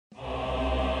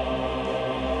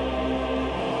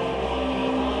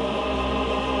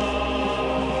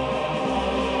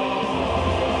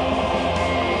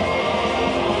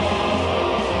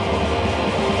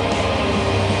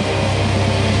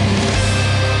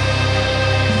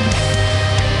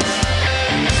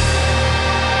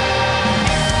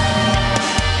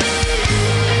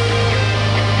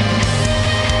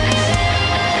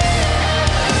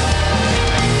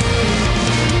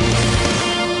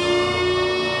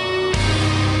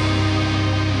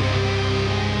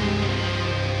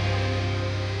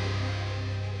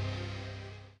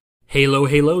Halo,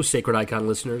 halo, Sacred Icon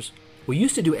listeners. We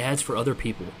used to do ads for other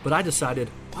people, but I decided,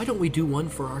 why don't we do one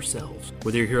for ourselves?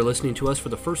 Whether you're here listening to us for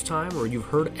the first time or you've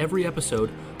heard every episode,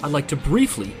 I'd like to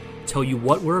briefly tell you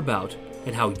what we're about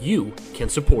and how you can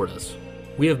support us.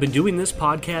 We have been doing this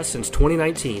podcast since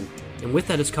 2019, and with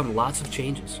that has come lots of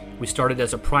changes. We started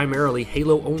as a primarily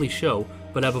Halo-only show,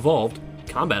 but have evolved,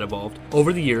 Combat evolved,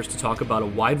 over the years to talk about a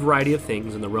wide variety of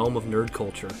things in the realm of nerd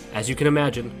culture. As you can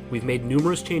imagine, we've made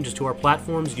numerous changes to our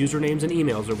platforms, usernames, and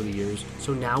emails over the years,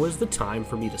 so now is the time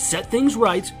for me to set things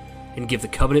right and give the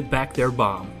Covenant back their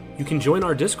bomb. You can join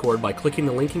our Discord by clicking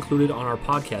the link included on our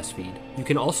podcast feed. You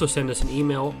can also send us an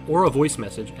email or a voice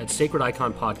message at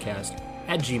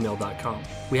sacrediconpodcast@gmail.com.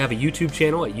 We have a YouTube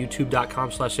channel at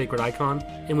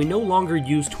youtube.com/sacredicon, and we no longer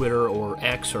use Twitter or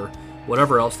X or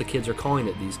whatever else the kids are calling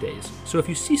it these days. So if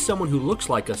you see someone who looks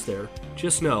like us there,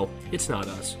 just know it's not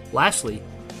us. Lastly,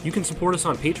 you can support us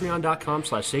on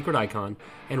patreon.com/sacredicon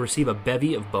and receive a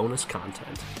bevy of bonus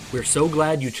content. We're so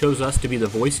glad you chose us to be the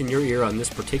voice in your ear on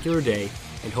this particular day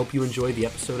and hope you enjoy the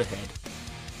episode ahead.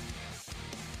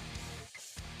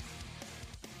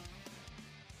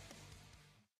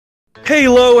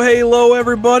 Halo,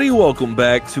 everybody. Welcome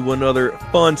back to another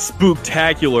fun,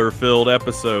 spooktacular-filled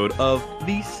episode of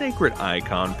the Sacred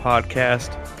Icon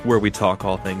Podcast, where we talk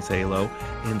all things Halo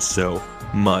and so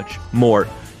much more.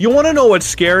 You want to know what's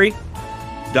scary?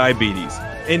 Diabetes.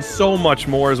 And so much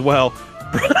more as well.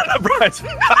 Brian's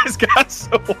eyes got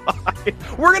so wide.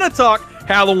 We're going to talk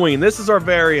Halloween. This is our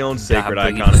very own Sacred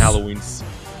Icon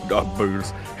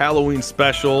Halloween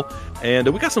special. And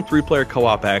we got some 3-player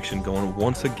co-op action going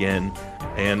once again.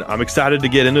 And I'm excited to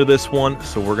get into this one,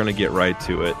 so we're going to get right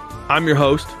to it. I'm your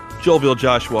host, Jovial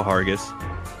Joshua Hargis.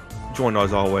 Joined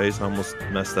as always. I almost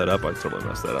messed that up. I totally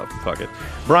messed that up. Fuck it.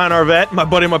 Brian Arvett, my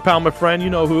buddy, my pal, my friend, you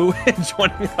know who. And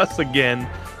joining us again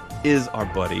is our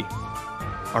buddy,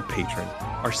 our patron,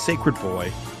 our sacred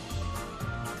boy,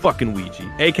 fucking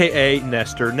Ouija, a.k.a.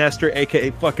 Nestor. Nestor,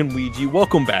 a.k.a. fucking Ouija.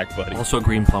 Welcome back, buddy. Also a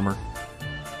Green Plumber.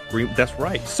 That's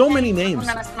right. So many names.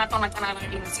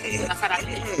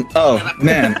 Oh,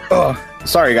 man. Oh,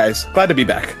 sorry, guys. Glad to be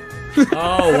back.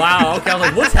 Oh, wow. Okay, I was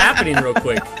like, what's happening real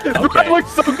quick? Okay. I looked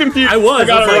so confused. I was.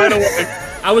 Got it right away.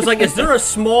 I was like, is there a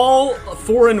small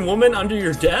foreign woman under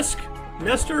your desk,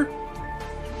 Nestor?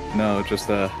 No, just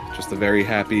a very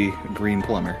happy green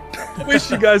plumber. I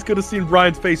wish you guys could have seen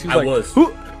Brian's face. He was I like, was.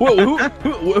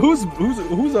 whose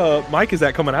mic is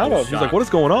that coming out of? He's like, what is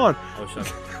going on?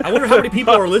 I wonder how many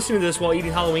people are listening to this while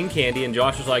eating Halloween candy, and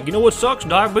Josh was like, you know what sucks?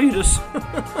 Diabetes.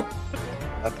 I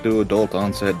have to do adult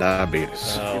onset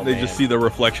diabetes. Oh, They man. just see the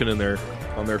reflection on their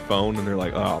phone, and they're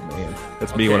like, oh man,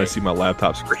 that's me when I see my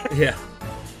laptop screen. Yeah.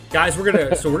 Guys, we're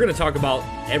gonna talk about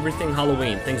everything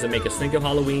Halloween, things that make us think of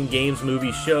Halloween, games,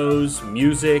 movies, shows,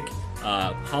 music,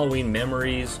 Halloween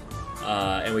memories,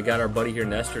 and we got our buddy here,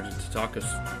 Nestor, to talk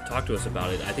to us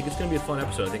about it. I think it's gonna be a fun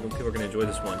episode. I think people are gonna enjoy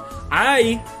this one.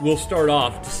 I will start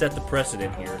off to set the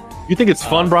precedent here. You think it's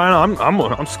fun, Brian? I'm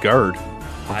scared.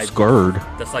 I'm scared.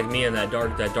 That's like me and that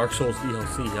Dark Souls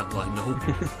DLC. I'm like, nope,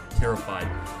 terrified.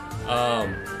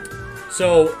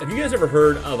 So, have you guys ever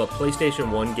heard of a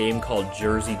PlayStation 1 game called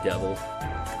Jersey Devil?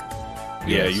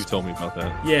 Yeah, Yes. you told me about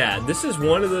that. Yeah, this is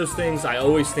one of those things I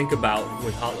always think about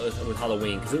with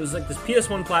Halloween, because it was like this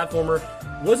PS1 platformer.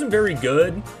 It wasn't very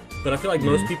good, but I feel like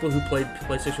most people who played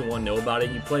PlayStation 1 know about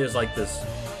it. You play as like this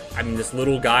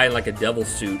little guy in like a devil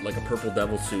suit, like a purple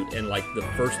devil suit, and like the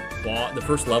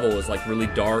first level is like really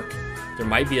dark. There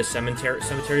might be a cemetery,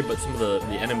 but some of the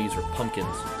enemies are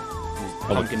pumpkins. These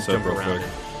pumpkins jump around it.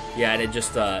 Yeah, and it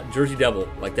just, Jersey Devil,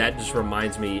 like that just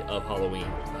reminds me of Halloween.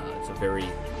 It's a very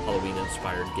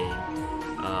Halloween-inspired game.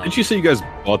 Didn't you say you guys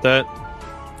bought that?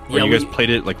 Or you guys played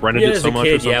it, like rented it so much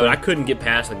or something? Yeah, but I couldn't get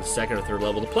past like the second or third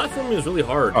level. The platform was really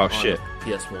hard on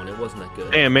PS1. It wasn't that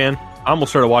good. Damn, man. I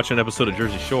almost started watching an episode of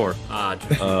Jersey Shore. Well,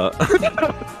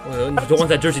 don't want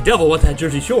that Jersey Devil, want that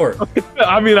Jersey Shore.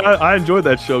 I mean, I enjoyed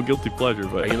that show, Guilty Pleasure,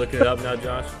 but... Are you looking it up now,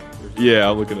 Josh? Yeah,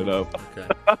 I'm looking it up. Okay.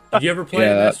 Did you ever play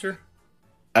it, Nestor?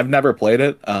 I've never played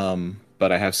it,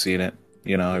 but I have seen it.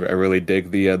 You know, I really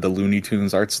dig the Looney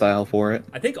Tunes art style for it.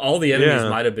 I think all the enemies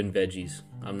might have been veggies.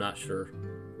 I'm not sure.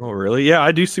 Oh, really? Yeah,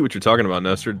 I do see what you're talking about.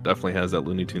 Nestor definitely has that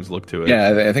Looney Tunes look to it.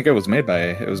 Yeah, I think it was made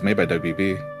by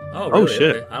WB. Oh, really? Oh,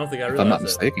 shit. Okay. I don't think I If realized I'm not that.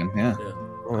 mistaken, yeah.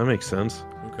 Oh, that makes sense.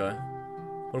 Okay.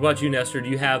 What about you, Nestor? Do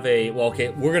you have a... Well, okay,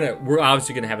 we're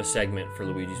obviously going to have a segment for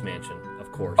Luigi's Mansion,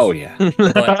 of course. Oh, yeah.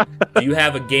 But do you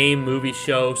have a game, movie,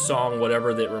 show, song,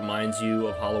 whatever that reminds you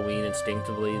of Halloween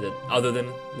instinctively, that other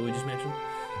than Luigi's Mansion?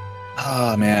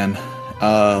 Oh, man.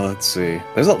 Let's see.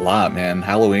 There's a lot, man.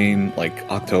 Halloween, like,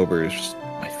 October is just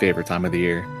my favorite time of the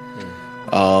year.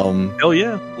 Hell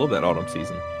yeah, love that autumn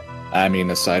season. I mean,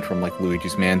 aside from like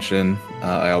Luigi's Mansion,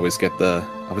 I always get the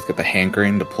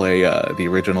hankering to play the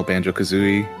original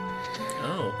Banjo-Kazooie.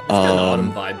 Oh, it's got an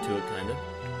autumn vibe to it, kind of.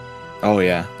 Oh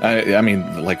yeah, I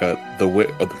mean, like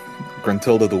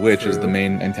Gruntilda the Witch is the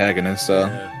main antagonist,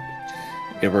 so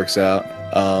it works out.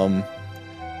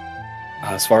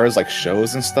 As far as like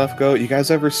shows and stuff go, you guys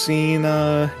ever seen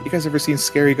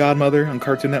Scary Godmother on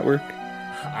Cartoon Network?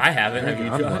 I haven't. Have you,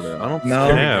 Josh? I don't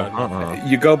know.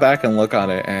 You go back and look on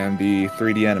it, and the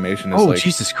 3D animation is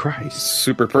Jesus Christ,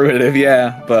 super primitive.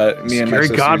 Yeah, but me and my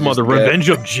Scary Godmother, Revenge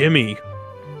of Jimmy.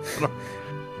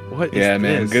 What? Yeah,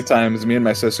 man, good times. Me and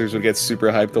my sisters would get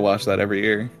super hyped to watch that every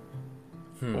year.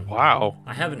 Wow.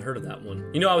 I haven't heard of that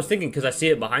one. You know, I was thinking, because I see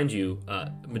it behind you,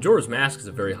 Majora's Mask is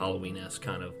a very Halloween-esque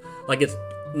kind of... Like, it's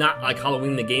not like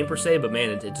Halloween the game per se, but man,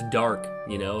 it's dark,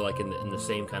 you know, like in the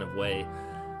same kind of way.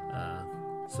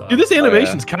 Dude, this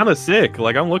animation's kind of sick.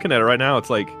 Like, I'm looking at it right now, it's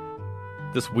like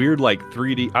this weird, like,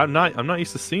 3D... I'm not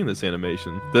used to seeing this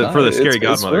animation. For the Scary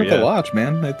Godmother, it's worth a watch,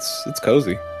 man. It's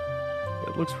cozy.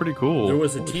 It looks pretty cool. There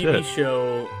was a TV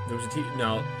show...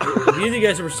 No. Have either of you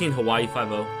guys ever seen Hawaii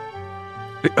Five-0?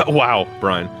 Wow,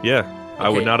 Brian. Yeah. Okay. I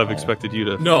would not have expected you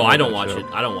to... No, I don't watch it.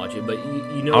 I don't watch it. But,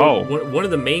 you know, one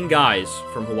of the main guys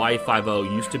from Hawaii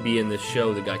Five-0 used to be in this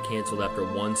show that got canceled after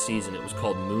one season. It was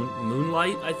called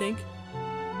Moonlight, I think.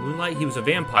 Moonlight? He was a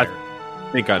vampire.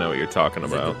 I think I know what you're talking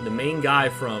about. Like the main guy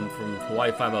from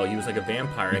Hawaii Five-0, he was like a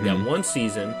vampire. It got one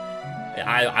season.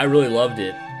 I really loved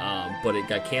it, but it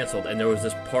got canceled. And there was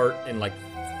this part in, like,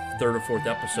 third or fourth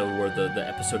episode where the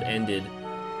episode ended.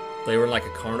 They were in like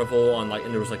a carnival and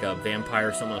there was like a vampire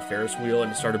or something on a Ferris wheel,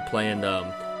 and it started playing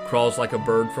 "Crawls Like a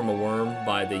Bird from a Worm"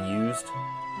 by The Used.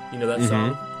 You know that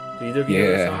song? Do either of you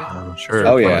know that song? Sure.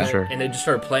 Oh yeah. Sure. And they just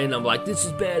started playing. And I'm like, this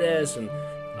is badass, and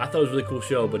I thought it was a really cool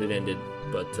show, but it ended.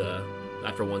 But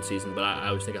after one season, but I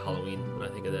always think of Halloween when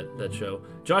I think of that show.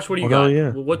 Josh, what do you got? Yeah.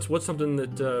 What's something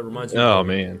that reminds you? Oh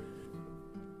man,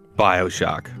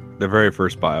 BioShock, the very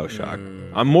first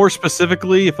BioShock. I'm more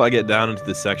specifically, if I get down into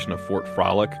the section of Fort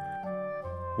Frolic.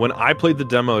 When I played the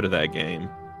demo to that game,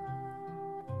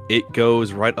 it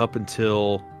goes right up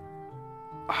until,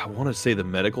 I want to say the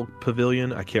medical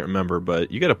pavilion. I can't remember,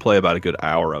 but you got to play about a good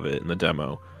hour of it in the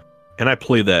demo. And I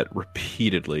played that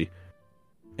repeatedly.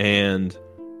 And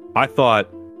I thought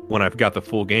when I got the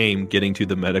full game, getting to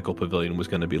the medical pavilion was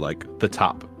going to be like the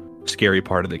top scary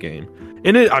part of the game.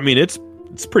 And it's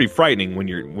pretty frightening when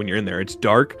you're in there. It's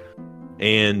dark,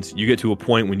 and you get to a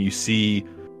point when you see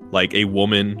like a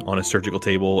woman on a surgical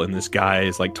table, and this guy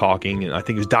is like talking, and I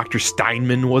think it was Dr.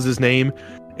 Steinman was his name,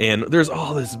 and there's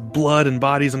all this blood and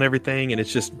bodies and everything, and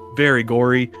it's just very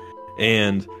gory,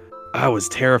 and I was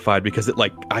terrified because it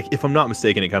if I'm not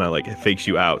mistaken, it kind of like it fakes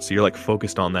you out, so you're like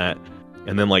focused on that,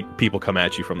 and then like people come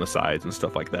at you from the sides and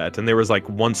stuff like that. And there was like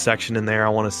one section in there, I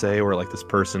want to say, where like this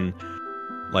person,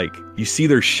 like you see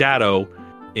their shadow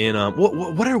in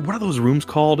what are those rooms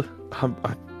called,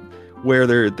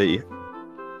 where they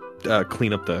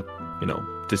clean up the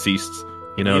deceased,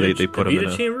 they put them in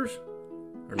Vita chambers.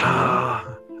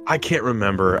 I can't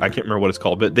remember what it's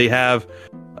called, but they have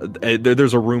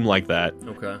there's a room like that.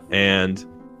 Okay. And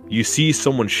you see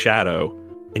someone's shadow,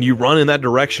 and you run in that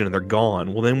direction, and they're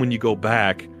gone. Well, then when you go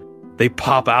back, they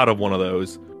pop out of one of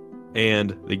those,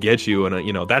 and they get you,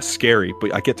 and that's scary.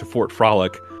 But I get to Fort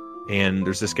Frolic, and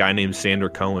there's this guy named Sander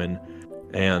Cohen,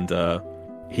 and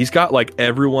he's got like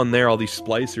everyone there, all these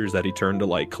splicers that he turned to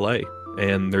like clay,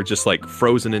 and they're just like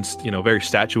frozen in very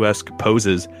statuesque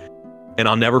poses. And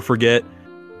I'll never forget,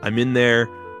 I'm in there,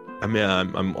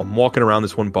 I'm walking around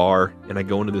this one bar, and I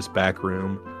go into this back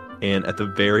room, and at the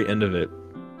very end of it,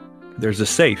 there's a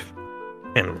safe,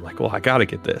 and I'm like, well, I gotta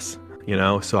get this,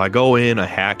 so I go in, I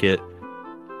hack it.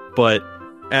 But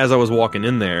as I was walking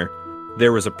in there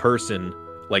was a person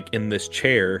like in this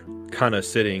chair, kind of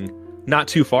sitting not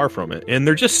too far from it, and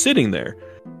they're just sitting there,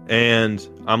 and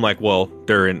I'm like, well,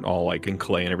 they're in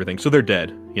clay and everything, so they're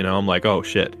dead. I'm like, oh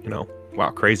shit, wow,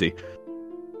 crazy.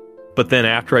 But then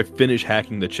after I finish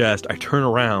hacking the chest, I turn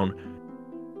around,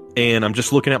 and I'm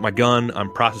just looking at my gun, I'm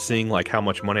processing like how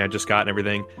much money I just got and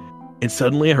everything, and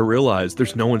suddenly I realize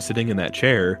there's no one sitting in that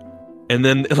chair. And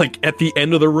then like at the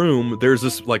end of the room, there's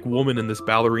this like woman in this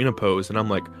ballerina pose, and I'm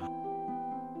like,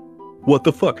 what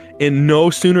the fuck? And no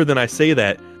sooner than I say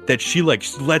that she like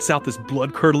lets out this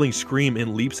blood-curdling scream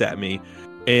and leaps at me,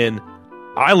 and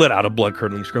I let out a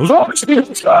blood-curdling scream. Oh,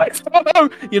 Jesus Christ!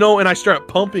 And I start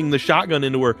pumping the shotgun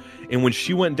into her, and when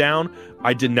she went down,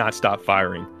 I did not stop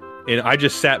firing. And I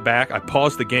just sat back, I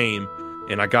paused the game,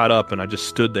 and I got up, and I just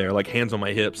stood there, like hands on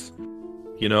my hips,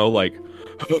 like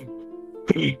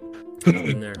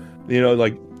in there.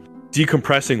 like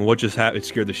decompressing what just happened. It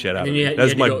scared the shit out of me.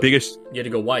 That's my biggest. You had to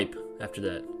go wipe after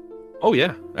that. Oh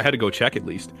yeah, I had to go check at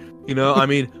least. I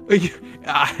mean,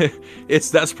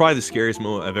 that's probably the scariest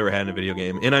moment I've ever had in a video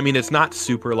game. And I mean, it's not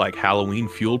super like Halloween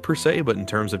fueled per se, but in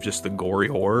terms of just the gory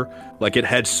horror, like it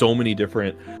had so many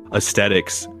different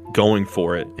aesthetics going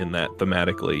for it in that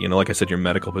thematically. Like I said, your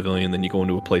medical pavilion, then you go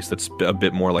into a place that's a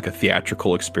bit more like a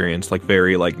theatrical experience, like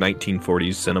very like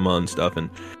 1940s cinema and stuff, and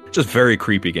just very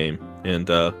creepy game. And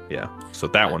yeah, so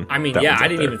that one. I mean, yeah, I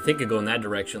didn't even think of going that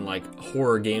direction, like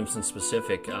horror games in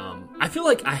specific. I feel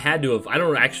like I had to have, I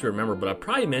don't actually remember, but I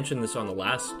probably mentioned this on the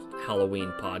last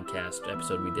Halloween podcast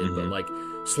episode we did, but like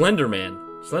Slender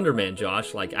Man,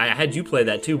 Josh, like I had you play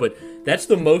that too, but that's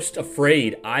the most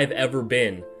afraid I've ever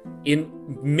been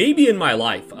maybe in my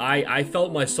life. I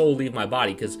felt my soul leave my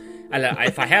body, because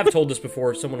if I have told this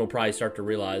before, someone will probably start to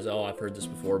realize, oh, I've heard this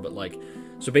before, but like,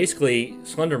 so basically,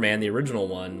 Slender Man, the original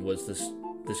one, was this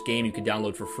game you could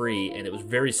download for free, and it was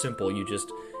very simple.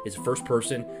 It's first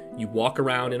person, you walk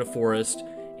around in a forest,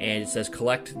 and it says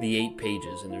collect the 8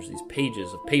 pages, and there's these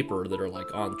pages of paper that are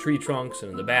like on tree trunks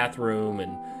and in the bathroom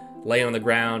and laying on the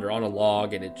ground or on a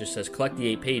log, and it just says collect the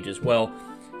 8 pages. Well,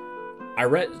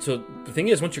 so the thing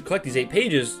is, once you collect these 8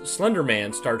 pages, Slender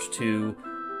Man starts to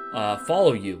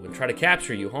follow you and try to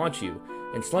capture you, haunt you.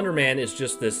 And Slender Man is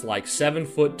just this like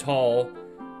 7-foot tall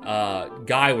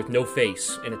guy with no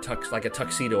face in like a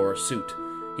tuxedo or a suit.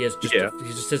 He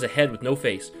just has a head with no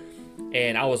face.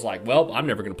 And I was like, well, I'm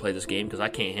never going to play this game because I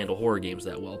can't handle horror games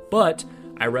that well. But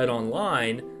I read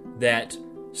online that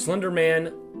Slender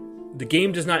Man, the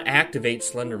game does not activate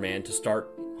Slender Man to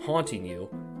start haunting you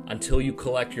until you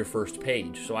collect your first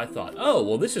page. So I thought, oh,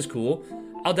 well, this is cool.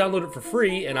 I'll download it for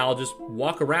free, and I'll just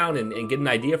walk around and get an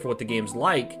idea for what the game's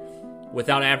like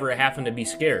without ever having to be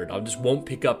scared. I just won't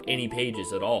pick up any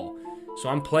pages at all. So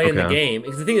I'm playing the game.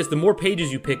 Because the thing is, the more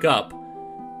pages you pick up,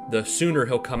 the sooner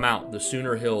he'll come out.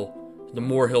 The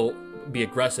more he'll be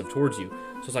aggressive towards you.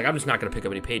 So it's like, I'm just not going to pick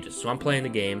up any pages. So I'm playing the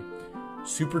game,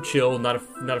 super chill, not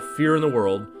a fear in the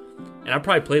world. And I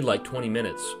probably played like 20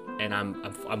 minutes, and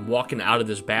I'm walking out of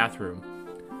this bathroom,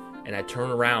 and I turn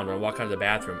around and I walk out of the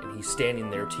bathroom, and he's standing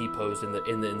there T-posed in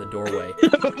the doorway.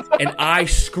 And I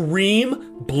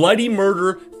scream bloody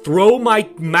murder, throw my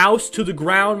mouse to the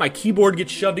ground, my keyboard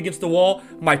gets shoved against the wall,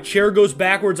 my chair goes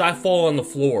backwards, I fall on the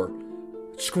floor,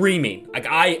 screaming. Like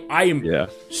I am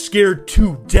scared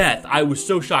to death. I was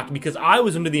so shocked because I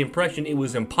was under the impression it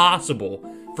was impossible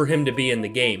for him to be in the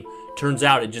game. Turns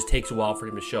out it just takes a while for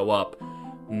him to show up.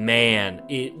 Man,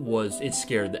 it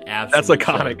scared the absolute shit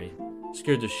out of me.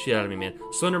 Scared the shit out of me, man.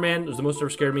 Slender Man was the most ever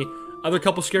scared me. Other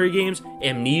couple scary games,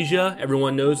 Amnesia.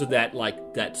 Everyone knows of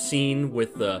that scene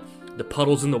with the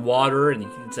puddles in the water, and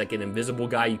it's like an invisible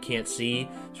guy you can't see,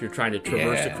 so you're trying to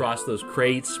traverse across those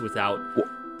crates without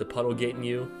the puddle getting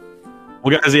you.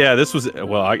 Well, guys, we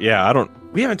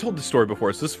haven't told this story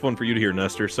before, so this is fun for you to hear,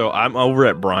 Nestor. So I'm over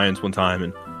at Brian's one time,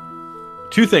 and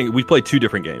we played 2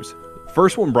 different games.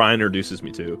 First one Brian introduces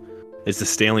me to is the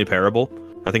Stanley Parable,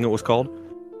 I think it was called.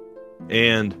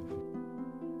 And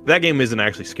that game isn't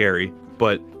actually scary,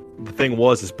 but the thing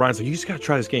is Brian's like, you just gotta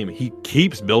try this game. He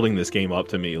keeps building this game up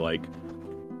to me like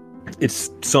it's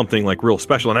something like real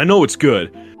special, and I know it's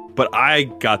good, but I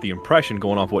got the impression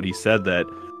going off what he said that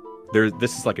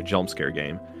this is like a jump scare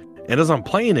game. And as I'm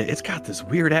playing it, it's got this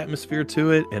weird atmosphere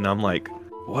to it, and I'm like,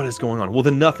 what is going on? Well,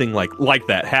 then nothing like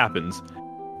that happens.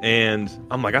 And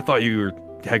I'm like, I thought you were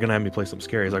gonna have me play something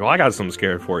scary. He's like, well, I got something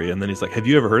scary for you. And then he's like, have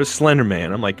you ever heard of Slender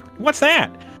Man? I'm like, what's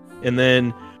that? And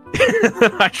then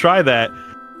I try that,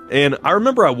 and I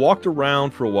remember I walked around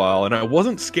for a while, and I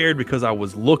wasn't scared because I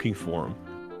was looking for him.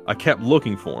 I kept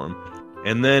looking for him,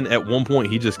 and then at one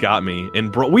point he just got me.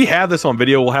 And bro, we have this on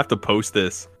video. We'll have to post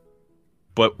this.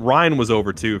 But Ryan was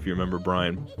over too, if you remember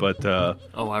Brian. But I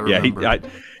remember. Yeah,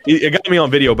 it got me on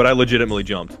video, but I legitimately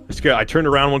jumped. I turned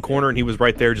around one corner, and he was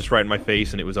right there, just right in my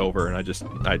face, and it was over. And I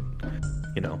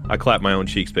clapped my own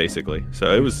cheeks basically.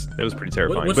 So it was pretty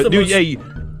terrifying.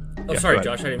 Sorry,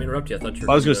 Josh, I didn't interrupt you.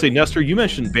 I was going to say, Nestor, you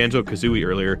mentioned Banjo-Kazooie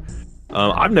earlier.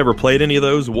 I've never played any of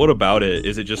those. What about it?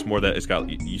 Is it just more that it's got,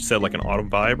 you said, like an autumn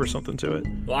vibe or something to it?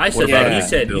 Well, I said that. He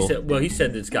said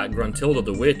that it's got Gruntilda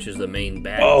the Witch as the main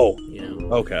bad. Oh,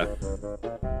 okay.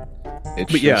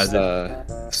 It's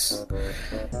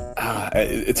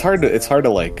hard to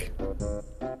like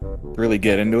really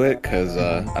get into it because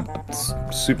I'm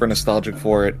super nostalgic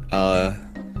for it.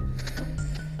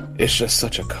 It's just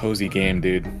such a cozy game,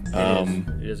 dude.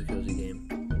 It is a cozy game.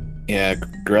 Yeah,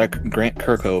 Grant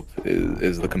Kirkhope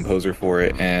is the composer for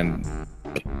it, and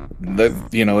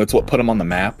it's what put him on the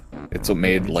map. It's what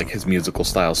made like his musical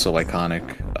style so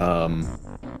iconic.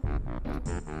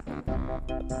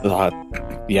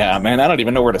 Yeah, man, I don't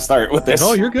even know where to start with this.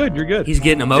 No, you're good. You're good. He's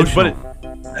getting emotional.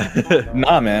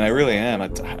 Nah, man, I really am.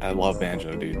 I love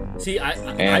banjo, dude. See,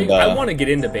 I want to get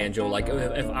into banjo. Like,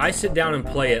 if I sit down and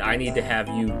play it, I need to have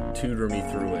you tutor me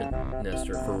through it,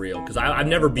 Nestor, for real. Because I've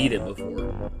never beat it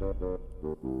before.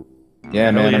 Yeah,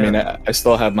 man. I mean, I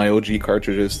still have my OG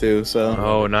cartridges too. So.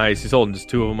 Oh, nice. He's holding just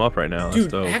 2 of them up right now. That's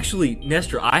Dude, dope. actually,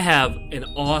 Nestor, I have an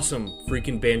awesome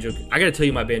freaking banjo. I got to tell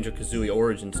you my Banjo-Kazooie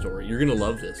origin story. You're gonna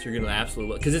love this. You're gonna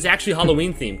absolutely love, because it's actually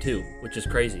Halloween themed too, which is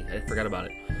crazy. I forgot about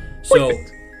it. So,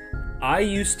 I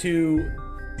used to.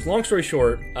 Long story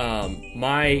short,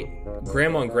 my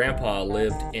grandma and grandpa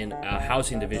lived in a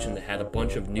housing division that had a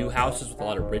bunch of new houses with a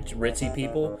lot of ritzy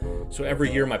people. So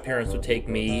every year my parents would take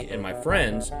me and my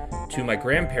friends to my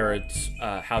grandparents'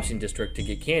 housing district to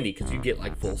get candy, because you get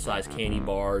like full-size candy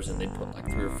bars, and they put like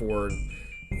 3 or 4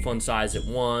 fun size at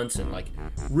once, and like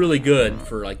really good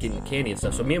for like getting candy and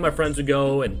stuff. So me and my friends would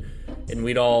go, and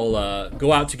we'd all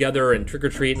go out together and trick or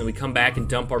treat, and then we'd come back and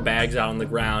dump our bags out on the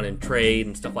ground and trade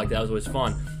and stuff like that. It was always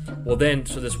fun. Well, then,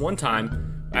 so this one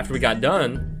time after we got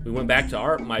done, we went back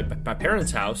to my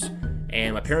parents' house,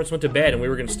 and my parents went to bed, and we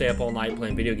were going to stay up all night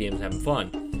playing video games and having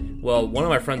fun. Well, one of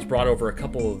my friends brought over a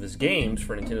couple of his games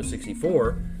for Nintendo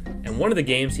 64, and one of the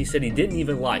games he said he didn't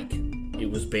even like. It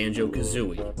was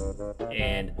Banjo-Kazooie.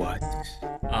 And What?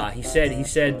 he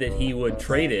said that he would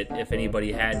trade it if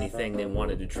anybody had anything they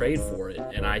wanted to trade for it.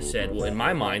 And I said, well, in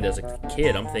my mind as a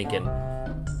kid, I'm thinking,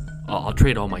 I'll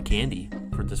trade all my candy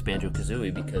for this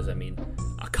Banjo-Kazooie, because, I mean,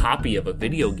 a copy of a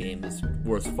video game is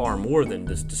worth far more than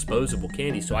this disposable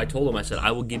candy. So I told him, I said, I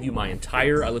will give you my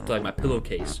entire, I looked like my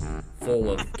pillowcase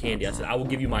full of candy. I said, I will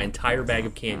give you my entire bag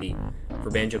of candy for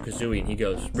Banjo-Kazooie. And he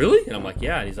goes, really? And I'm like,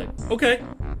 yeah. And he's like, okay.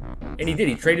 And he did.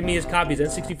 He traded me his copy,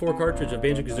 his N64 cartridge of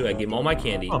Banjo-Kazooie. I gave him all my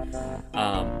candy.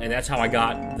 And that's how I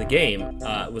got the game.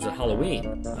 It was at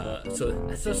Halloween. So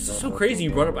it's just so crazy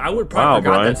you brought up. I would probably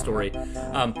forgot that story.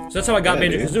 So that's how I got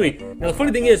Banjo-Kazooie. Now, the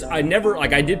funny thing is, I never,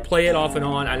 like, I did play it off and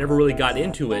on. I never really got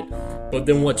into it. But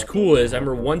then what's cool is, I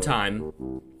remember one time,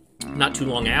 not too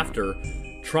long after,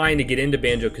 trying to get into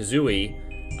Banjo-Kazooie,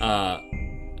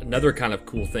 another kind of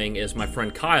cool thing is my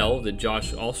friend Kyle, that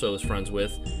Josh also is friends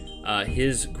with,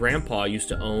 his grandpa used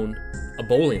to own a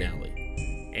bowling alley.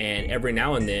 And every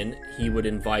now and then, he would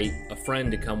invite a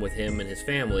friend to come with him and his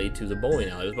family to the bowling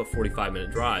alley. It was about a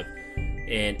 45-minute drive.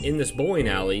 And in this bowling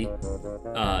alley,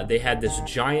 they had this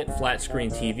giant flat-screen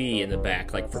TV in the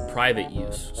back, like for private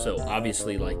use. So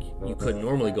obviously, like, you couldn't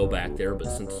normally go back there, but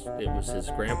since it was his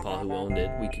grandpa who owned it,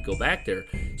 we could go back there.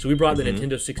 So we brought the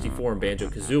Nintendo 64 and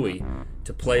Banjo-Kazooie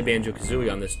to play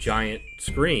Banjo-Kazooie on this giant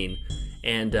screen.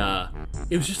 And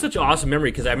it was just such an awesome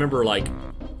memory, because I remember, like,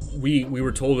 we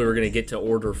were told we were going to get to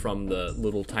order from the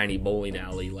little tiny bowling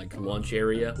alley, like, lunch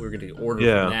area. We were going to order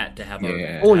from that to have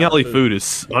our bowling alley food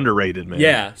is underrated, man.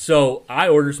 Yeah, so I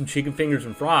ordered some chicken fingers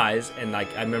and fries, and,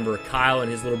 like, I remember Kyle and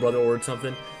his little brother ordered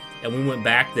something, and we went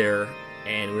back there,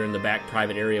 and we were in the back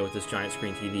private area with this giant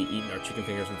screen TV, eating our chicken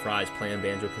fingers and fries, playing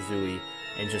Banjo-Kazooie,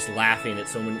 and just laughing at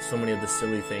so many of the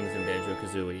silly things in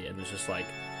Banjo-Kazooie. And it was just like,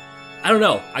 I don't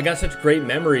know. I got such great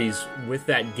memories with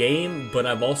that game, but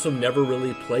I've also never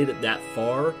really played it that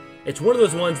far. It's one of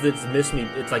those ones that's missed me.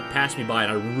 It's like passed me by,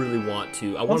 and I really want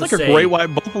to. I want to say, a great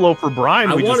white buffalo for Brian.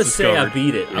 I want to say I discovered.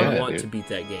 beat it. Yeah, I want dude. to beat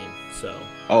that game. So.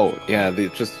 Oh yeah,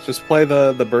 just play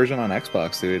the version on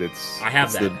Xbox, dude. I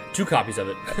have that. 2 copies of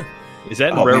it. Is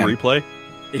that in Rare man. Replay?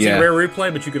 It's in Rare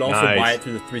Replay, but you could also Nice. buy it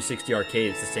through the 360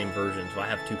 arcade. It's the same version, so I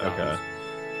have 2 copies. Okay.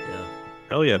 Yeah.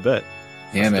 Hell yeah, I bet.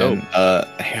 Yeah, That's man.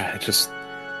 Yeah, just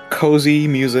cozy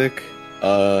music,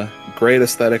 great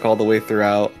aesthetic all the way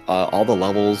throughout. All the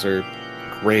levels are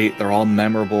great. They're all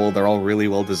memorable. They're all really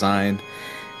well designed.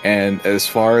 And as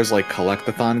far as like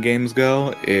collectathon games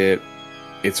go,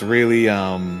 it's really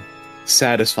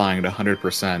satisfying to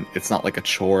 100%. It's not like a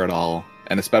chore at all,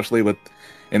 and especially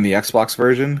in the Xbox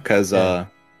version, because I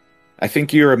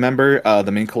think you remember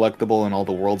the main collectible in all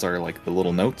the worlds are like the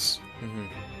little notes. Mm-hmm.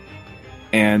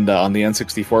 And on the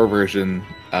N64 version,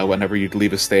 whenever you'd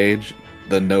leave a stage,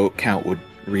 the note count would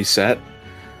reset.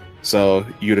 So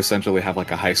you'd essentially have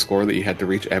like a high score that you had to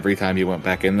reach every time you went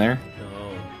back in there.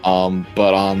 Oh.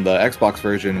 But on the Xbox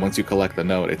version, once you collect the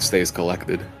note, it stays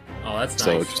collected. Oh, that's nice.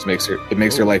 So it just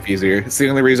makes your life easier. It's the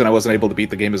only reason I wasn't able to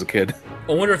beat the game as a kid.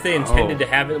 I wonder if they intended to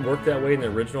have it work that way in the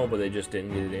original, but they just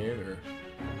didn't get it in, or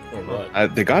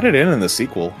what? They got it in the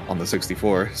sequel on the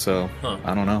 64, so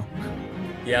I don't know.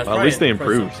 Yeah, it's Well, at least they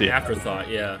improved, some yeah. afterthought,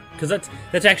 yeah. Because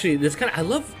that's actually kind of, I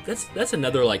love that's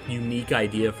another like unique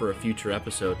idea for a future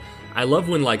episode. I love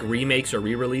when like remakes or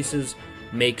re-releases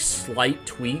make slight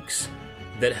tweaks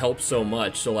that helps so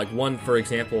much. So like one, for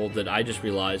example, that I just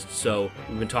realized, so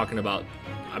I've been talking about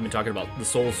the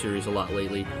Souls series a lot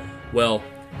lately. Well,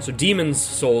 so Demon's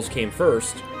Souls came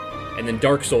first, and then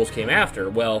Dark Souls came after.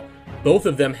 Well, both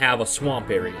of them have a swamp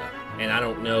area. And I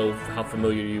don't know how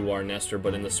familiar you are, Nestor,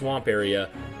 but in the swamp area,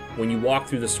 when you walk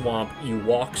through the swamp, you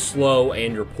walk slow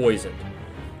and you're poisoned.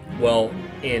 Well,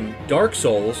 in Dark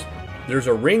Souls, there's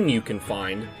a ring you can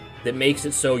find that makes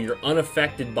it so you're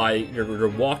unaffected by, your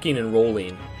walking and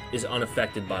rolling is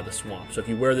unaffected by the swamp. So if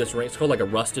you wear this ring, it's called like a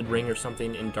rusted ring or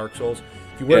something in Dark Souls.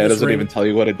 If you wear it this doesn't ring, even tell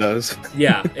you what it does.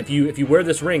 yeah, if you wear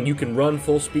this ring, you can run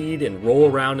full speed and roll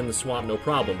around in the swamp, no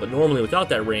problem. But normally without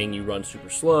that ring, you run super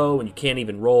slow and you can't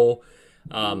even roll.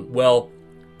 Well,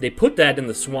 they put that in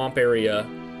the swamp area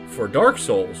for Dark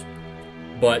Souls,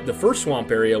 but the first swamp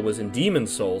area was in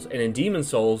Demon's Souls, and in Demon's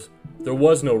Souls, there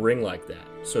was no ring like that.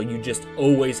 So you just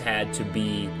always had to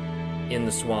be in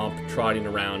the swamp, trotting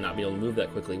around, not be able to move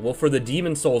that quickly. Well, for the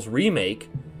Demon's Souls remake,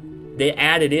 they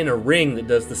added in a ring that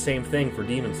does the same thing for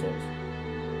Demon's Souls.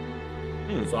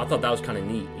 So I thought that was kind of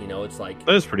neat, you know, it's like...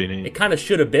 That is pretty neat. It kind of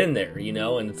should have been there, you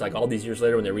know, and it's like all these years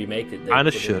later when they remake it... Kind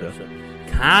of should have.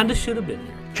 Kind of should have been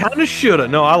there. Kind of should have.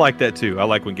 No, I like that too. I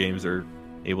like when games are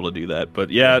able to do that. But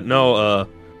yeah, no, I'm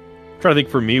trying to think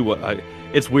for me,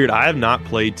 it's weird. I have not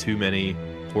played too many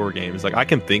horror games. Like, I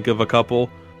can think of a couple,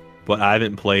 but I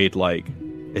haven't played, like,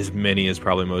 as many as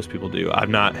probably most people do. I've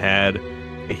not had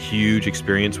a huge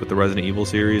experience with the Resident Evil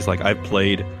series. Like, I've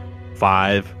played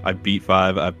 5, I beat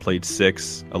 5, I've played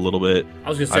 6 a little bit. I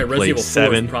was going to say, Resident Evil 4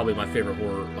 7. Is probably my favorite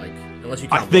horror, like, unless you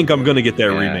count... I think I'm going to get that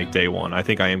remake day one. I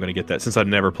think I am going to get that, since I've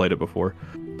never played it before.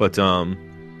 But,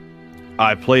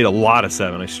 I played a lot of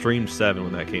 7. I streamed 7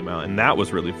 when that came out, and that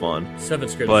was really fun. 7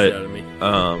 scared the shit out of me.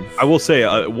 I will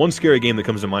say, one scary game that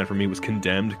comes to mind for me was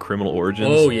Condemned: Criminal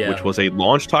Origins, which was a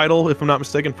launch title, if I'm not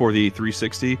mistaken, for the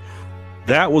 360.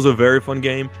 That was a very fun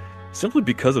game, simply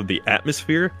because of the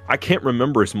atmosphere. I can't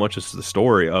remember as much as the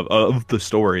story of the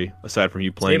story, aside from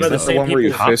you playing. Is that the one where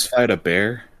you fist fight a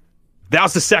bear? That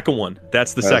was the second one.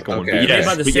 That's the second one. Yes, made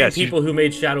by the same people who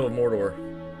made Shadow of Mordor.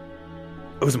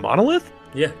 It was Monolith?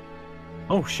 Yeah.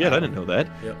 Oh shit, I didn't know that.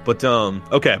 Yep. But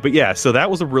okay, but yeah, so that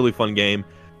was a really fun game,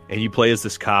 and you play as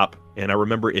this cop, and I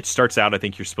remember it starts out, I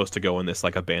think you're supposed to go in this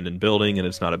like abandoned building, and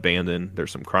it's not abandoned,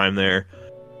 there's some crime there,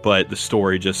 but the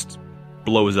story just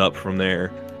blows up from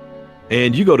there.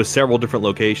 And you go to several different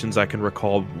locations. I can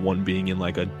recall one being in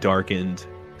like a darkened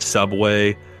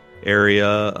subway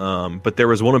area, but there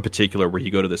was one in particular where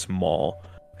you go to this mall,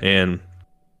 and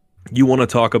you want to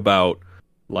talk about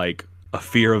like a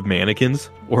fear of mannequins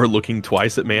or looking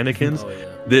twice at mannequins.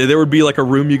 There would be like a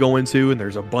room you go into and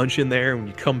there's a bunch in there, and when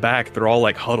you come back they're all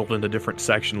like huddled in a different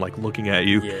section, like looking at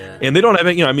you, and they don't have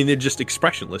any, you know, I mean, they're just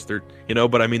expressionless, they're, you know,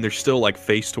 but I mean, they're still like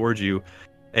face towards you.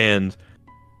 And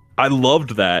I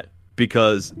loved that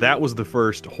because that was the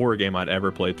first horror game I'd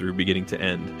ever played through beginning to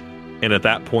end. And at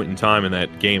that point in time in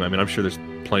that game, I mean, I'm sure there's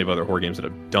plenty of other horror games that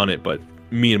have done it, but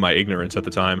me and my ignorance at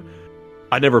the time,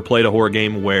 I never played a horror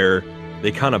game where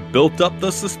they kind of built up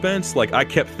the suspense. Like, I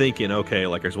kept thinking, okay,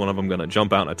 like, is one of them going to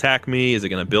jump out and attack me? Is it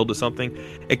going to build to something?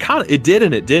 It did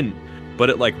and it didn't, but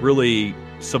it, like, really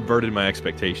subverted my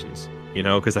expectations, you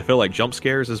know? Because I feel like jump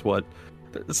scares is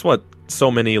that's what so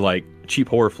many, like, cheap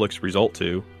horror flicks result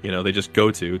to, you know? They just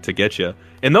go to get you.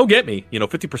 And they'll get me, you know,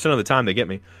 50% of the time they get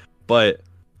me. But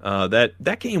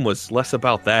that game was less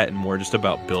about that and more just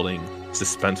about building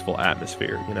suspenseful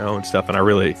atmosphere, you know, and stuff. And I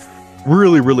really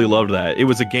loved that. It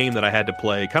was a game that I had to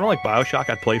play, kind of like BioShock.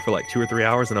 I'd play for like 2 or 3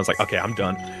 hours, and I was like, okay, I'm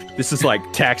done. This is like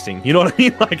taxing. You know what I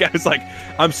mean? Like, I was like,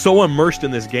 I'm so immersed in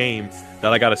this game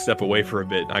that I got to step away for a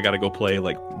bit. I got to go play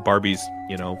like Barbie's,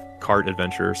 you know, cart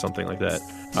adventure or something like that.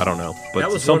 I don't know, but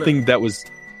that was something that was.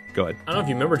 Go ahead. I don't know if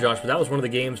you remember, Josh, but that was one of the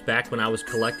games back when I was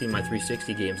collecting my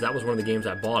 360 games. That was one of the games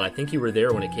I bought. I think you were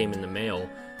there when it came in the mail.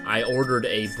 I ordered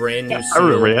a brand new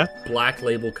sealed black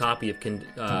label copy of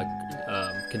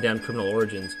Condemned Criminal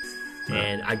Origins,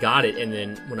 and I got it. And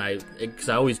then because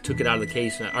I always took it out of the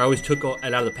case, I always took it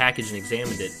out of the package and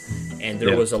examined it, and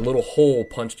there was a little hole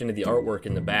punched into the artwork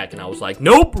in the back, and I was like,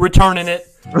 nope, returning it.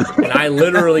 And I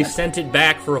literally sent it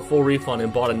back for a full refund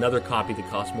and bought another copy that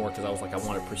cost more because I was like, I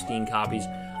wanted pristine copies.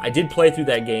 I did play through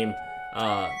that game.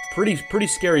 Pretty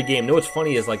scary game. You know what's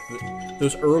funny is like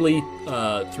those early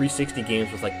 360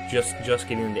 games with like just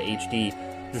getting into HD,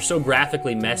 they're so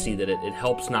graphically messy that it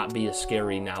helps not be as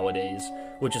scary nowadays,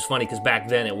 which is funny because back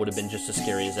then it would have been just as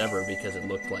scary as ever because it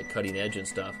looked like cutting edge and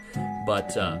stuff.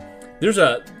 But there's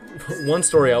one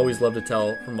story I always love to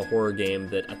tell from a horror game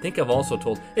that I think I've also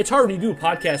told. It's hard when you do a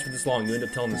podcast for this long, you end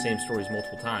up telling the same stories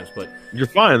multiple times, but you're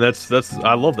fine. That's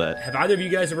I love that. Have either of you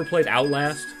guys ever played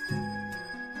Outlast?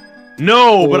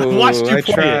 No, but I watched you I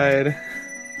play it. tried.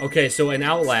 Okay, so in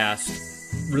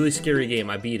Outlast, really scary game.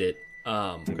 I beat it.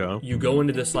 Okay. You go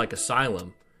into this like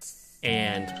asylum,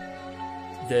 and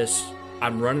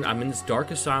I'm in this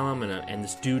dark asylum, and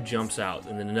this dude jumps out,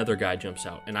 and then another guy jumps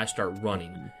out, and I start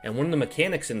running. And one of the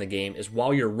mechanics in the game is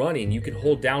while you're running, you can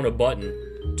hold down a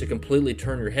button to completely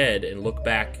turn your head and look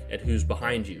back at who's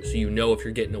behind you, so you know if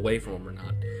you're getting away from them or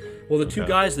not. Well, the two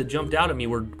guys that jumped out at me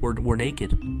were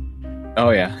naked. Oh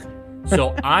yeah.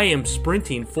 So I am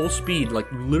sprinting full speed, like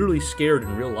literally scared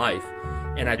in real life.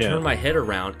 And I turn my head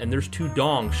around, and there's two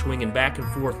dongs swinging back and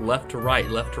forth, left to right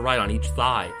on each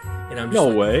thigh. And I'm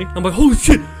just way. I'm like, holy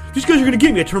shit, these guys are gonna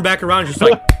get me. I turn back around, just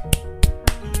like,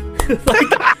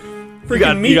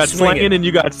 freaking you got swinging. slinging and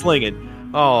you got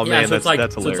slinging. Oh man, so that's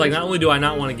hilarious. So it's like, not only do I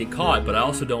not want to get caught, but I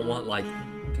also don't want like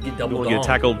to get double get donged,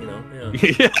 tackled. You know?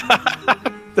 Yeah. Yeah.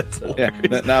 That's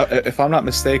hilarious. Now, if I'm not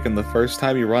mistaken, the first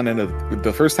time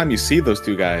you see those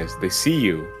two guys, they see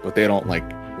you, but they don't like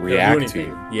react to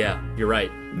you. Yeah, you're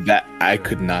right. That I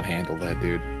could not handle that,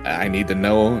 dude. I need to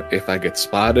know if I get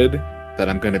spotted that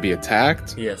I'm going to be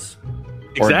attacked. Yes.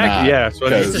 Exactly. Yeah. So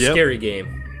it's a scary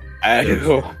game.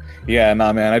 Yeah,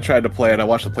 nah, man. I tried to play it. I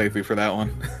watched the playthrough for that one.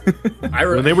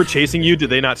 When they were chasing you, did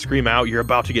they not scream out, "You're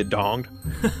about to get donged"?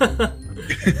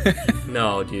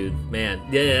 No, dude, man.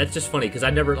 Yeah, that's just funny because I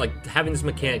never like having this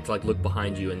mechanic to like look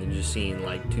behind you and then just seeing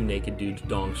like two naked dudes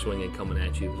dong swinging coming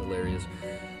at you was hilarious.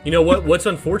 You know what's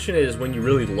unfortunate is when you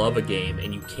really love a game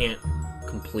and you can't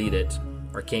complete it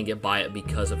or can't get by it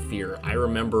because of fear. I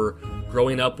remember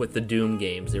growing up with the Doom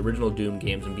games, the original Doom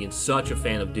games, and being such a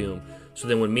fan of Doom. So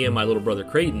then when me and my little brother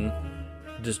Creighton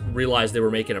just realized they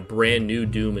were making a brand new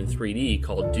Doom in 3D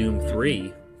called Doom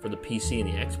 3 for the PC and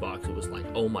the Xbox, it was like,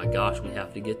 oh my gosh, we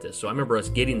have to get this. So I remember us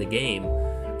getting the game,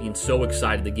 being so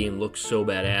excited, the game looked so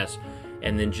badass,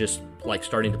 and then just like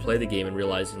starting to play the game and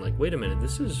realizing like, wait a minute,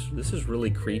 this is really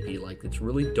creepy. Like it's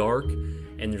really dark,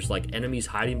 and there's like enemies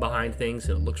hiding behind things,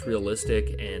 and it looks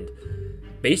realistic. And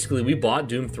basically, we bought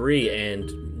Doom 3,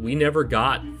 and we never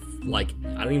got like,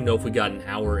 I don't even know if we got an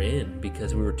hour in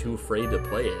because we were too afraid to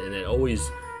play it, and it always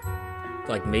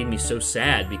like made me so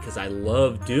sad because I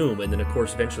love Doom. And then of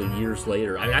course eventually years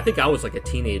later, I mean, I think I was like a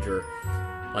teenager,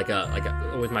 like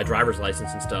a with my driver's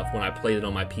license and stuff when I played it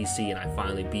on my PC, and I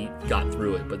finally got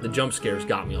through it. But the jump scares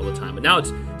got me all the time. But now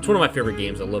it's one of my favorite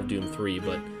games. I love Doom 3,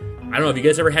 but I don't know if you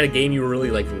guys ever had a game you were really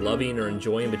like loving or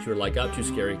enjoying, but you were like, oh, too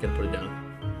scary, you couldn't put it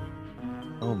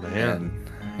down. Oh man.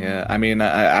 Yeah, I mean,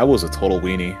 I was a total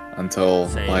weenie until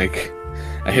like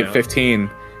I hit 15,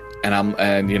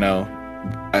 and you know,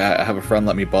 I have a friend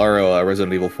let me borrow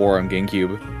Resident Evil 4 on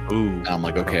GameCube. Ooh. And I'm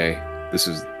like, okay, this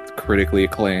is critically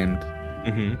acclaimed.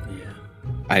 Mm-hmm. Yeah.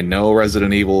 I know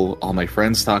Resident Evil. All my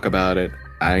friends talk about it.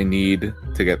 I need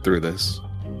to get through this,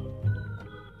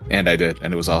 and I did,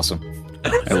 and it was awesome.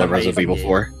 I love Resident Evil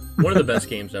 4. One of the best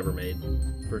games ever made,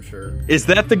 for sure. Is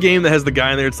that the game that has the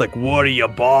guy in there? It's like, what are you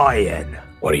buying?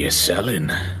 What are you selling?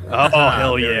 Oh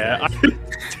hell yeah! Nice.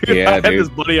 Dude, I had this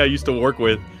buddy I used to work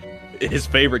with. His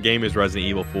favorite game is Resident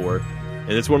Evil 4,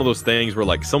 and it's one of those things where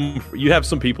like you have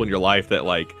some people in your life that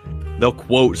like they'll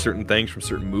quote certain things from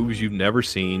certain movies you've never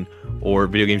seen or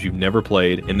video games you've never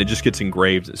played, and it just gets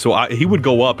engraved. So he would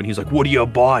go up and he's like, "What are you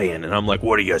buying?" And I'm like,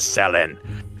 "What are you selling?"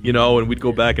 You know, and we'd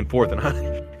go back and forth,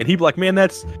 and he'd be like, "Man,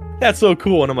 that's so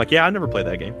cool," and I'm like, "Yeah, I never played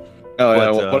that game." Oh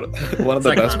yeah, one of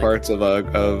the best parts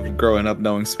of growing up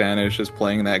knowing Spanish is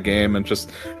playing that game and just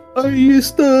I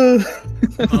used to.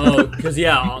 Oh, because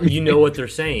you know what they're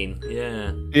saying.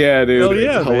 Yeah. Yeah, dude. Hell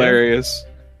yeah, it's hilarious.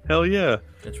 Man. Hell yeah.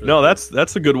 That's really No, cool.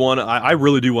 that's a good one. I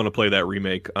really do want to play that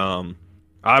remake. I'm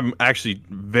actually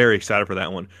very excited for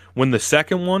that one. When the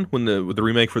second one, when the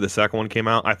remake for the second one came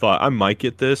out, I thought I might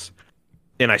get this,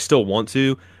 and I still want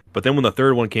to. But then when the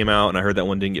third one came out, and I heard that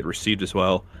one didn't get received as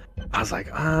well, I was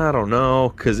like, I don't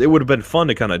know, because it would have been fun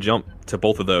to kind of jump to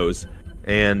both of those.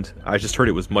 And I just heard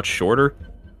it was much shorter,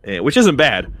 which isn't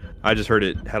bad. I just heard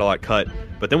it had a lot cut.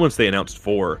 But then once they announced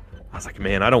 4, I was like,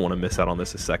 man, I don't want to miss out on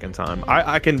this a second time.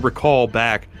 I can recall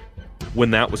back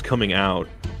when that was coming out,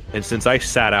 and since I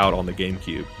sat out on the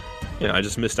GameCube, I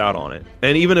just missed out on it.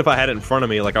 And even if I had it in front of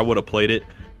me, like I would have played it,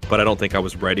 but I don't think I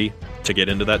was ready to get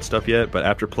into that stuff yet. But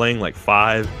after playing like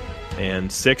 5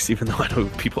 and 6, even though I know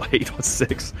people hate on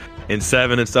 6 and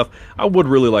 7 and stuff, I would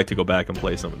really like to go back and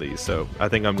play some of these. So I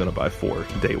think I'm going to buy 4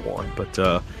 day one. But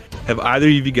have either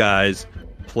of you guys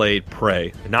played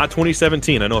Prey? Not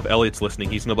 2017. I know if Elliot's listening,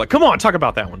 he's going to be like, come on, talk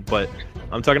about that one. But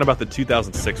I'm talking about the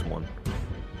 2006 one.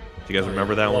 Do you guys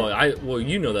remember that one? Well,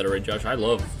 you know that already, Josh. I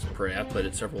love Prey. I've played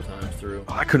it several times through.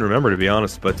 I couldn't remember, to be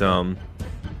honest. But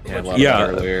Yeah,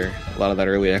 a lot of that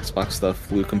early Xbox stuff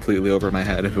flew completely over my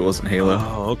head if it wasn't Halo.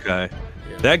 Oh, okay.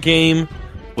 Yeah. That game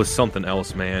was something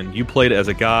else, man. You played as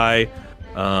a guy,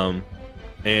 I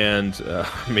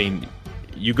mean,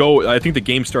 you go. I think the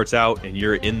game starts out and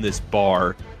you're in this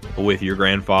bar with your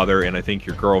grandfather and I think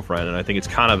your girlfriend, and I think it's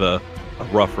kind of a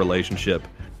rough relationship.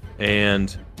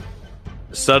 And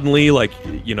suddenly, like,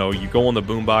 you know, you go on the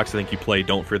boombox. I think you play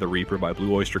 "Don't Fear the Reaper" by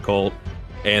Blue Oyster Cult,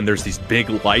 and there's these big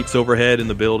lights overhead in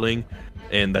the building,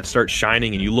 and that starts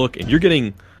shining, and you look, and you're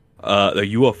getting a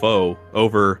UFO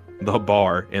over the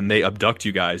bar, and they abduct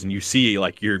you guys, and you see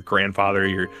like your grandfather,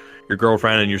 your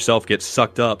girlfriend, and yourself get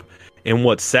sucked up. And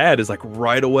what's sad is, like,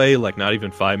 right away, like not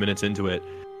even 5 minutes into it,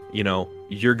 you know,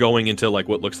 you're going into like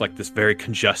what looks like this very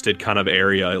congested kind of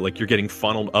area, like you're getting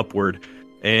funneled upward,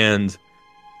 and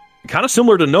kind of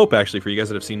similar to Nope, actually, for you guys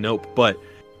that have seen Nope, but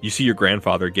you see your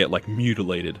grandfather get like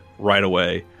mutilated right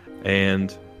away,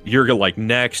 and you're like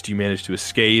next, you manage to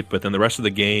escape, but then the rest of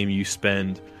the game you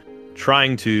spend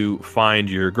trying to find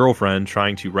your girlfriend,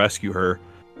 trying to rescue her.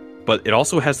 But it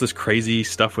also has this crazy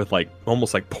stuff with like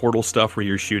almost like portal stuff where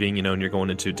you're shooting, you know, and you're going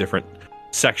into different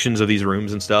sections of these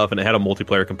rooms and stuff, and it had a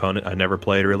multiplayer component. I never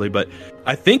played really, but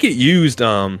I think it used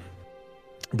Brian,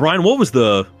 what was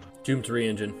the Doom 3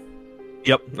 engine?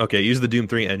 Yep. Okay. Use the Doom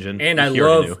 3 engine. And you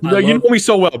know me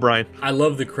so well, Brian. I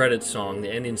love the credits song. The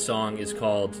ending song is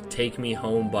called "Take Me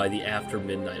Home" by the After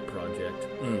Midnight Project.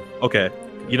 Okay.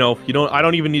 You know, I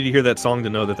don't even need to hear that song to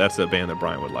know that that's a band that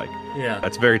Brian would like. Yeah.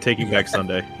 That's very Taking Back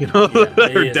Sunday. You know,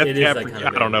 or Death Cab for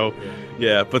I don't know.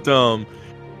 Yeah, but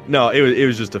no, it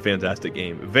was just a fantastic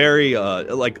game. Very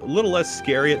like a little less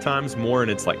scary at times, more in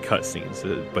its like cutscenes,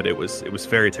 but it was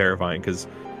very terrifying because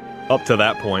up to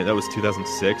that point, that was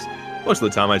 2006. Most of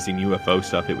the time I'd seen UFO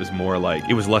stuff, it was more like,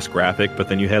 it was less graphic, but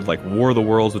then you had like War of the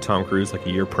Worlds with Tom Cruise like a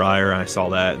year prior, and I saw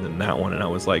that, and then that one, and I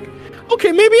was like,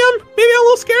 okay, maybe I'm a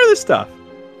little scared of this stuff.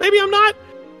 Maybe I'm not,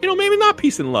 maybe not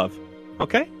peace and love.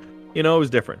 Okay? It was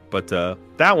different. But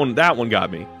that one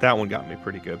got me. That one got me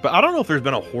pretty good. But I don't know if there's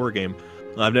been a horror game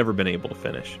I've never been able to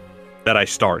finish that I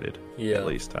started, at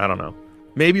least. I don't know.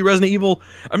 Maybe Resident Evil.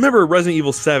 I remember Resident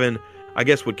Evil 7, I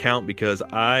guess, would count because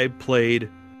I played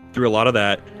through a lot of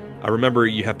that. I remember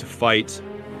you have to fight.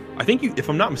 I think if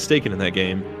I'm not mistaken in that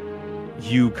game,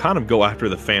 you kind of go after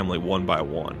the family one by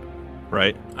one,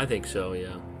 right? I think so,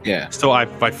 yeah. Yeah. So I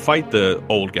fight the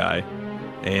old guy,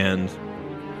 and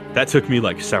that took me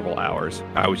like several hours.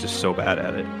 I was just so bad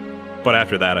at it. But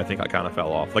after that, I think I kind of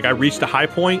fell off. Like I reached a high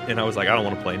point, and I was like, I don't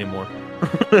want to play anymore.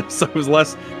 So it was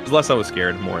less I was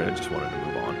scared, more I just wanted to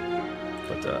move on.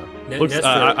 But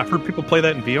I've heard people play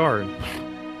that in VR.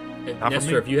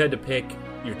 Nestor, if you had to pick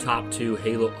your top 2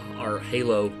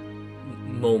 Halo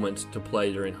moments to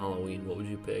play during Halloween, what would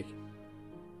you pick?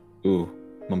 Ooh,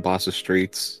 Mombasa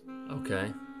Streets.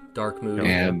 Okay. Dark Mood.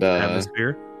 And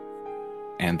Atmosphere.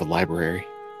 And the library.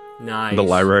 Nice. The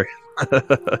library. Yeah.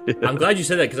 I'm glad you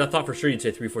said that because I thought for sure you'd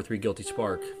say 343 Guilty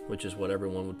Spark, which is what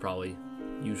everyone would probably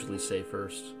usually say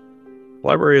first.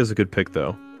 Library is a good pick,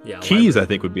 though. Yeah. Keys, library. I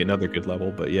think, would be another good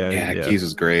level, but yeah. Keys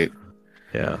is great.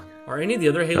 Yeah. Are any of the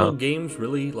other Halo games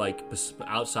really, like,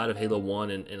 outside of Halo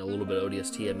 1 and a little bit of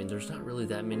ODST? I mean, there's not really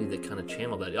that many that kind of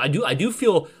channel that. I do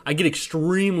feel I get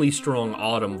extremely strong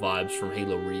Autumn vibes from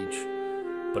Halo Reach,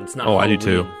 but it's not Halloween, I do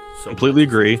too. So completely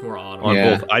agree. It's more Autumn. On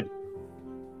both.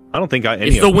 I don't think any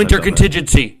it's the winter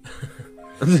contingency.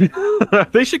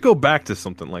 They should go back to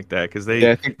something like that because they.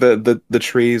 Yeah, I think the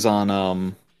trees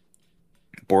on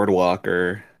Boardwalk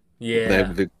are.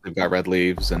 Yeah. They've got red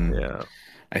leaves, and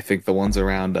I think the ones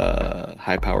around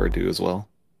High Power do as well.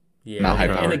 Yeah, not High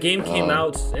Power. And the game came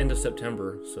out end of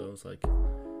September, so it's like.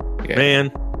 Yeah.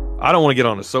 Man, I don't want to get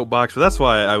on a soapbox, but that's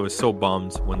why I was so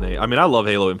bummed when they. I mean, I love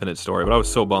Halo Infinite Story, but I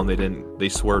was so bummed they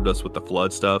swerved us with the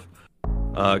flood stuff.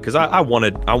 Because I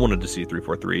wanted to see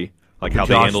 343, like how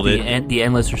they handled it. The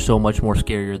Endless are so much more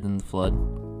scarier than the Flood.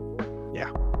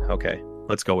 Yeah. Okay.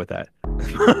 Let's go with that.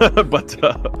 But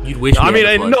you'd wish.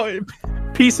 No,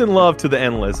 peace and love to the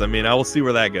Endless. I mean, I will see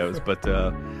where that goes, but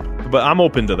I'm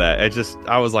open to that.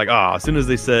 I was like, as soon as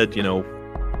they said,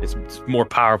 it's more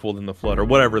powerful than the Flood or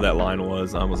whatever that line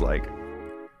was, I was like,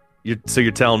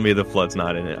 you're telling me the Flood's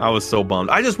not in it. I was so bummed.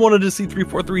 I just wanted to see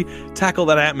 343 tackle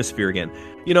that atmosphere again.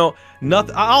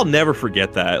 Nothing. I'll never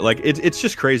forget that. Like it's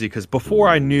just crazy because before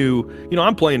I knew,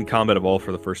 I'm playing Combat Evolved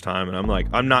for the first time, and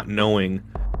I'm not knowing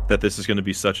that this is going to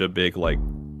be such a big like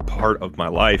part of my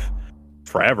life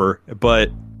forever. But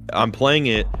I'm playing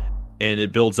it, and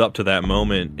it builds up to that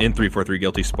moment in 343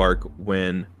 Guilty Spark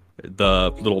when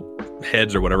the little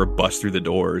heads or whatever bust through the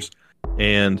doors,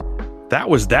 and that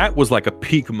was like a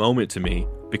peak moment to me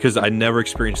because I never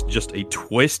experienced just a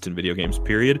twist in video games,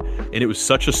 period. And it was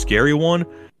such a scary one.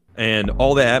 And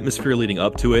all the atmosphere leading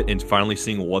up to it and finally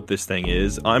seeing what this thing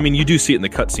is. I mean, you do see it in the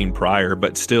cutscene prior,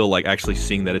 but still, like, actually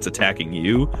seeing that it's attacking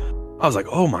you. I was like,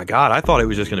 oh my god, I thought it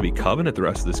was just going to be Covenant the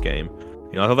rest of this game.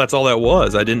 You know, I thought that's all that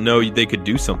was. I didn't know they could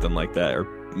do something like that, or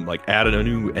like add a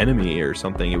new enemy or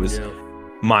something. It was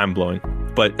mind-blowing,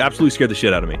 but absolutely scared the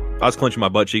shit out of me. I was clenching my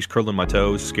butt cheeks, curling my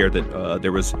toes, scared that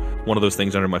there was one of those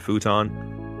things under my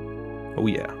futon. Oh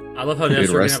yeah. I love how Dude,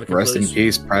 Nestor can have a rest in completely...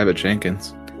 peace, Private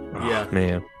Jenkins. Yeah,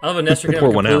 man. I love how Nestor can have a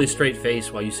Pour one completely out. straight face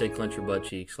while you say clench your butt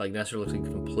cheeks. Like Nestor looks like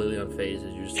completely unfazed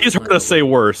as you just. He's heard us say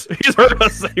worse. He's heard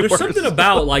us say There's worse. something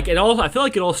about like it all. I feel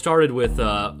like it all started with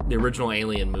the original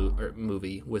Alien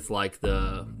movie with like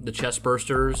the chest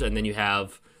bursters, and then you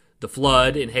have the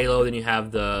Flood in Halo. Then you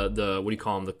have the what do you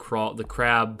call them? The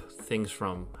crab things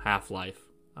from Half-Life.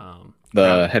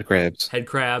 The head crabs. Head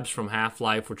crabs from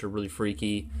Half-Life, which are really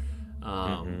freaky.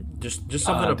 Just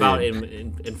something about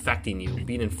infecting you,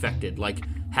 being infected, like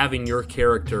having your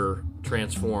character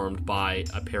transformed by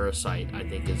a parasite. I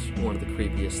think is one of the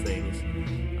creepiest things.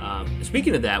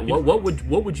 Speaking of that, what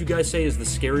would you guys say is the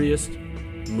scariest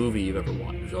movie you've ever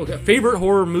watched? Okay, favorite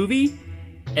horror movie,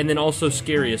 and then also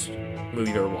scariest movie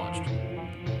you've ever watched.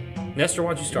 Nestor,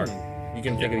 why don't you start? You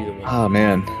can think of either one. Oh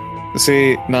man.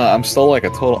 See, I'm still like a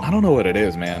total. I don't know what it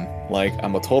is, man. Like,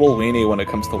 I'm a total weenie when it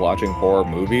comes to watching horror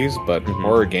movies, but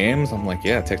horror games, I'm like,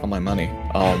 yeah, take all my money.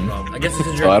 I guess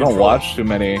it's So I don't watch too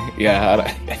many. Yeah,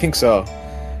 I think so.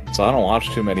 So I don't watch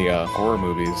too many horror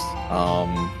movies.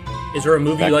 Is there a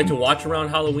movie you like to watch around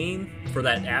Halloween for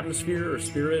that atmosphere or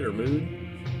spirit or mood?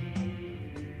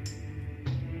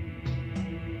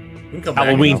 We can come back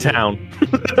Halloween to that. Town.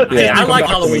 Yeah, I like come back to me,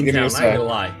 Halloween give me Town. a I'm sec. not gonna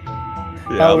lie.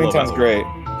 Yeah, I Halloween love Town's great.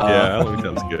 Yeah, Halloween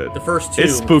Town's good. The first two,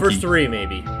 It's the spooky. first three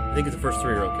maybe. I think the first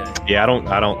three are okay. Yeah, I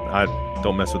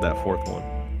don't mess with that fourth one.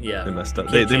 Yeah, They messed up.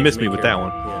 Can't They change missed the me main with that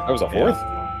character. one. That was a fourth?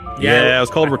 Yeah, it was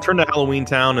called Return to Halloween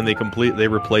Town, and they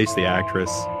replaced the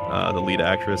actress, the lead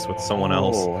actress, with someone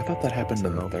else. Oh, I thought that happened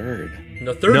in the third.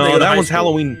 No, third. they No, go to that high one's school.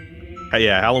 Halloween.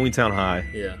 Yeah, Halloween Town High.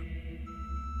 Yeah,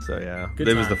 So yeah, Good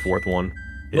it was the times. fourth one.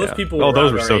 most Yeah. people. Oh,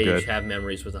 those around were our so age good. Have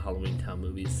memories with the Halloween Town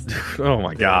movies. Oh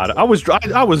my god, I was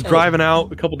driving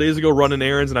out a couple days ago running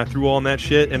errands, and I threw on that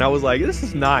shit, and I was like, this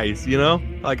is nice, you know?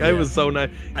 Like it was so nice.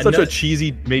 Such a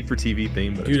cheesy made-for-TV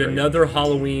theme, but it's Dude, great. another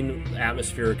Halloween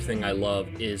atmospheric thing I love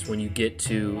is when you get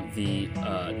to the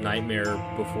Nightmare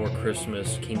Before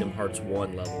Christmas Kingdom Hearts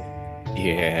 1 level.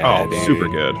 Yeah. Oh, dude. super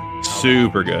good,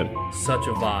 super good. Such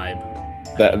a vibe.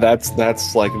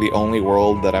 That's like the only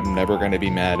world that I'm never going to be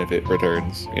mad if it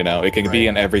returns. You know, it can be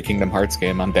in every Kingdom Hearts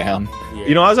game. I'm down. Yeah.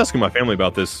 You know, I was asking my family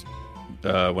about this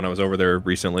when I was over there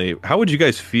recently. How would you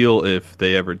guys feel if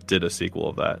they ever did a sequel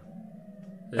of that?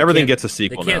 They Everything can't- gets a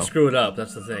sequel They can't now. screw it up.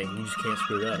 That's the thing. You just can't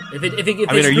screw it up. If I they mean,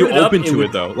 are screw you it up, open to would-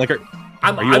 it though? Like, are you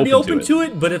I'd be open open to to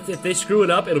it, but if they screw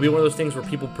it up, it'll be one of those things where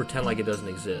people pretend like it doesn't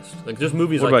exist. Like there's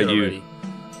movies What like about that you? already.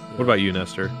 what about you,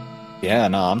 Nestor? Yeah,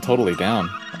 no, I'm totally down.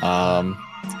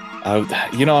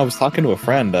 I was talking to a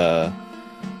friend a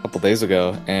couple days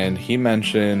ago, and he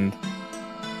mentioned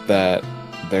that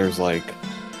there's like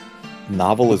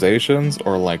novelizations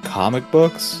or like comic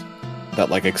books that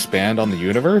like expand on the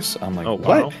universe. I'm like, Oh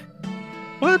what? wow,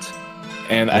 what?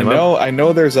 And Yeah, I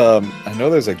know there's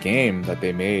a game that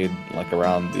they made like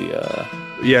around the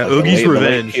Yeah, like the Oogie's late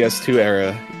Revenge. PS2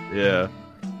 era. Yeah,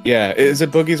 Yeah, is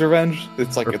it Boogie's Revenge?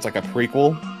 It's like a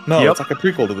prequel. No, Yep. it's like a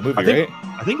prequel to the movie, I think- right?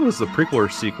 I think it was the prequel or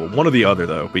sequel, one or the other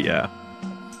though. But yeah,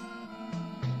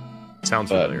 sounds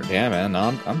But familiar. yeah, man,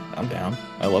 no, I'm down.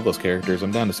 I love those characters.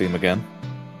 I'm down to see them again.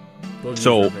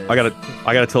 So I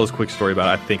gotta tell this quick story about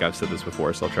it. I think I've said this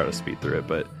before, so I'll try to speed through it.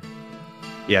 But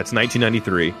yeah, it's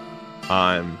 1993.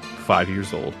 I'm 5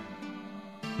 years old.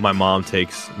 My mom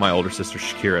takes my older sister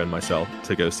Shakira and myself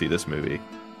to go see this movie,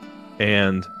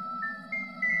 and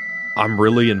I'm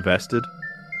really invested.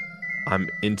 I'm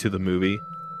into the movie,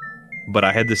 but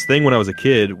I had this thing when I was a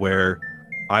kid where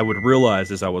I would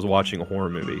realize as I was watching a horror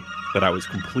movie that I was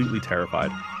completely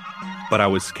terrified, but I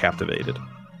was captivated.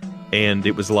 And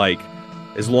it was like,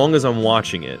 as long as I'm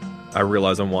watching it, I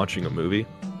realize I'm watching a movie.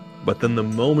 But then the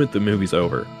moment the movie's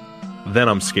over, then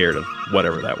I'm scared of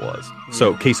whatever that was.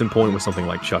 So, case in point was something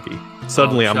like Chucky.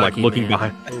 Suddenly, I'm like Chucky, looking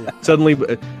man. behind.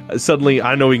 Suddenly,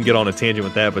 I know we can get on a tangent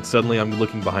with that, but suddenly I'm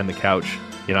looking behind the couch,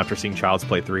 after seeing Child's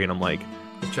Play 3, and I'm like,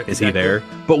 is he there?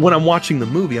 But when I'm watching the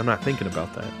movie, I'm not thinking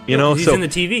about that. He's So in the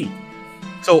TV.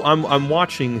 so I'm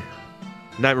watching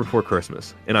Nightmare Before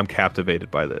Christmas, and I'm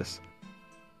captivated by this.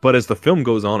 But as the film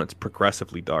goes on, it's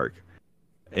progressively dark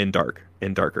and darker,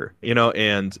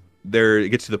 and there it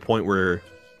gets to the point where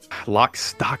lock,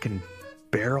 stock, and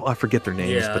Beryl. I forget their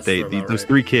names, Yeah, but that's about those right.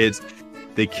 3 kids,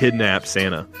 they kidnapped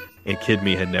Santa, and Kid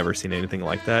Me had never seen anything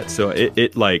like that. So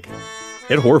it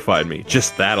horrified me,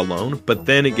 just that alone. But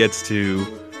then it gets to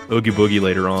Oogie Boogie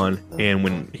later on, and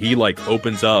when he like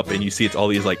opens up and you see it's all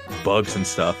these like bugs and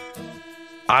stuff,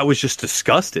 I was just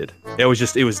disgusted. It was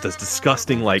this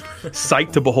disgusting like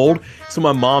sight to behold. So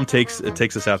my mom takes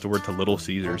us afterward to Little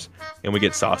Caesars, and we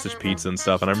get sausage pizza and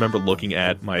stuff. And I remember looking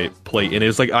at my plate, and it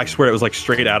was like, I swear it was like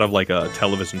straight out of like a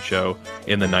television show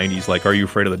in the 90s, like Are You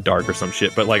Afraid of the Dark or some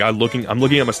shit. But like I'm looking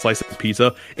at my slice of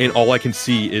pizza, and all I can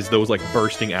see is those like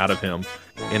bursting out of him.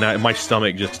 And my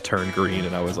stomach just turned green,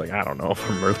 and I was like, I don't know if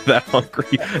I'm really that hungry.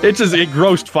 It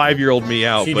grossed 5-year-old me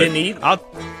out. So you but didn't eat?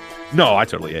 No, I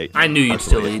totally ate. I knew you'd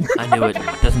still eat. I knew it.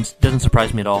 Doesn't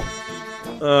surprise me at all.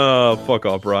 Fuck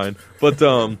off, Brian. But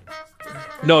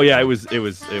no, yeah, it was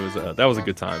that was a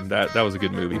good time. That was a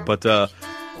good movie. But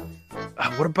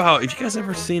what about, have you guys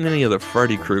ever seen any of the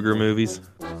Freddy Krueger movies?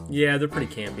 Yeah, they're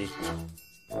pretty campy.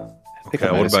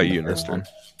 Okay, what about you, Nestor?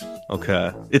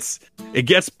 Okay, it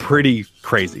gets pretty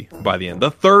crazy by the end. The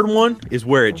third one is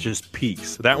where it just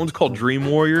peaks. That one's called Dream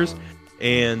Warriors,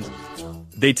 and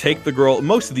they take the girl.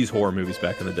 Most of these horror movies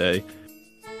back in the day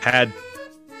had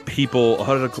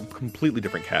a completely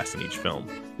different cast in each film.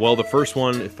 Well, the first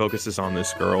one, it focuses on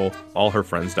this girl. All her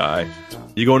friends die.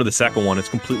 You go into the second one, it's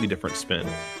completely different spin.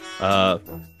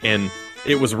 And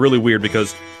it was really weird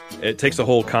because it takes the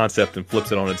whole concept and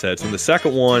flips it on its head. So in the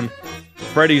second one,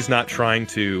 Freddy's not trying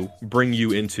to bring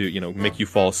you into, make you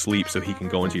fall asleep so he can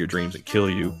go into your dreams and kill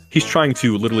you. He's trying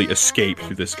to literally escape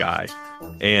through this guy.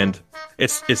 And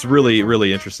it's really,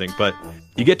 really interesting. But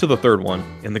you get to the third one,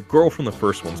 and the girl from the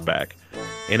first one's back.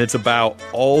 And it's about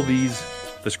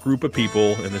this group of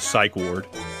people in this psych ward.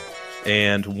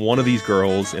 And one of these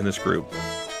girls in this group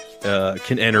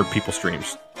can enter people's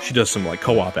dreams. She does some like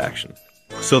co-op action.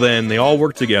 So then they all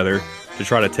work together to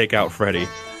try to take out Freddy.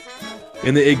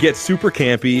 And it gets super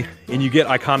campy, and you get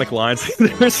iconic lines.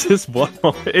 There's this one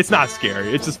moment. It's not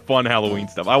scary. It's just fun Halloween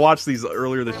stuff. I watched these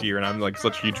earlier this year, and I'm like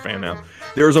such a huge fan now.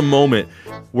 There's a moment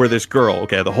where this girl,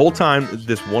 the whole time,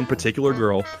 this one particular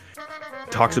girl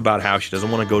talks about how she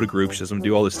doesn't want to go to groups, she doesn't want to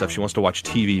do all this stuff. She wants to watch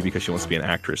TV because she wants to be an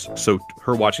actress. So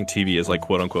her watching TV is like,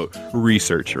 quote unquote,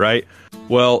 research, right?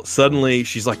 Well, suddenly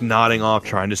she's like nodding off,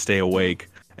 trying to stay awake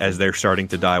as they're starting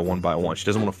to die one by one. She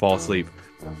doesn't want to fall asleep.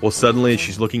 Well, suddenly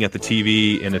she's looking at the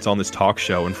TV, and it's on this talk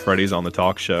show, and Freddy's on the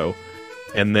talk show.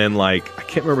 And then, like, I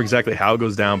can't remember exactly how it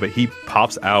goes down, but he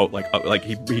pops out, like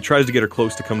he tries to get her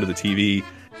close to come to the TV,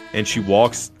 and she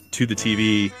walks to the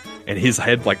TV, and his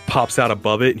head, like, pops out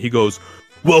above it, and he goes,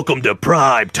 "Welcome to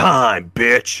prime time,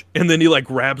 bitch!" And then he, like,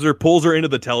 grabs her, pulls her into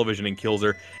the television, and kills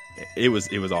her. It was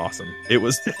awesome. It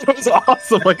was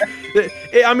awesome. Like,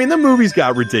 I mean, the movies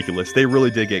got ridiculous. They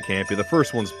really did get campy. The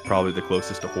first one's probably the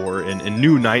closest to horror, and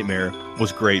New Nightmare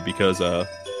was great because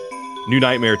New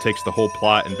Nightmare takes the whole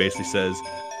plot and basically says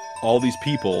all these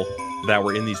people that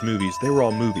were in these movies, they were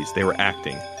all movies. They were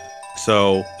acting.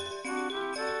 So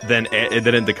then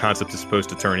the concept is supposed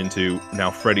to turn into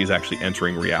now Freddy's actually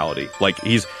entering reality. Like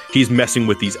he's messing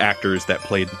with these actors that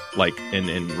played like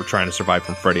and were trying to survive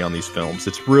from Freddy on these films.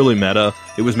 It's really meta.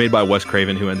 It was made by Wes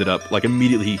Craven, who ended up like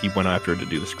immediately he went after to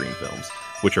do the Scream films,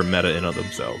 which are meta in of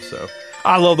themselves. So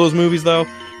I love those movies though.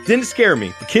 Didn't scare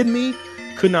me. Kid Me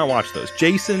could not watch those.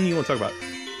 Jason, you want to talk about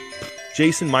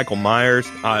Jason, Michael Myers,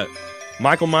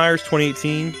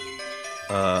 2018.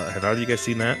 Have either of you guys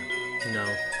seen that? No.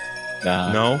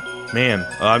 No, man.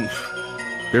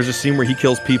 There's a scene where he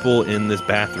kills people in this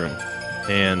bathroom,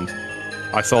 and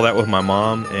I saw that with my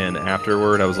mom. And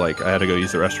afterward, I was like, I had to go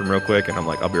use the restroom real quick, and I'm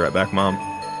like, I'll be right back, Mom.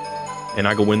 And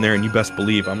I go in there, and you best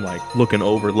believe I'm like looking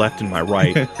over left and my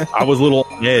right. I was a little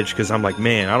on edge because I'm like,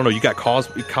 man, I don't know. You got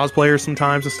cosplayers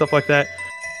sometimes and stuff like that.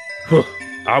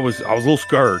 I was a little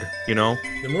scared, you know.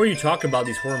 The more you talk about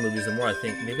these horror movies, the more I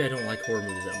think maybe I don't like horror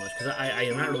movies that much because I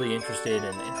am not really interested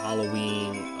in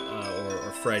Halloween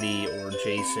or Freddy or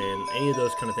Jason, any of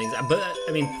those kind of things. But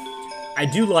I mean, I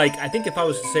do like. I think if I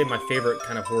was to say my favorite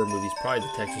kind of horror movie is probably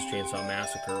the Texas Chainsaw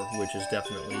Massacre, which is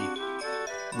definitely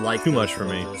like too much for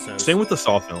me. Same with the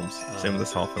Saw films.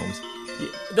 Yeah,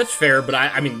 that's fair, but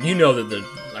I mean, you know that the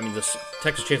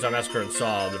Texas Chainsaw Massacre and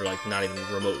Saw, they're like not even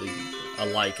remotely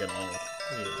alike at all.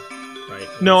 Right?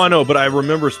 No, I know, but I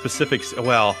remember specifics.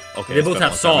 Well, okay, they both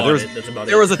have Saw.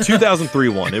 There was a 2003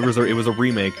 one. It was a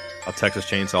remake of Texas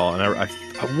Chainsaw, and I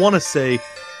want to say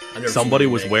somebody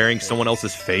was wearing someone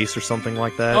else's face or something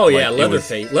like that. Oh yeah,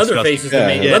 Leatherface. Leatherface is the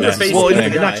main. Yeah, Leatherface. Well,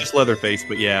 is the not just Leatherface,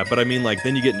 but yeah. But I mean, like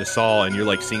then you get into Saw, and you're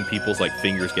like seeing people's like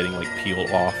fingers getting like peeled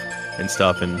off and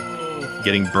stuff, and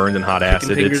getting burned in hot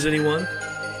acid. Fingers, anyone?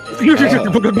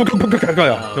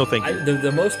 No, thank you.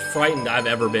 The most frightened I've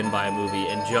ever been by a movie,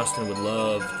 and Justin would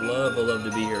love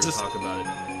to be here and talk about it,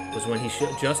 was when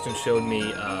Justin showed me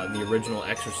the original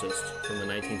Exorcist from the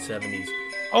 1970s.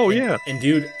 Oh, yeah. And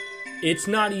dude, it's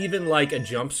not even like a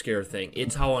jump scare thing.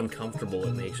 It's how uncomfortable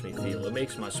it makes me feel. It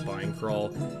makes my spine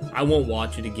crawl. I won't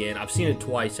watch it again. I've seen it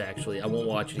twice, actually. I won't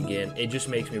watch it again. It just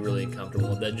makes me really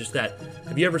uncomfortable.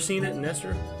 Have you ever seen it,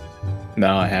 Nestor?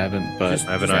 No, I haven't, but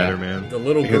I haven't either, man. The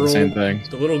little I hear girl, the same thing.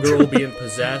 the little girl being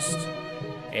possessed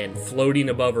and floating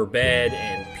above her bed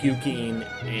and puking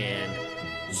and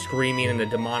screaming in a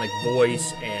demonic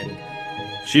voice, and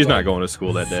She's not going to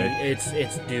school that day. It's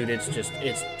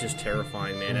just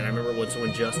terrifying, man. And I remember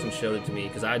when Justin showed it to me,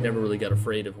 because I never really got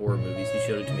afraid of horror movies. He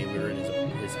showed it to me. We were in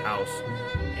his house,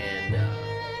 and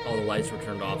all the lights were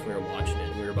turned off. We were watching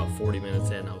it. We were about 40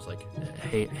 minutes in. I was like,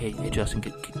 Hey, Justin,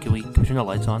 can we turn the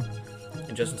lights on?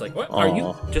 and Justin's like, "What Aw. are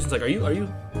you?" Justin's like, "Are you?" Are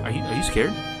you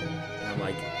scared? And I'm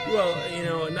like,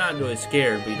 "Well, not really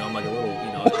scared, but I'm like a little,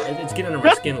 it's getting under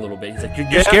my skin a little bit." He's like,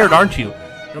 You're scared, aren't you?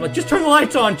 And I'm like, "Just turn the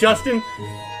lights on, Justin."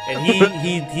 And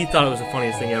he thought it was the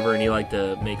funniest thing ever, and he liked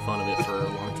to make fun of it for a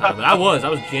long time. But I was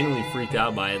genuinely freaked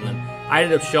out by it. And then I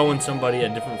ended up showing somebody,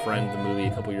 a different friend, the movie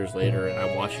a couple years later, and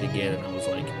I watched it again, and I was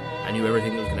like, I knew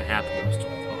everything that was going to happen. I was just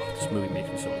like, oh, this movie makes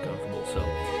me so uncomfortable. So,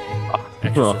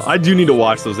 Exorcist. I do need to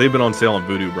watch those. They've been on sale on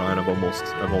Vudu, Brian. I've almost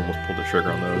pulled the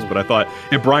trigger on those. But I thought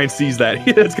if Brian sees that,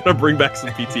 it's going to bring back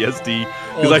some PTSD.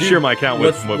 Because I share my account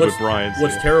with Brian.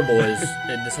 What's terrible is,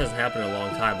 this hasn't happened in a long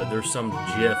time, but there's some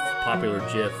popular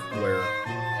GIF, where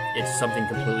it's something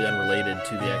completely unrelated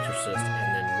to The Exorcist,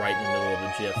 and then right in the middle of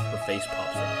the GIF, her face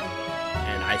pops up.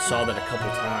 And I saw that a couple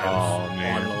times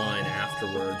online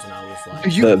afterwards, and I was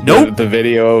like, The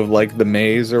video of like the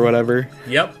maze or whatever.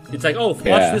 Yep. It's like, watch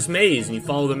this maze, and you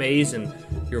follow the maze, and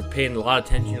you're paying a lot of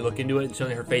attention, you look into it, and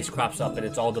suddenly her face crops up, and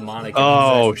it's all demonic.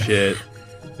 Oh, shit.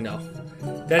 No.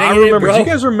 That ain't I remember. it, bro. Do you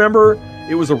guys remember?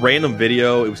 It was a random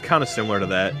video. It was kind of similar to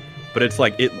that, but it's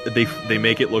like they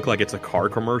make it look like it's a car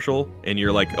commercial, and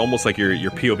you're like almost like your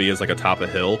POV is like atop a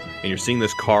hill, and you're seeing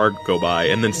this car go by,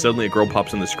 and then suddenly a girl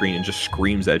pops on the screen and just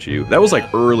screams at you. That was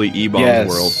like early E-Bombs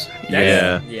world.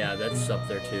 Yeah, that's up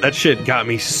there too. That shit got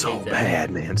me so bad,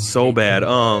 man. So bad.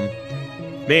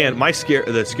 Man,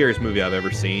 the scariest movie I've ever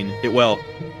seen.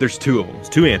 There's two of them. There's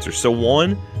two answers. So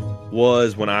one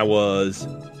was when I was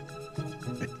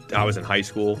in high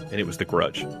school, and it was The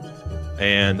Grudge.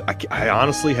 And I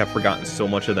honestly have forgotten so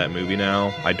much of that movie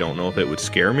now. I don't know if it would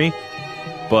scare me,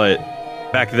 but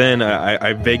back then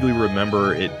I vaguely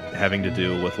remember it having to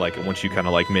do with like once you kind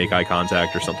of like make eye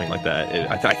contact or something like that.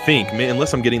 I think,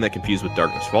 unless I'm getting that confused with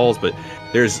Darkness Falls, but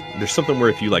there's something where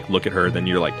if you like look at her, then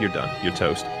you're done, you're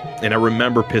toast. And I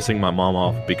remember pissing my mom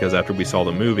off because after we saw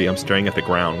the movie, I'm staring at the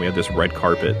ground. We had this red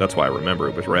carpet. That's why I remember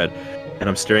it was red. And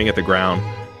I'm staring at the ground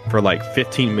for like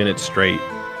 15 minutes straight.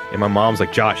 And my mom's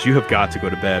like, Josh, you have got to go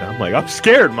to bed. I'm like, I'm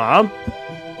scared, Mom.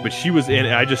 But she was in,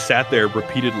 and I just sat there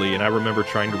repeatedly. And I remember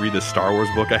trying to read this Star Wars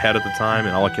book I had at the time.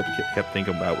 And all I kept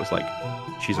thinking about was like,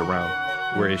 she's around.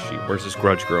 Where is she? Where's this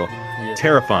Grudge girl? Yeah.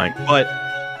 Terrifying. But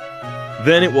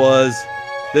then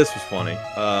this was funny.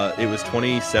 It was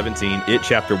 2017. It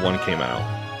Chapter 1 came out.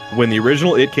 When the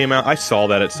original It came out, I saw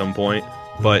that at some point.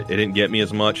 But it didn't get me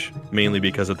as much, mainly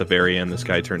because at the very end, this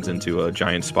guy turns into a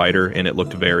giant spider, and it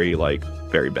looked very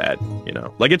bad,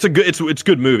 Like it's a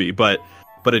good movie, but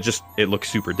it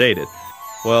looks super dated.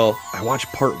 Well, I watched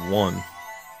part 1,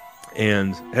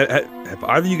 and have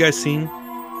either of you guys seen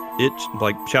It,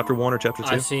 like Chapter 1 or Chapter 2?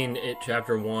 I've seen It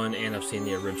Chapter 1, and I've seen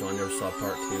the original. I never saw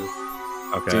part 2.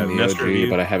 Okay, I've seen the OG,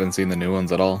 but I haven't seen the new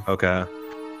ones at all. Okay,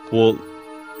 well.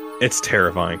 It's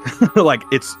terrifying. Like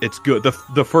it's good.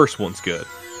 The first one's good.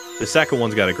 The second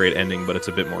one's got a great ending, but it's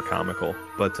a bit more comical.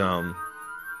 But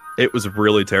it was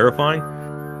really terrifying.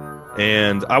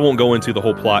 And I won't go into the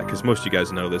whole plot because most of you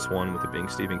guys know this one with it being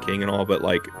Stephen King and all. But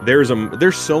like there's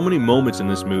so many moments in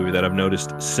this movie that I've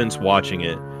noticed since watching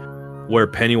it where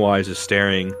Pennywise is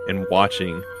staring and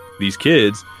watching these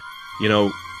kids.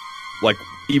 Like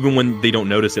even when they don't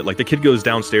notice it, like the kid goes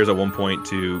downstairs at one point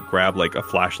to grab like a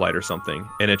flashlight or something,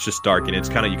 and it's just dark, and it's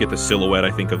kind of, you get the silhouette,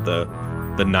 I think, of the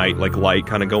night like light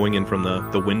kind of going in from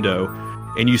the window,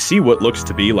 and you see what looks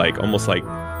to be like almost like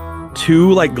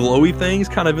two like glowy things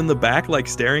kind of in the back like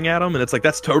staring at him, and it's like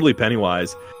that's totally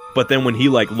Pennywise. But then when he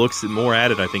like looks more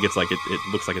at it, I think it's like it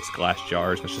looks like it's glass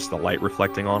jars, and it's just the light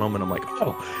reflecting on them, and I'm like,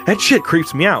 oh, that shit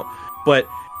creeps me out. But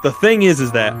the thing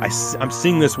is that I'm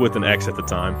seeing this with an ex at the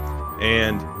time,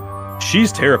 and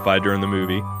she's terrified during the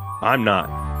movie. I'm not.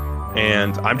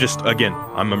 And I'm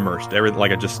immersed.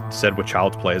 Like I just said with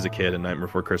Child's Play as a kid and Nightmare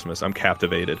Before Christmas, I'm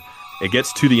captivated. It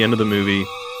gets to the end of the movie,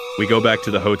 we go back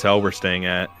to the hotel we're staying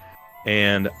at,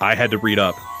 and I had to read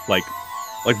up. Like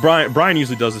Brian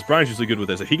usually does this. Brian's usually good with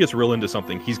this. If he gets real into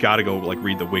something, he's got to go like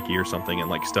read the wiki or something and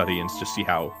like study and just see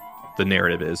how the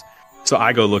narrative is. So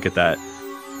I go look at that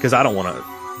because I don't want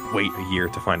to wait a year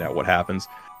to find out what happens.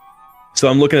 So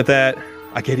I'm looking at that.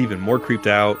 I get even more creeped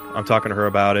out. I'm talking to her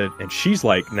about it, and she's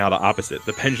like now the opposite.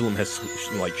 The pendulum has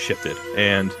like shifted,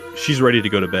 and she's ready to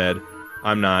go to bed.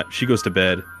 I'm not. She goes to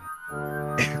bed,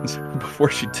 and before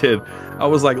she did, I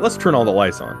was like, "Let's turn all the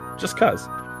lights on, just cause.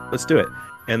 Let's do it."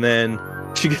 And then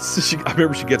I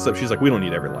remember she gets up. She's like, "We don't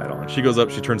need every light on." She goes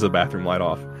up. She turns the bathroom light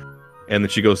off, and then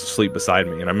she goes to sleep beside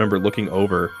me. And I remember looking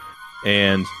over,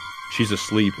 and she's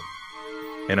asleep,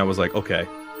 and I was like, "Okay."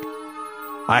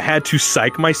 I had to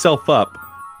psych myself up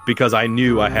because I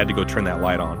knew I had to go turn that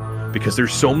light on, because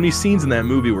there's so many scenes in that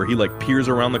movie where he like peers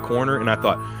around the corner, and I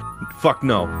thought, fuck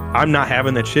no, I'm not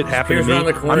having that shit happen to me. Around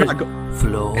the corner,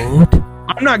 Float.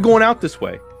 I'm not going out this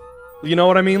way. You know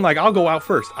what I mean? Like, I'll go out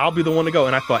first. I'll be the one to go.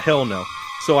 And I thought, hell no.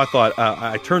 So I thought,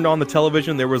 I turned on the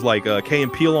television. There was like Key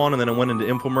and Peele on, and then I went into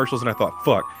infomercials, and I thought,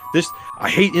 fuck this. I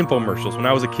hate infomercials. When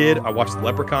I was a kid, I watched the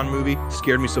Leprechaun movie.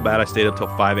 Scared me so bad I stayed up till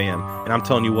 5 a.m. And I'm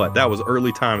telling you what, that was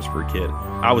early times for a kid.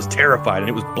 I was terrified, and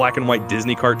it was black and white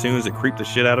Disney cartoons that creeped the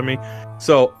shit out of me.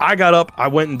 So I got up, I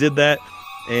went and did that,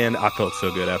 and I felt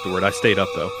so good afterward. I stayed up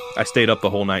though. I stayed up the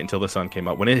whole night until the sun came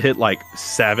up. When it hit like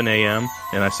 7 a.m.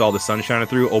 and I saw the sun shining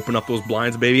through, open up those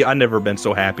blinds, baby, I've never been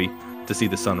so happy to see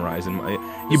the sunrise. And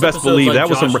you best believe like that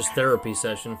was some therapy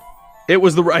session. It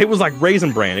was like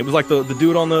Raisin Bran. It was like the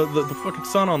dude on the fucking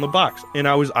sun on the box. And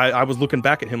I was looking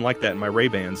back at him like that in my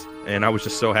Ray-Bans, and I was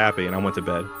just so happy. And I went to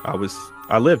bed.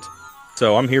 I lived.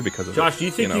 So I'm here because of Josh, it. do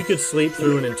you think you could sleep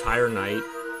through an entire night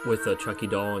with a Chucky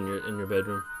doll in your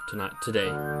bedroom today?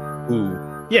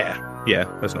 Ooh, yeah,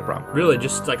 that's no problem. Really,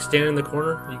 just like standing in the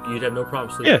corner, you'd have no problem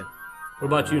sleeping. Yeah. What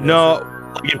about you?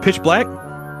 No, like in pitch black.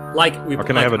 Like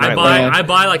I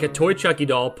buy like a toy Chucky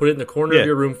doll, put it in the corner of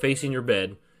your room facing your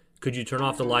bed. Could you turn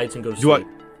off the lights and go to sleep?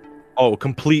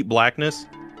 Complete blackness?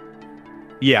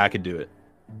 Yeah, I could do it.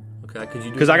 Okay, could you do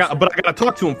it? Because I gotta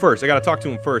talk to him first. And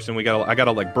I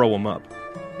gotta like bro him up.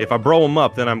 If I bro him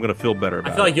up, then I'm gonna feel better about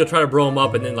it. I feel like you'll try to bro him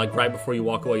up, and then like right before you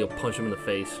walk away, you'll punch him in the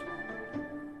face.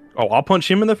 Oh, I'll punch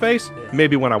him in the face? Yeah.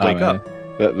 Maybe when I wake up.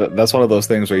 That's one of those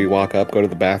things where you walk up, go to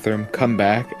the bathroom, come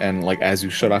back, and like as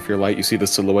you shut off your light, you see the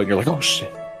silhouette, and you're like, oh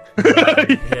shit.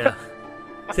 Yeah.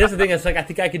 See, that's the thing. It's like I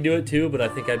think I could do it too, but I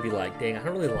think I'd be like, dang, I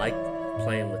don't really like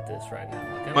playing with this right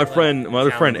now. Like, my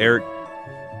other friend Eric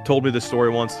told me this story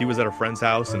once. He was at a friend's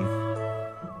house, and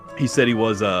he said he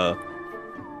was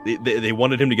they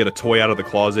wanted him to get a toy out of the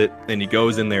closet, and he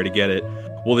goes in there to get it.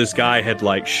 Well, this guy had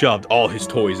like shoved all his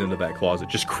toys into that closet,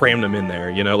 just crammed them in there.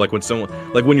 You know, like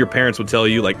when your parents would tell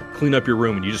you like clean up your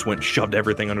room, and you just went and shoved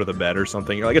everything under the bed or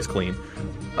something. You're like, it's clean.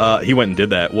 He went and did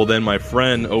that. Well, then my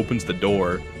friend opens the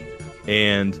door,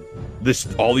 and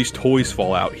all these toys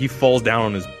fall out. He falls down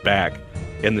on his back,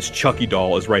 and this Chucky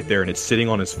doll is right there, and it's sitting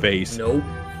on his face. Nope.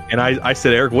 And I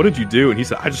said, Eric, what did you do? And he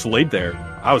said, I just laid there.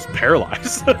 I was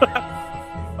paralyzed.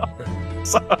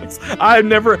 So I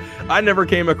never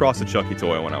came across a Chucky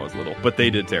toy when I was little, but they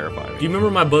did terrify me. Do you remember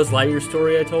my Buzz Lightyear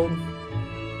story I told?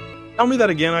 Tell me that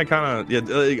again. I kind of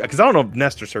because I don't know if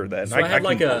Nestor's heard that. So I had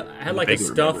like a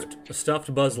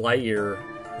stuffed Buzz Lightyear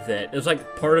that it was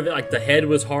like part of it, like the head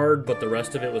was hard, but the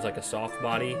rest of it was like a soft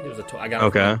body. It was I got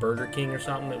it from Burger King or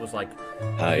something. It was like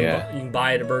you can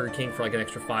buy it at Burger King for like an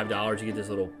extra $5. You get this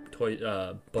little toy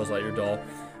Buzz Lightyear doll.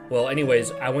 Well,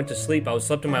 anyways, I went to sleep. I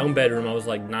slept in my own bedroom. I was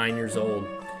like 9 years old,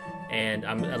 and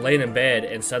I'm laying in bed,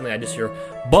 and suddenly I just hear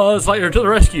Buzz Lightyear to the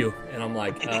rescue, and I'm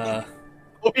like, oh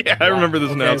yeah, I remember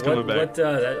this now. It's coming back.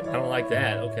 I don't like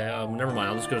that. Okay, never mind.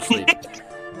 I'll just go to sleep.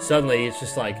 Suddenly, it's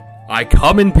just like, I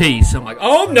come in peace. I'm like,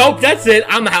 oh nope, that's it.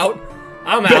 I'm out.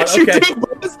 Okay.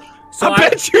 I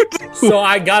bet you do. So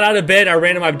I got out of bed. I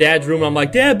ran to my dad's room. I'm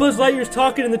like, Dad, Buzz Lightyear's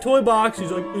talking in the toy box. He's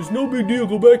like, it's no big deal.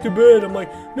 Go back to bed. I'm like,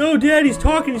 no, Dad, he's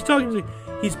talking. He's like,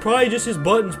 he's probably just his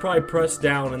buttons probably pressed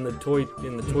down in the toy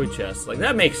chest. Like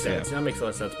that makes sense. Yeah. That makes a lot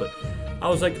of sense. But I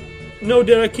was like, no,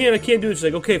 Dad, I can't do this. He's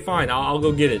like, okay, fine. I'll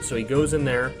go get it. So he goes in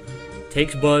there,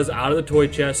 takes Buzz out of the toy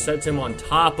chest, sets him on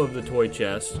top of the toy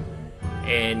chest.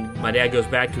 And my dad goes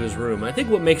back to his room. And I think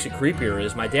what makes it creepier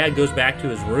is my dad goes back to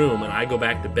his room and I go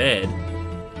back to bed.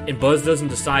 And Buzz doesn't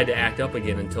decide to act up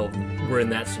again until we're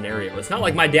in that scenario. It's not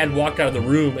like my dad walked out of the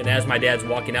room and as my dad's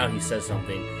walking out, he says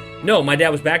something. No, my dad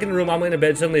was back in the room. I'm laying in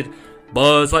bed. Suddenly, it's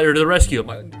Buzz Lightyear to the rescue. I'm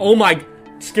like, oh my,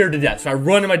 scared to death. So I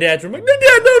run to my dad's room. I'm like,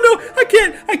 Dad, no,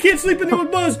 I can't sleep in there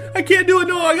with Buzz. I can't do it.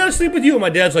 No, I gotta sleep with you. And my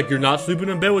dad's like, you're not sleeping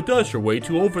in bed with us. You're way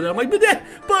too old for that. I'm like, but Dad,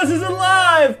 Buzz is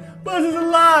alive.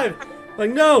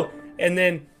 Like, no! And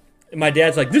then my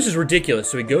dad's like, this is ridiculous.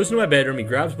 So he goes into my bedroom, he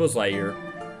grabs Buzz Lightyear,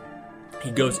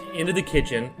 he goes into the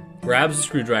kitchen, grabs the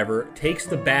screwdriver, takes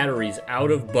the batteries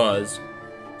out of Buzz,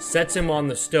 sets him on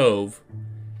the stove,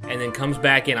 and then comes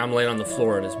back in. I'm laying on the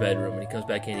floor in his bedroom, and he comes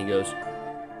back in, he goes,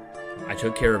 I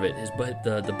took care of it.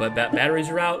 The batteries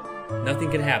are out. Nothing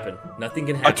can happen. Nothing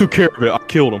can happen. I took care of it. I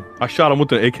killed him. I shot him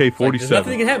with an AK-47. There's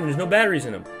nothing can happen. There's no batteries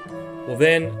in them. Well,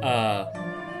 then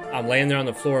I'm laying there on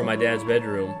the floor in my dad's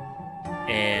bedroom,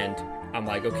 and I'm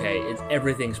like, okay,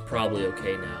 everything's probably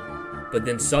okay now. But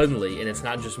then suddenly, and it's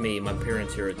not just me, my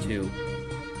parents hear it too,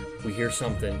 we hear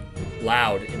something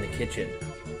loud in the kitchen.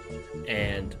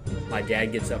 And my dad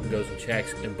gets up and goes and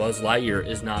checks, and Buzz Lightyear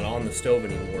is not on the stove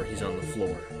anymore. He's on the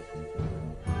floor.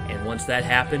 And once that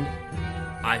happened,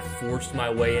 I forced my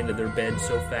way into their bed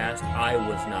so fast, I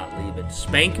was not leaving.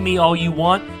 Spank me all you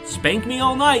want. Spank me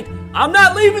all night. I'm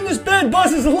not leaving this bed.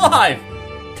 Buzz is alive.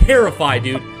 Terrified,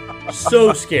 dude.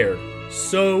 So scared.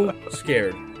 So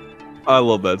scared. I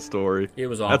love that story. It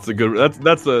was awesome. That's a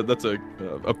good. That's a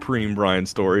preem Brian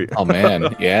story. Oh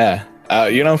man, yeah.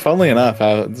 Funnily enough,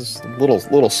 this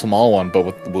little small one,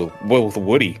 but with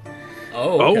Woody.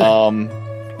 Oh.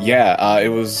 Okay. It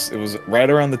was right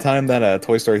around the time that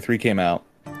Toy Story 3 came out,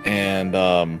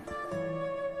 and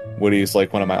Woody's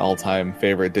like one of my all-time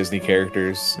favorite Disney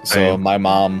characters. So my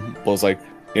mom was like,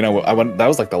 that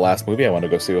was like the last movie I wanted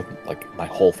to go see with like my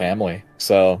whole family.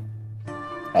 So,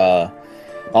 my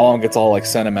mom gets all like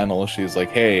sentimental. She's like,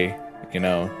 hey,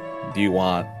 do you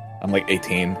want? I'm like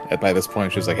 18 by this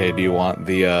point. She's like, hey, do you want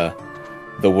the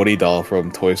Woody doll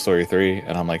from Toy Story 3?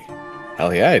 And I'm like,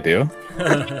 hell yeah, I do.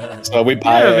 So we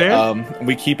buy it.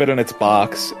 We keep it in its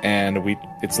box, and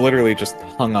it's literally just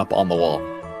hung up on the wall.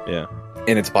 Yeah,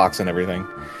 in its box and everything.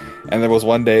 And there was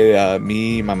one day,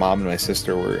 me, my mom, and my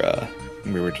sister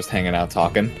we were just hanging out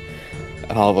talking,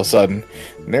 and all of a sudden,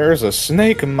 there's a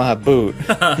snake in my boot,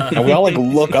 and we all like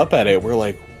look up at it. We're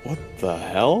like, what the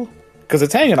hell? Because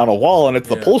it's hanging on a wall, and it's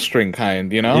the pull string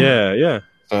kind, Yeah.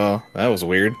 So that was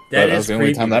weird. That was the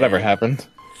only time that ever happened.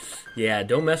 Yeah,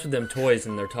 don't mess with them toys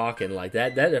and they're talking like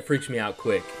that. That freaks me out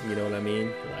quick. You know what I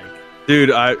mean? Like,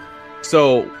 dude,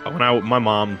 my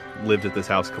mom lived at this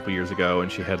house a couple years ago, and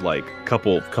she had like a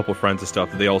couple friends and stuff.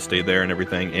 They all stayed there and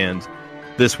everything. And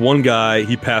this one guy,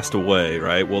 he passed away,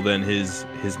 right? Well, then his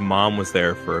mom was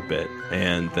there for a bit,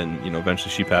 and then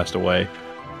eventually she passed away.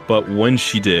 But when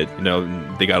she did,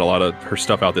 they got a lot of her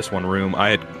stuff out this one room. I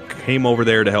had came over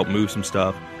there to help move some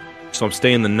stuff, so I'm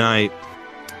staying the night.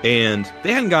 And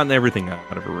they hadn't gotten everything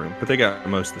out of her room, but they got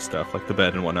most of the stuff, like the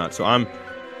bed and whatnot. So I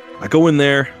go in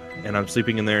there, and I'm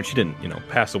sleeping in there, and she didn't,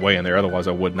 pass away in there. Otherwise,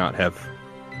 I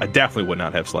definitely would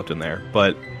not have slept in there.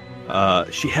 But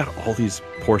she had all these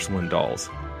porcelain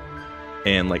dolls.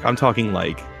 And, like, I'm talking,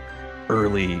 like,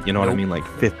 early, what I mean? Like,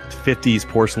 50s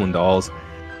porcelain dolls.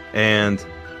 And,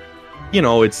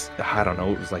 it's, I don't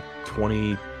know, it was like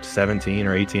 2017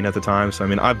 or 18 at the time. So, I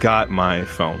mean, I've got my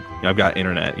phone. I've got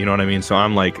internet. You know what I mean? So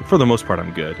I'm like, for the most part,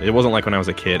 I'm good. It wasn't like when I was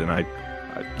a kid and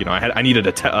I needed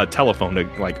a telephone to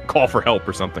like call for help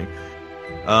or something.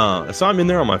 So I'm in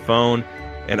there on my phone,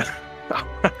 and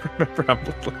I remember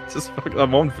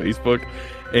I'm on Facebook,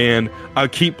 and I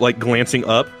keep like glancing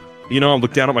up. I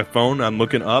look down at my phone. I'm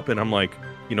looking up, and I'm like,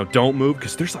 don't move,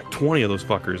 because there's like 20 of those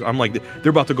fuckers. I'm like, they're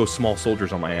about to go small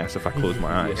soldiers on my ass if I close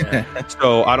my eyes.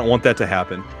 So I don't want that to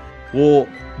happen. Well,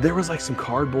 there was like some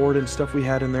cardboard and stuff we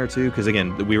had in there too, because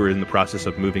again, we were in the process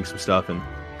of moving some stuff, and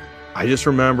I just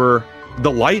remember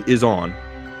the light is on,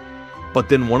 but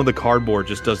then one of the cardboard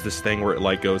just does this thing where it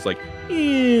like goes like,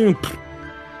 and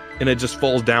it just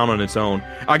falls down on its own.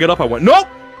 I get up, I went, nope,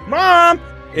 Mom!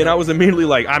 And I was immediately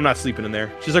like, I'm not sleeping in there.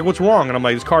 She's like, what's wrong? And I'm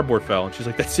like, this cardboard fell. And she's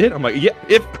like, that's it? I'm like, yeah,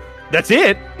 that's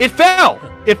it? It fell!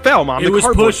 It fell, Mom. It was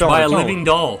pushed by a living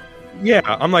doll. Yeah,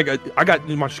 I'm like,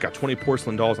 Mom just got 20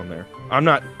 porcelain dolls on there. I'm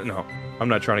not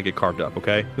trying to get carved up,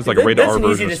 okay? It's like a rated R version.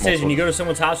 That's an easy decision. You go to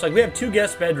someone's house, like, we have 2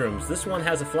 guest bedrooms. This one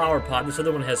has a flower pot. This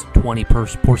other one has 20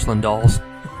 porcelain dolls.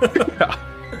 Yeah.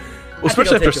 Well,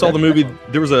 especially after I saw the movie,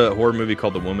 there was a horror movie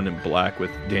called The Woman in Black with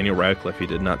Daniel Radcliffe. He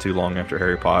did not too long after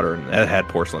Harry Potter, and that had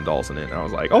porcelain dolls in it. And I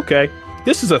was like, okay,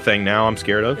 this is a thing now I'm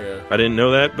scared of. Yeah. I didn't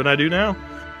know that, but I do now.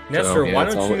 Nestor, why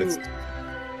don't you...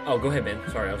 Oh, go ahead, man.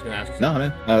 Sorry, I was going to ask you. No,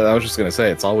 man. I was just going to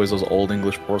say, it's always those old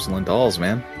English porcelain dolls,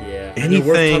 man. Yeah. And they're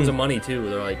worth tons of money, too.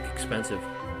 They're, like, expensive.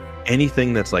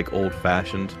 Anything that's, like,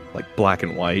 old-fashioned, like black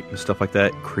and white and stuff like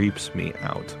that, creeps me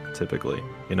out, typically.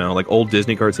 Like, old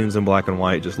Disney cartoons in black and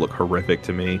white just look horrific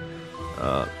to me.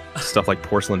 Stuff like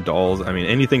porcelain dolls. I mean,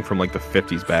 anything from, like, the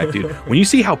 50s back, dude. When you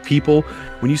see how people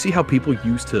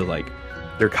used to, like,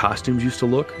 their costumes used to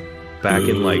look back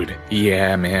in, like...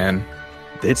 Yeah, man.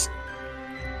 it's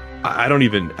I don't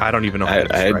even know how to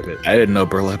describe it. I didn't know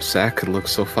burlap sack could look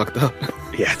so fucked up.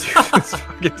 Yeah,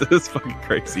 dude, it's fucking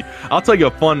crazy. I'll tell you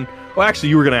a fun. Well, actually,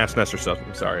 you were gonna ask Nestor something.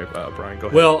 I'm sorry, Brian. Go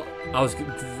ahead. Well,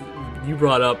 you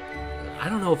brought up. I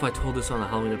don't know if I told this on the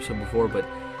Halloween episode before, but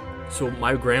so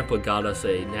my grandpa got us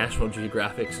a National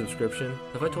Geographic subscription.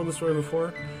 Have I told this story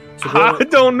before? I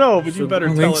don't know, but you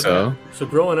better tell it. So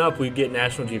growing up, we'd get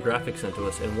National Geographic sent to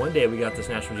us, and one day we got this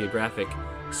National Geographic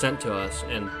sent to us,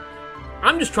 and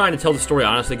I'm just trying to tell the story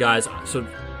honestly, guys. So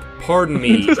pardon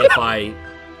me if I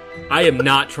am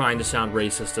not trying to sound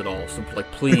racist at all. So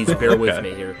like, please bear with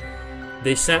me here.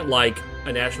 They sent like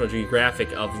a National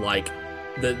Geographic of like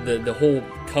the whole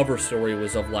cover story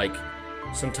was of like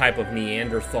some type of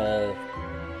Neanderthal,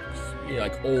 you know,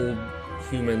 like old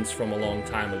humans from a long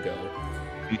time ago.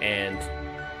 And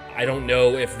I don't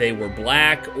know if they were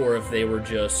black or if they were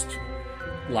just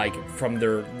like from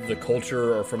the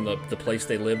culture or from the place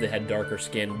they lived. They had darker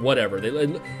skin, whatever.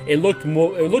 It looked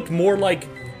more like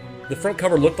the front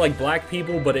cover looked like black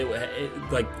people, but it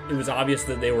was obvious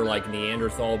that they were like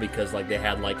Neanderthal because like they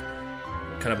had like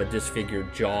kind of a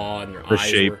disfigured jaw and their eyes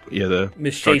shape, were the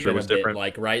misshapen was a bit, different.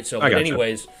 like right. So, but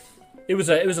anyways, it was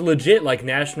a legit like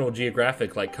National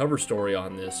Geographic like cover story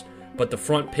on this, but the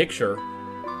front picture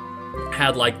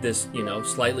had like this, you know,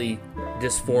 slightly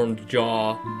disformed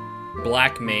jaw,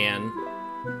 black man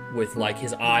with like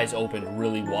his eyes open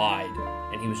really wide,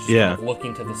 and he was just kind of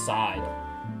looking to the side.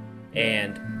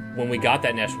 And when we got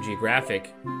that National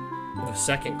Geographic, the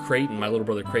second Creighton, my little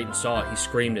brother Creighton, saw it, he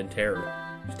screamed in terror.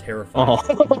 He was terrified. Oh,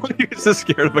 he was just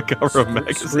scared of a cover of a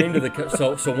magazine. Screamed to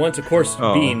the so once, of course,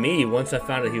 being me, once I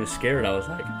found out he was scared, I was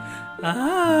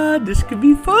like, this could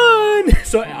be fun.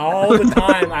 So all the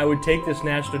time I would take this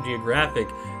National Geographic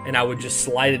and I would just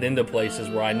slide it into places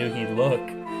where I knew he'd look.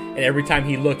 And every time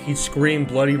he'd look, he'd scream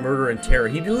bloody murder and terror.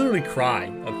 He'd literally cry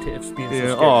of being so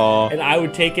scared. And I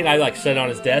would take it, I'd like set it on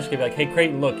his desk, and be like, hey,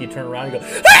 Creighton, look. He'd turn around and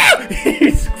go, ah!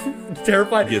 He's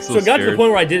terrified. So it got to the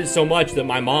point where I did it so much that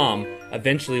my mom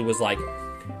eventually was like,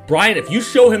 Brian, if you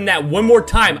show him that one more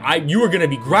time, you are going to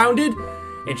be grounded.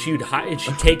 And she'd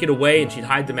take it away, and she'd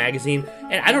hide the magazine.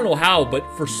 And I don't know how, but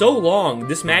for so long,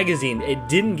 this magazine, it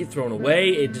didn't get thrown away.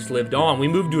 It just lived on. We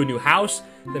moved to a new house.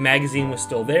 The magazine was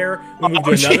still there. We moved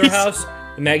to another house.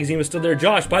 The magazine was still there.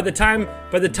 Josh, by the time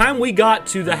we got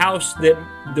to the house that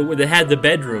had the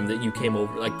bedroom that you came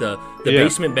over, like the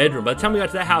basement bedroom, by the time we got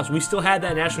to that house, we still had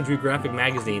that National Geographic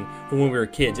magazine from when we were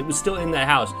kids. It was still in that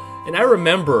house. And I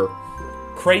remember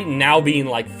Creighton now being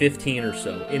like 15 or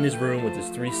so in his room with his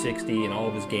 360 and all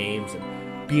of his games, and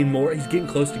he's getting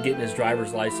close to getting his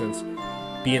driver's license,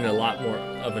 being a lot more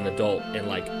of an adult. And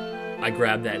like, I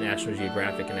grabbed that National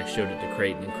Geographic and I showed it to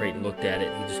Creighton, and Creighton looked at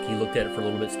it. He looked at it for a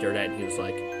little bit, stared at it, and he was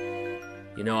like,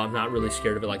 you know, I'm not really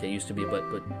scared of it like I used to be, but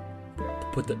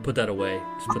put that away.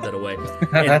 Just put that away.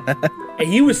 And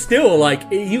he was still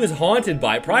like, he was haunted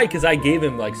by it, probably because I gave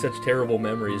him like such terrible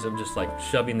memories of just like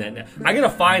shoving that. I gotta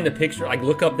find the picture, like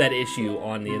look up that issue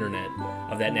on the internet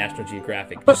of that National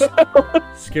Geographic. Just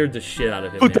scared the shit out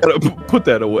of him. Put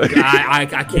that away. I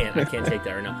can't take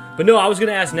that right now. But no, I was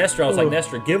gonna ask Nestor. I was like,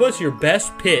 Nestor, give us your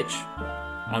best pitch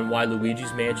on why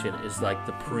Luigi's Mansion is like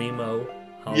the primo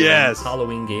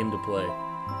Halloween game to play.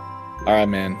 All right,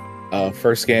 man.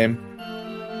 First game.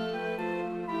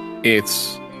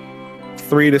 It's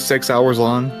 3 to 6 hours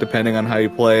long, depending on how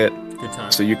you play it. Good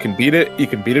time. So you can beat it. You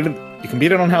can beat it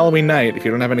on Halloween night if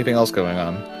you don't have anything else going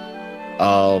on.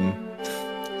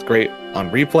 It's great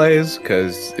on replays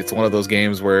because it's one of those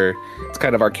games where it's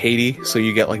kind of arcadey, so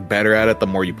you get like better at it the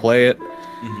more you play it.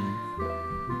 Mm-hmm.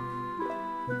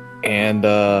 And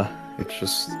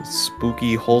it's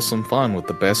spooky, wholesome fun with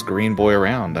the best green boy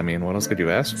around. I mean, what else could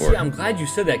you ask for? See, I'm glad you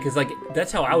said that, because like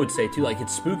that's how I would say too. Like,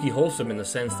 it's spooky, wholesome in the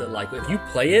sense that like if you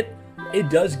play it,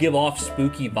 it does give off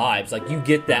spooky vibes. Like, you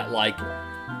get that like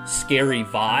scary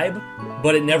vibe,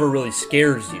 but it never really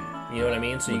scares you. You know what I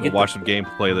mean? So you get watch some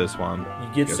gameplay this one.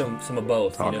 You get some of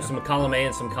both. You know, some column A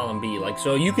and some column B. Like,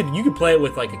 so you could play it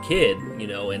with like a kid, you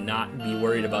know, and not be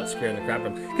worried about scaring the crap out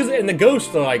of them. Because and the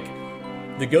ghosts are like.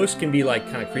 The ghosts can be like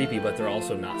kind of creepy, but they're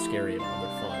also not scary at all.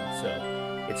 They're fun.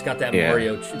 So it's got that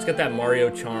Mario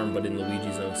charm, but in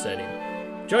Luigi's own setting.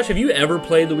 Josh, have you ever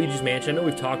played Luigi's Mansion? I know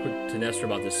we've talked to Nestor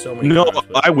about this so many times.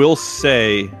 No, I will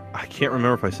say, I can't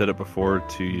remember if I said it before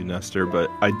to you, Nestor, but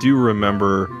I do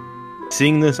remember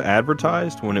seeing this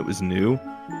advertised when it was new,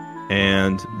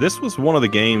 and this was one of the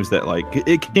games that like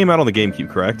it came out on the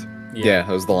GameCube, correct? Yeah,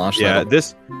 it was the launch. Yeah,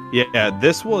 this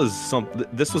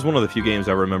was one of the few games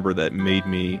I remember that made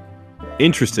me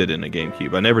interested in a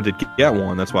GameCube. I never did get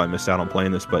one, that's why I missed out on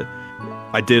playing this. But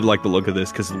I did like the look of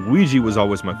this because Luigi was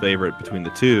always my favorite between the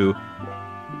two,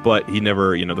 but he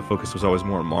never, the focus was always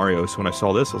more on Mario. So when I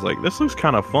saw this, I was like, this looks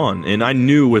kind of fun. And I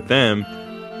knew with them,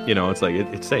 it's like,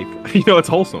 it's safe. It's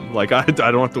wholesome. Like, I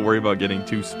don't have to worry about getting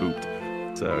too spooked.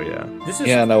 So, yeah.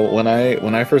 When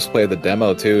I first played the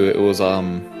demo, too, it was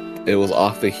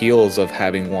off the heels of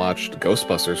having watched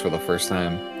Ghostbusters for the first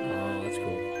time. Oh, that's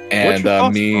cool. And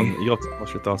you'll tell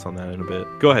us your thoughts on that in a bit.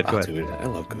 Go ahead. Dude, I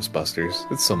love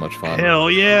Ghostbusters. It's so much fun. Hell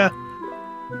yeah.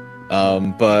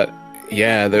 But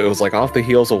yeah, it was like off the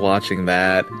heels of watching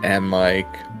that, and like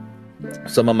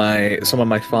some of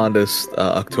my fondest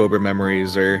October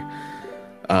memories are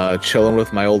chilling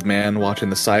with my old man watching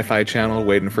the Sci-Fi Channel,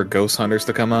 waiting for Ghost Hunters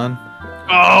to come on.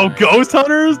 Oh, Ghost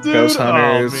Hunters, dude! Ghost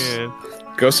Hunters, oh,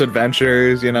 man. Ghost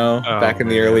Adventures, back in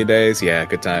the early days. Yeah,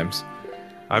 good times.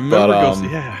 I remember Ghost.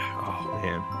 Yeah. Oh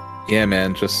man. Yeah,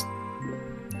 man. Just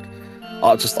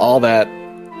all that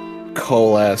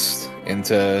coalesced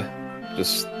into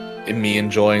just me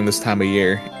enjoying this time of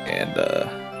year, and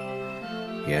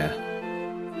yeah.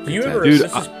 Do you remember? Dude,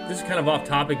 this is kind of off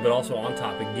topic, but also on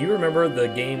topic. Do you remember another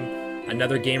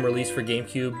game released for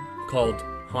GameCube called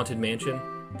Haunted Mansion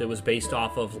that was based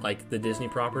off of like the Disney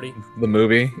property? The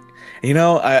movie.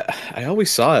 I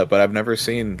always saw it, but I've never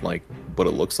seen like what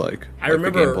it looks like. I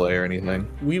remember the gameplay or anything.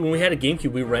 When we had a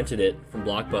GameCube, we rented it from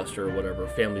Blockbuster or whatever,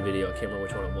 Family Video. I can't remember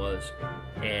which one it was.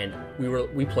 And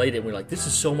we played it. And we were like, this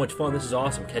is so much fun. This is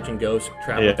awesome. Catching ghosts,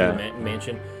 traveling through the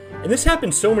mansion. And this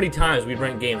happened so many times. We'd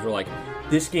rent games. We're like,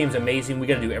 this game's amazing. We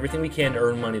got to do everything we can to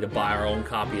earn money to buy our own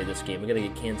copy of this game. We got to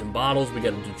get cans and bottles. We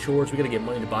got to do chores. We got to get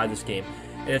money to buy this game.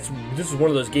 And this is one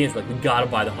of those games where, like, we got to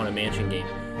buy the Haunted Mansion game.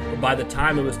 But by the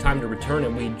time it was time to return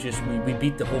it, we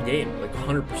beat the whole game, like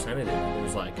 100% of it. And it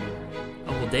was like,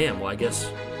 oh well, damn. Well, I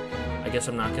guess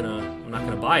I'm not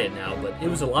gonna buy it now. But it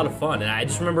was a lot of fun, and I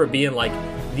just remember it being like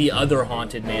the other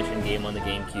Haunted Mansion game on the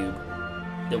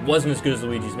GameCube. That wasn't as good as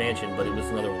Luigi's Mansion, but it was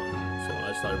another one. So I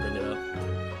just thought I'd bring it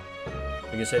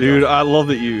up. Dude, I love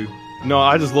that you. No,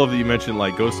 I just love that you mentioned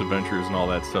like Ghost Adventures and all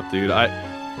that stuff, dude.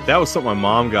 That was something my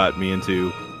mom got me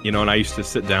into, and I used to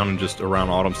sit down and just around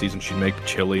autumn season, she'd make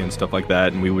chili and stuff like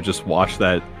that, and we would just watch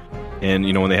that. And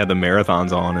when they had the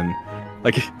marathons on, and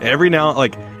like every now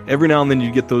and then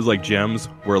you'd get those like gems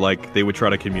where like they would try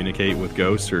to communicate with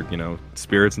ghosts or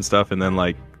spirits and stuff, and then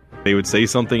like they would say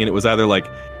something, and it was either like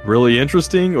really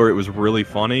interesting or it was really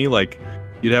funny. Like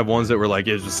you'd have ones that were like,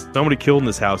 "It's just somebody killed in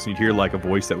this house," and you'd hear like a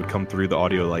voice that would come through the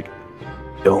audio like,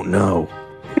 "Don't know."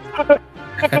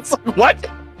 It's like, what?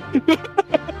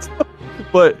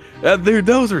 But dude,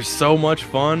 those are so much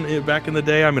fun back in the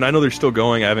day. I mean, I know they're still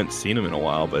going. I haven't seen them in a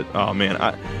while, but oh man,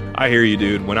 I hear you,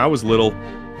 dude. When I was little,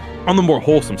 on the more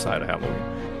wholesome side of Halloween,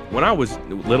 when I was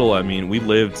little, I mean, we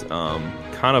lived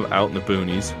kind of out in the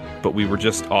boonies, but we were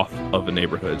just off of a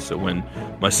neighborhood. So when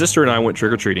my sister and I went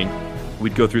trick-or-treating,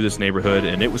 we'd go through this neighborhood,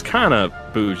 and it was kind of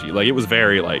bougie. Like, it was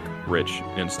very, like, rich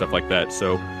and stuff like that.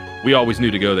 So we always knew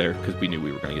to go there because we knew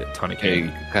we were going to get a ton of candy.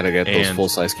 Hey, you gotta get those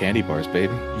full-size candy bars,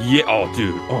 baby. Yeah, oh,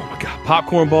 dude. Oh, my God.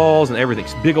 Popcorn balls and everything.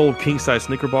 Big old king-size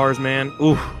Snicker bars, man.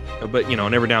 Ooh. But,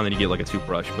 and every now and then you get, like, a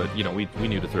toothbrush. But, we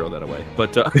knew to throw that away.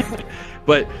 But,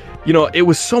 but, it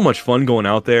was so much fun going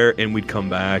out there, and we'd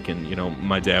come back, and,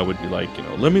 my dad would be like,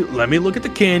 let me look at the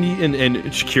candy. And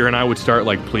Shakira and I would start,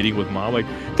 like, pleading with Mom, like,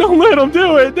 don't let him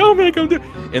do it. Don't make him do it.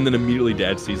 And then immediately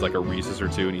Dad sees, like, a Reese's or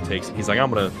two, and he's like, I'm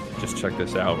going to just check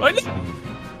this out.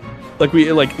 Like,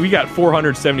 we got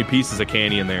 470 pieces of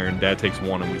candy in there, and Dad takes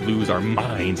one, and we lose our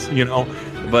minds,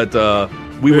 But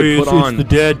we would put on... It's the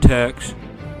dad tax.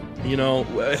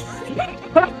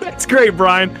 That's great,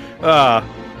 Brian.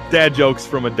 Dad jokes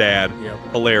from a dad.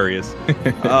 Yep. Hilarious.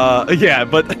 Yeah,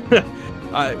 but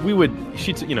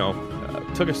she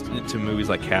took us to movies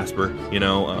like Casper,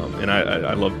 and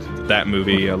I loved that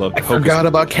movie. I forgot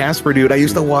about Casper, dude. I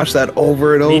used to watch that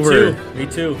over and over. Me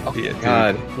too. Oh, yeah,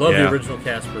 God. Love the original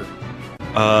Casper.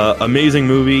 Amazing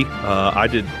movie.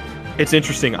 It's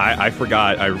interesting. I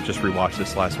forgot. I just rewatched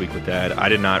this last week with Dad. I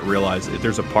did not realize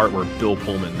there's a part where Bill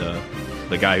Pullman,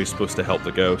 the guy who's supposed to help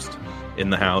the ghost in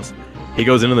the house, he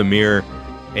goes into the mirror,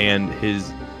 and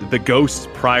the ghosts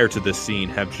prior to this scene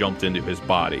have jumped into his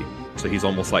body. So he's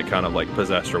almost like kind of like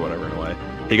possessed or whatever in a way.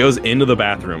 He goes into the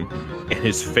bathroom, and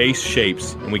his face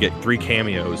shapes, and we get 3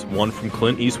 cameos: one from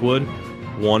Clint Eastwood,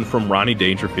 one from Rodney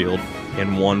Dangerfield,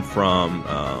 and one from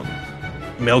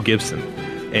Mel Gibson.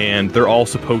 And they're all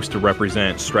supposed to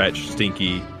represent Stretch,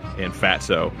 Stinky, and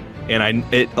Fatso.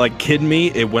 And kidding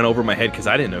me, it went over my head because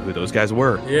I didn't know who those guys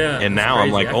were. Yeah. And now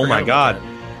I'm like, oh my God. That.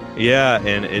 Yeah,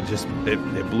 and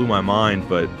it blew my mind.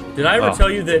 But did I ever tell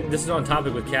you that this is on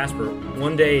topic with Casper?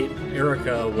 One day,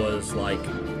 Erica was like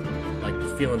like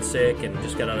feeling sick and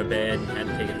just got out of bed and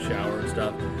hadn't taken a shower and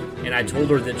stuff. And I told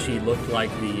her that she looked like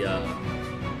the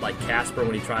like Casper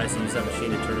when he tries to use that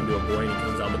machine to turn into a boy and he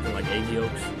comes out looking like egg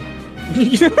yolks.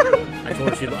 I told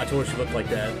her she looked like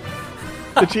that.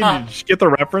 Did she get the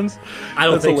reference? I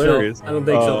don't think hilarious. so. I don't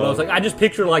think so. But I was like, I just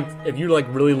picture like if you like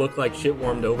really look like shit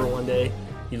warmed over one day,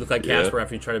 you look like Casper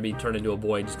after you try to be turned into a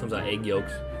boy and just comes out egg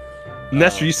yolks.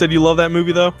 Nestor, you said you love that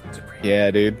movie though? Yeah,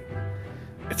 dude.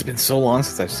 It's been so long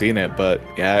since I've seen it, but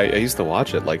yeah, I used to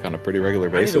watch it like on a pretty regular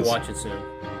basis. I need to watch it soon.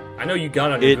 I know you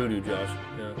got it on your Vudu, Josh.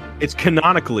 Yeah. It's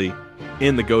canonically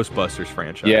in the Ghostbusters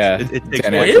franchise. Yeah, it takes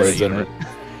Dan place Aykroyd's in it.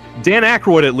 Dan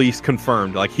Aykroyd at least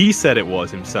confirmed. Like he said it was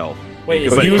himself. Wait,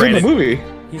 But he was in the movie.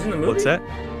 He's in the movie? What's that?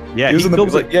 Yeah, He was in the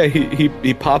films movie. Like, yeah,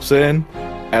 he pops in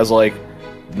as like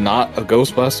not a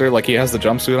Ghostbuster. Like he has the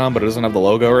jumpsuit on, but it doesn't have the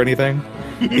logo or anything.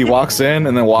 He walks in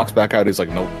and then walks back out. He's like,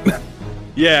 nope.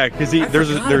 Yeah, because There's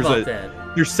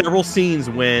there's several scenes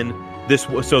when this.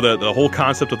 So the whole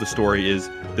concept of the story is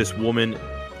this woman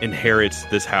inherits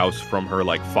this house from her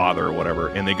like father or whatever,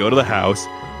 and they go to the house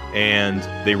and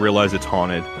they realize it's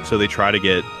haunted. So they try to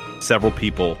get several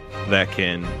people that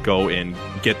can go and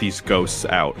get these ghosts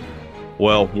out.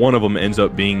 Well, one of them ends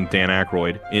up being Dan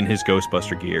Aykroyd in his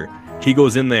Ghostbuster gear. He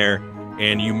goes in there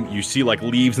and you see like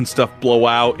leaves and stuff blow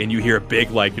out, and you hear a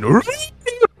big like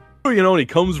and he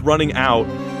comes running out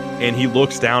and he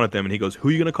looks down at them and he goes, "Who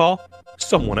are you gonna call?"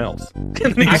 Someone else.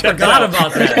 I forgot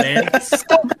about that, man. It's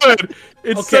so good.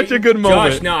 It's such a good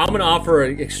moment. Josh, now I'm going to offer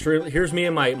an extreme. Here's me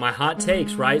and my hot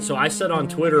takes, right? So I said on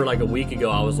Twitter like a week ago,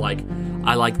 I was like,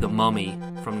 I like The Mummy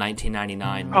from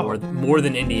 1999 more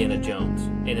than Indiana Jones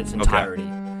in its entirety.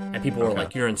 And people were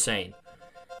like, you're insane.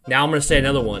 Now I'm going to say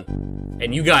another one.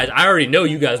 And you guys, I already know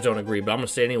you guys don't agree, but I'm going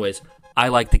to say it anyways. I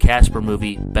like the Casper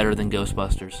movie better than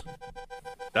Ghostbusters.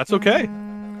 That's okay.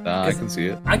 I can see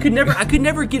it. I could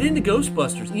never get into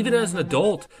Ghostbusters, even as an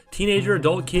adult, teenager,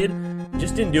 adult kid.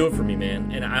 Just didn't do it for me,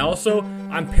 man. And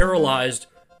I'm paralyzed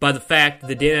by the fact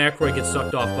that Dan Aykroyd gets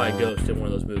sucked off by a ghost in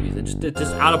one of those movies. It's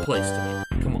just out of place to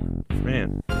me. Come on,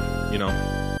 man.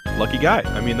 Lucky guy.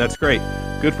 I mean, that's great.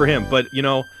 Good for him. But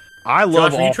I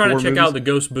love. Josh, were you trying to check movies. out the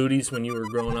ghost booties when you were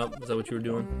growing up? Is that what you were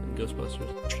doing in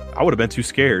Ghostbusters? I would have been too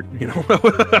scared.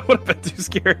 I would have been too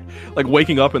scared. Like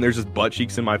waking up and there's just butt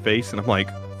cheeks in my face, and I'm like,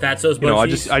 Fatso's butt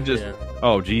cheeks. I just. Yeah.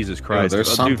 Oh Jesus Christ!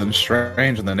 There's something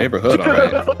strange in the neighborhood, all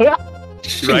right.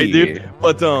 Right, dude.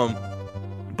 But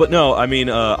no, I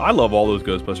mean, I love all those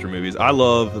Ghostbuster movies. I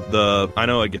love I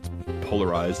know it gets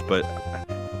polarized, but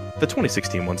the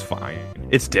 2016 one's fine.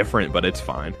 It's different, but it's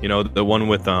fine. The one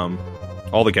with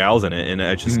all the gals in it, and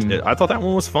I thought that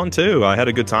one was fun too. I had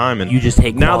a good time, and you just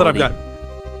hate now quality.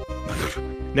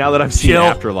 now that I've seen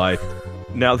Afterlife,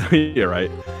 now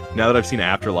that I've seen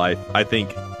Afterlife, I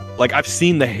think like I've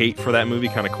seen the hate for that movie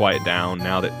kind of quiet down.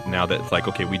 Now that it's like,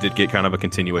 okay, we did get kind of a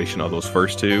continuation of those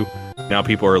first two. Now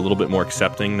people are a little bit more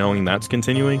accepting, knowing that's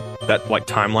continuing, that like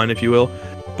timeline, if you will.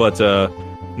 But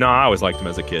no, I always liked them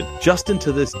as a kid. Justin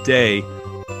to this day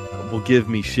will give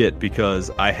me shit because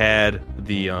I had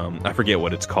the I forget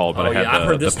what it's called, but I've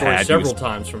heard this story several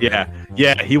times from him.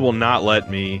 Yeah, he will not let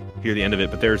me hear the end of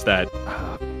it. But there's that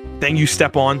thing you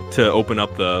step on to open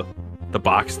up the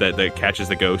box that catches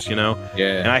the ghost, Yeah.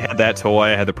 And I had that toy. I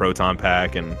had the proton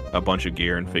pack and a bunch of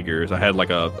gear and figures. I had like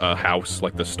a house,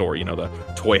 like the store, the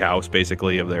toy house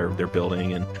basically of their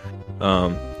building, and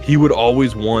he would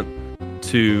always want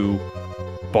to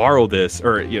borrow this,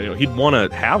 or he'd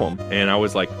want to have them, and I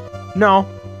was like, no.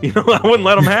 I wouldn't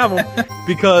let him have them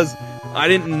because I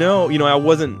didn't know, I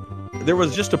wasn't, there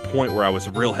was just a point where I was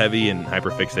real heavy and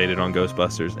hyperfixated on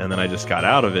Ghostbusters, and then I just got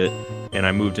out of it and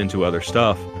I moved into other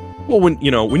stuff. Well, when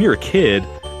you're a kid,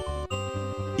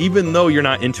 even though you're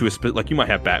not into like you might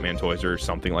have Batman toys or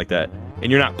something like that,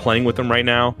 and you're not playing with them right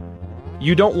now,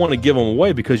 you don't want to give them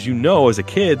away because as a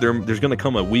kid, there's going to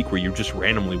come a week where you just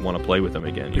randomly want to play with them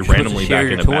again. You're randomly back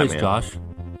into toys, Batman. Josh.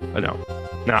 I know.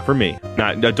 Not for me.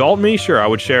 Not adult me, sure, I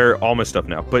would share all my stuff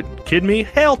now. But kid me,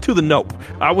 hell to the nope.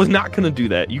 I was not going to do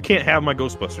that. You can't have my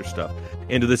Ghostbuster stuff.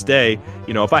 And to this day,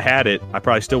 if I had it, I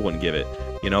probably still wouldn't give it.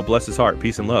 Bless his heart,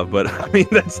 peace and love. But I mean,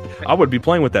 I would be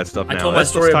playing with that stuff now. I told my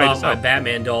story about my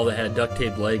Batman doll that had a duct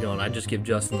tape leg on. I'd just give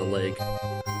Justin the leg.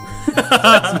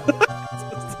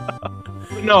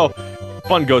 No,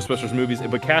 fun Ghostbusters movies.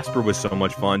 But Casper was so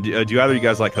much fun. Do either of you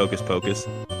guys like Hocus Pocus?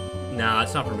 Nah,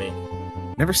 it's not for me.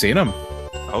 Never seen him.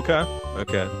 Okay.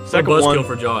 Second buzzkill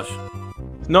for Josh.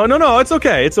 No, it's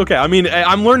okay. It's okay. I mean,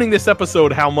 I'm learning this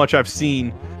episode how much I've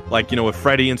seen, like, with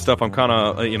Freddy and stuff. I'm kind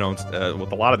of,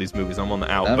 with a lot of these movies, I'm on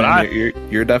the out. But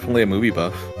you're definitely a movie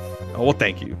buff. Oh, well,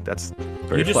 thank you. That's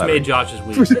very You just flattering. made Josh's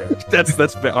week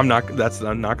there. I'm not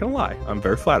gonna lie. I'm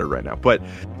very flattered right now. But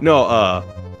no,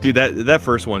 dude, that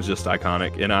first one's just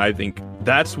iconic, and I think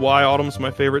that's why autumn's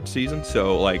my favorite season.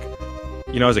 So like,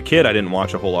 as a kid, I didn't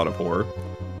watch a whole lot of horror.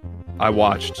 I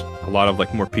watched a lot of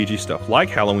like more PG stuff, like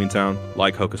Halloween Town,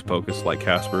 like Hocus Pocus, like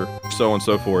Casper, so on and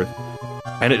so forth.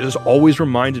 And it just always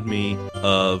reminded me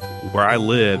of where I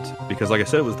lived because, like I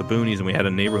said, it was the boonies and we had a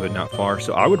neighborhood not far.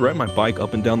 So I would ride my bike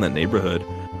up and down that neighborhood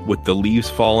with the leaves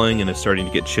falling and it's starting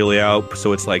to get chilly out.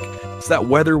 So it's like, it's that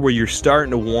weather where you're starting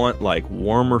to want like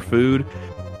warmer food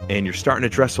and you're starting to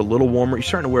dress a little warmer. You're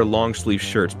starting to wear long sleeve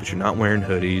shirts, but you're not wearing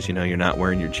hoodies. You're not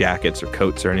wearing your jackets or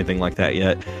coats or anything like that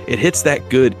yet. It hits that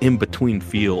good in between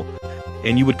feel.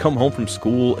 And you would come home from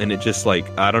school and it just like,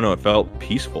 I don't know, it felt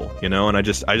peaceful, and I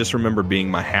just remember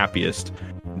being my happiest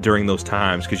during those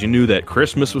times because you knew that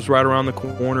Christmas was right around the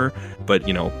corner. But,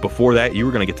 before that, you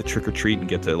were going to get to trick or treat and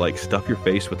get to like stuff your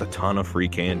face with a ton of free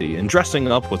candy. And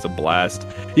dressing up was a blast.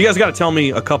 You guys got to tell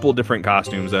me a couple different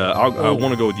costumes. I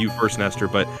want to go with you first, Nestor,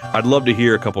 but I'd love to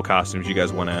hear a couple costumes you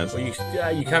guys went as. Well,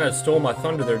 you kind of stole my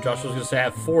thunder there, Josh. I was going to say I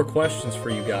have 4 questions for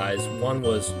you guys.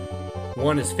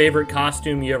 One is favorite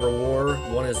costume you ever wore.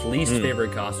 One is least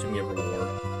favorite costume you ever wore.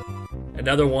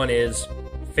 Another one is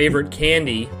favorite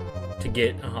candy to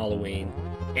get on Halloween.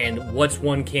 And what's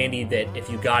one candy that if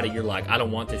you got it, you're like, I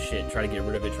don't want this shit. Try to get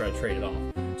rid of it. Try to trade it off.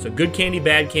 So good candy,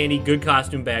 good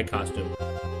costume, bad costume.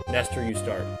 Nestor, you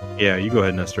start. Yeah, you go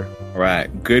ahead, Nestor. All right,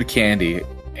 good candy.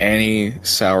 Any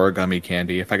sour gummy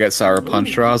candy. If I get sour punch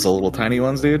straws, the little tiny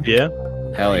ones, dude. Yeah.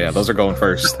 Hell yeah, those are going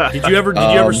first. Did you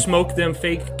ever smoke them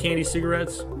fake candy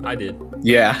cigarettes? I did.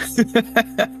 Yeah.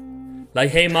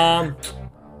 Like, hey mom,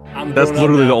 that's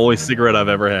literally the only cigarette I've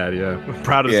ever had. Yeah, I'm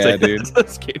proud to say dude.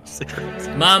 That's candy cigarettes.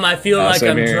 Mom, I feel like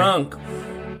I'm drunk.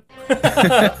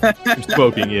 I'm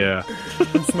smoking. Yeah,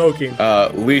 I'm smoking.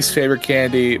 Least favorite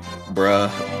candy, bruh,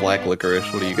 black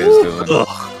licorice. What are you guys doing?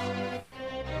 Ugh.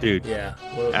 Dude. Yeah,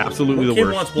 absolutely the kid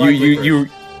worst. Wants black licorice?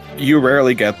 You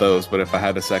rarely get those, but if I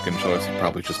had a second choice, it'd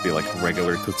probably just be like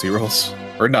regular Tootsie Rolls.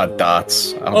 Or not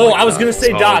Dots. I was going to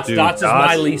say Dots. Dude, Dots is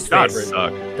my least Dots favorite.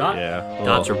 Suck. Yeah.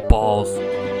 Dots are balls.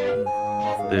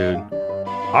 Dude.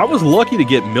 I was lucky to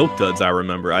get Milk Duds, I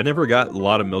remember. I never got a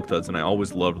lot of Milk Duds, and I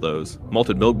always loved those.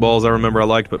 Malted Milk Balls, I remember I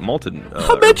liked, but malted...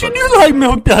 I bet you do like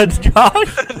Milk Duds,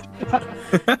 Josh!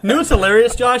 You know what's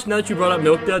hilarious, Josh? Now that you brought up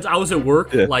Milk Duds, I was at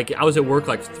work, like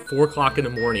 4 o'clock in the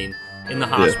morning in the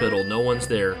hospital. No one's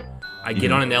there. I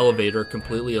get on an elevator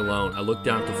completely alone. I look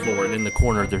down at the floor, and in the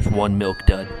corner, there's one Milk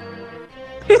Dud.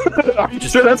 Are you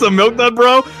sure that's a Milk Dud,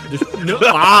 bro?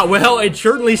 Well, it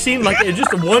certainly seemed like it's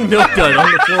just one Milk Dud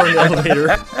on the floor in the elevator.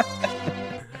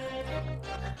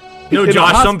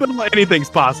 Josh, anything's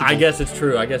possible. I guess it's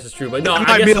true. But no, it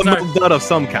might be a Milk Dud of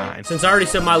some kind. Since I already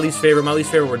said my least favorite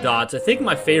were Dots. I think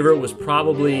my favorite was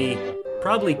probably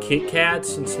Kit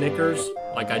Kats and Snickers.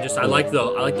 Like I like the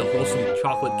wholesome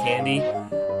chocolate candy.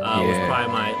 Was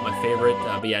probably my favorite.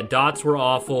 But yeah, Dots were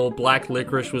awful. Black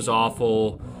licorice was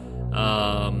awful.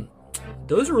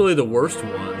 Those are really the worst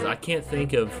ones. I can't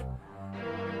think of...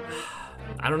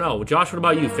 I don't know. Josh, what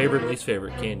about you? Favorite, least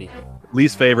favorite candy?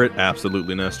 Least favorite,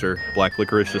 absolutely Nestor. Black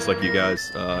licorice, just like you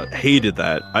guys. Hated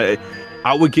that.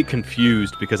 I would get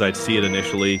confused because I'd see it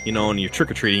initially. And you're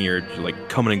trick-or-treating, you're like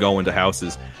coming and going to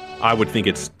houses. I would think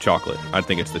it's chocolate. I'd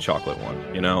think it's the chocolate one,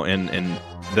 and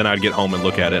then I'd get home and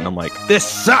look at it and I'm like, this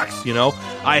sucks,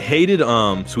 I hated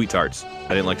Sweet Tarts. I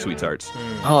didn't like Sweet Tarts.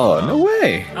 Oh, no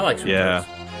way. I like Sweet Tarts.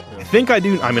 I think I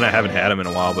do. I mean, I haven't had them in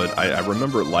a while, but I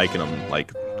remember liking them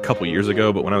like a couple years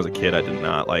ago, but when I was a kid, I did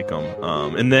not like them.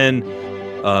 And then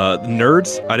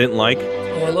Nerds, I didn't like.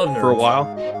 Oh, I love Nerds. For a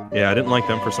while. Yeah, I didn't like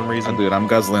them for some reason. Dude, I'm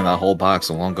guzzling that whole box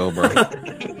in one go, bro.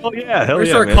 Oh, yeah, hell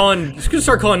yeah, man. Just gonna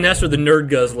start calling Nestor the Nerd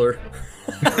Guzzler.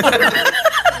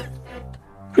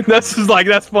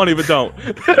 That's funny, but don't.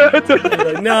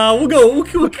 Nah, we'll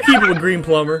keep it with Green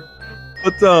Plumber.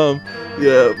 But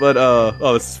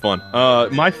this is fun.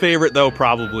 My favorite though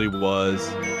probably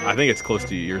was, I think it's close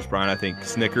to yours, Brian. I think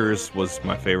Snickers was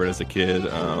my favorite as a kid.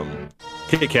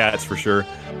 Kit Kats for sure.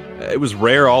 It was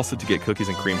rare also to get cookies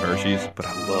and cream Hershey's, but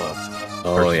I loved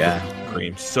Hershey's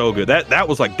cream. So good. That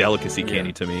was like delicacy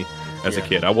candy to me as a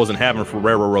kid. I wasn't having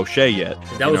Ferrero Rocher yet.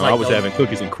 I was having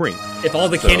cookies and cream. If all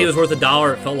the candy was worth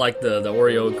 $1, it felt like the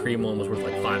Oreo cream one was worth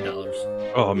like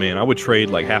 $5. Oh man, I would trade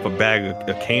like half a bag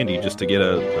of candy just to get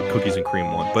a cookies and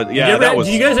cream one. But yeah, did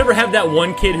you guys ever have that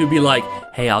one kid who'd be like,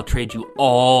 "Hey, I'll trade you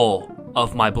all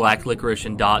of my black licorice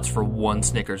and Dots for one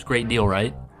Snickers"? Great deal,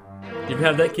 right? Did you ever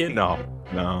have that kid? No.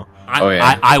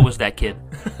 I was that kid.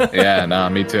 Yeah, nah,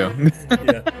 me too. You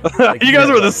guys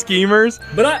were the schemers.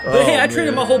 But hey, I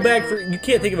traded my whole bag for. You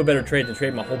can't think of a better trade than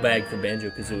trading my whole bag for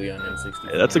Banjo-Kazooie on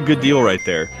N64. Yeah, that's a good deal right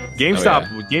there.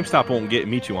 GameStop won't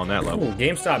meet you on that level. Ooh,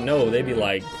 GameStop, no, they'd be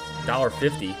like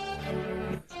 $1.50.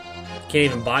 Can't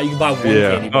even buy. You can buy one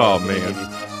candy bar. Oh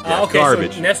man. Okay,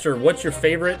 garbage. so Nestor, what's your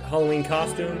favorite Halloween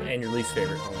costume and your least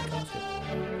favorite Halloween costume?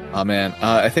 Oh man,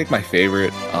 I think my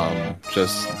favorite,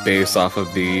 just based off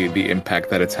of the impact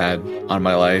that it's had on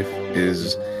my life,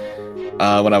 is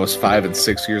when I was 5 and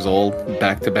 6 years old,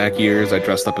 back-to-back years, I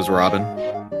dressed up as Robin.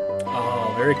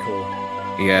 Oh, very cool.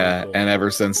 Yeah, and ever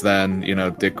since then,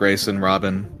 Dick Grayson,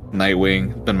 Robin,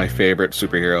 Nightwing, been my favorite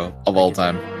superhero of all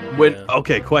time.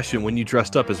 Question: when you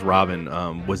dressed up as Robin,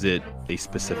 was it a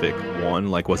specific one?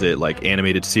 Like, was it like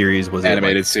animated series? Was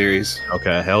animated series?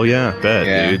 Okay, hell yeah, bet,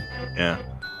 dude. Yeah,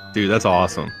 dude, that's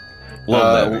awesome.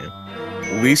 Love that,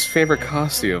 man. Least favorite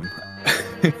costume?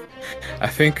 I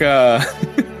think. All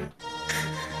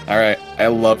right, I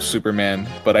love Superman,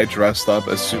 but I dressed up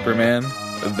as Superman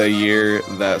the year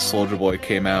that Soulja Boy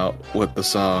came out with the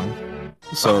song.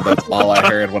 So that's all I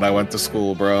heard when I went to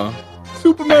school, bro.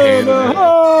 Superman.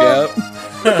 Yep.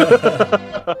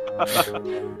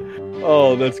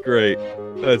 Oh, that's great.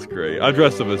 That's great. I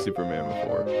dressed up as Superman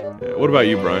before. Yeah. What about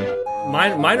you, Brian?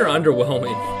 Mine are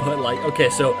underwhelming, but okay,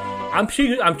 so I'm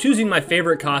choosing my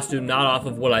favorite costume not off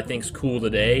of what I think's cool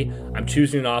today. I'm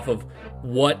choosing it off of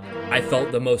what I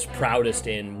felt the most proudest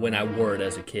in when I wore it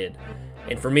as a kid.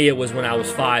 And for me, it was when I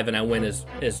was 5 and I went as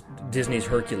Disney's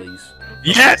Hercules.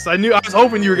 Yes, I was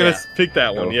hoping you were gonna pick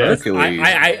that one. Yeah, Hercules.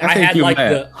 I had like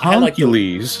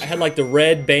Hercules. I had like the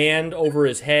red band over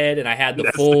his head, and I had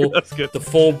the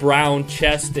full brown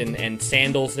chest and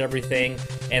sandals and everything.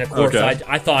 And of course,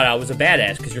 I thought I was a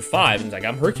badass because you're 5, and it's like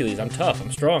I'm Hercules, I'm tough,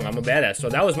 I'm strong, I'm a badass. So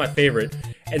that was my favorite.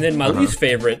 And then my least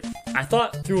favorite, I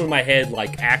thought through in my head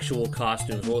like actual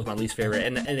costumes. What was my least favorite?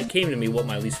 And it came to me what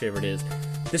my least favorite is.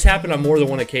 This happened on more than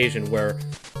one occasion where,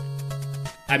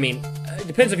 I mean, it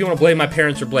depends if you want to blame my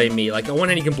parents or blame me. Like, on one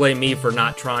hand, you can blame me for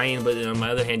not trying, but on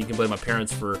my other hand, you can blame my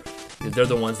parents for, they're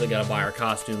the ones that got to buy our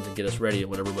costumes and get us ready and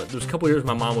whatever. But there's a couple years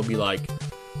my mom would be like,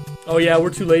 oh yeah, we're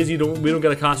too lazy, we don't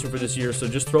got a costume for this year, so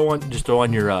just throw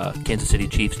on your Kansas City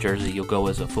Chiefs jersey, you'll go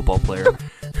as a football player.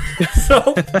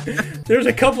 So there's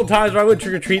a couple times where I went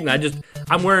trick-or-treating,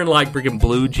 I'm wearing like freaking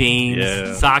blue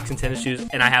jeans, socks and tennis shoes,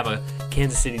 and I have a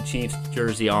Kansas City Chiefs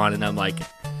jersey on, and I'm like,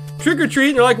 trick-or-treat,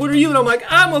 and they're like, what are you? And I'm like,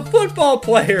 I'm a football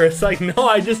player. It's like, no,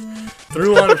 I just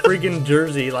threw on a freaking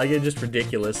jersey. Like, it's just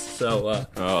ridiculous. So,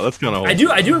 that's kind of. I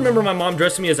do remember my mom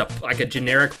dressing me as a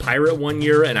generic pirate one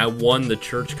year, and I won the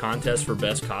church contest for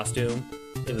best costume.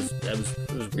 It was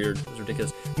weird. It was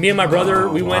ridiculous. Me and my brother,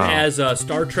 we went as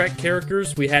Star Trek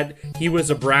characters. He was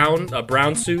a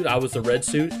brown suit. I was the red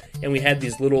suit, and we had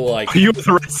these little like. You were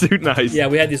the red suit, nice. Yeah,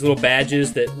 we had these little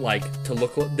badges that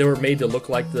they were made to look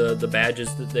like the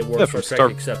badges that they wore in Star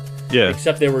Trek,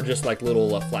 except they were just like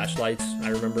little flashlights. I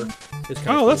remember.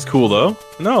 Cool. That's cool though.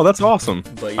 No, that's awesome.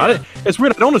 But yeah. It's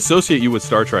weird. I don't associate you with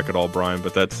Star Trek at all, Brian.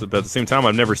 But at the same time,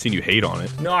 I've never seen you hate on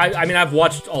it. No, I mean I've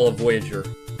watched all of Voyager,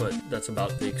 but that's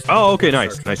about the extent. Oh, okay,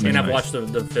 nice. And I've watched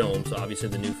the films, obviously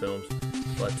the new films.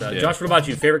 But Josh, what about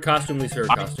you? Favorite costume, least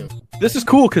favorite costume? This is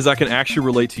cool because I can actually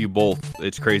relate to you both.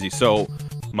 It's crazy. So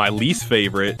my least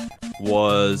favorite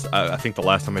was I think the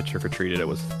last time I trick-or-treated it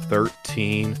was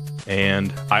 13,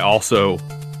 and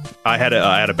I had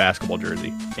a basketball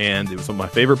jersey, and it was my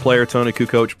favorite player, Tony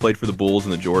Kukoc, played for the Bulls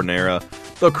in the Jordan era.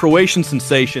 The Croatian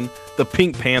sensation, the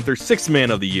Pink Panther, 6th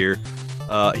man of the year.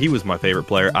 He was my favorite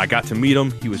player. I got to meet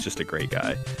him. He was just a great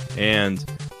guy. And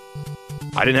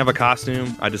I didn't have a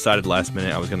costume. I decided last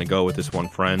minute I was going to go with this one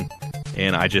friend,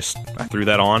 and I threw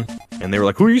that on. And they were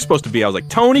like, who are you supposed to be? I was like,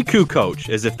 Tony Kukoc,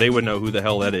 as if they would know who the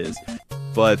hell that is.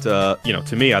 But,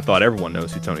 to me, I thought everyone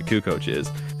knows who Tony Kukoc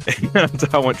is. And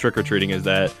I went trick-or-treating as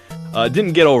that.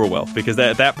 Didn't get over well, because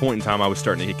at that point in time, I was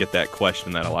starting to get that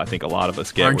question that I think a lot of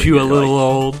us get. Aren't you a little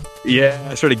old? Yeah,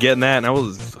 I started getting that, and I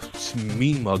was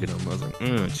mean-mugging them. I was like,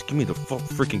 just give me the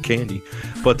freaking candy.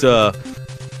 But,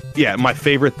 my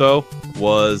favorite, though,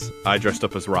 was I dressed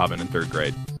up as Robin in 3rd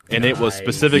grade. And it was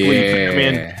specifically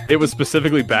Batman. It was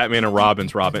specifically Batman and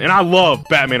Robin's Robin. And I love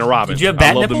Batman and Robin. Did you have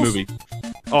bat I love nipples? the movie.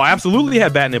 Oh, I absolutely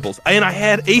had bat nipples. And I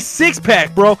had a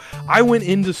 6-pack, bro. I went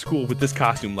into school with this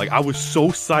costume. Like, I was so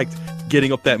psyched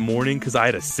getting up that morning because I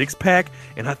had a 6-pack.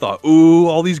 And I thought, ooh,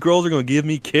 all these girls are going to give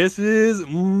me kisses.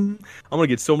 I'm going to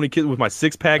get so many kisses with my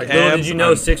 6-pack abs. Little did you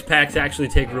know 6-packs actually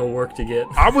take real work to get?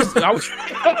 I was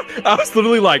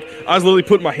literally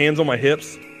putting my hands on my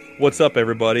hips. What's up,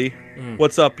 everybody?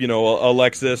 what's up,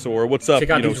 Alexis, or what's up, Check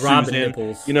out these Robin Susan,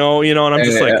 nipples. and I'm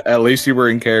just like, at least you were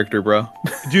in character, bro.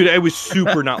 dude, it was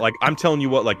super not like, I'm telling you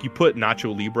what, like you put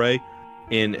Nacho Libre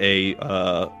in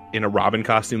a Robin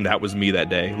costume, that was me that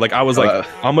day. Like I was like,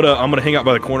 I'm gonna hang out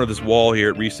by the corner of this wall here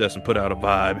at recess and put out a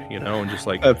vibe, and just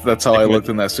like that's how I looked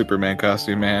in that Superman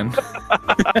costume, man.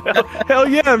 Hell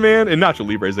yeah, man! And Nacho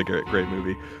Libre is a great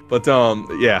movie, but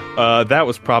that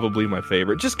was probably my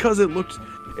favorite, just because it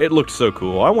looked so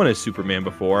cool. I went as Superman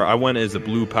before. I went as a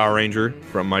blue Power Ranger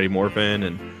from Mighty Morphin,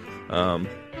 and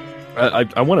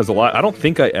I went as a lot. I don't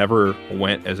think I ever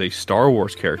went as a Star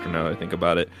Wars character now that I think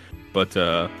about it. But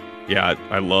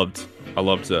I loved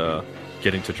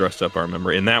getting to dress up. I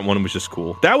remember, and that one was just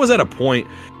cool. That was at a point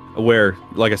where,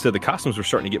 like I said, the costumes were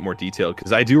starting to get more detailed.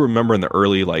 Because I do remember in the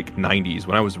early 90s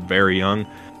when I was very young,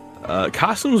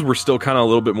 costumes were still kind of a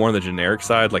little bit more on the generic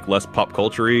side, like less pop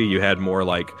culture-y. You had more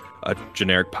like a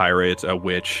generic pirate, a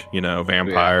witch,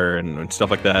 vampire, and stuff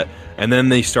like that. And then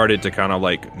they started to kind of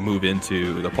like move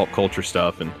into the pop culture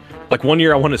stuff. And like one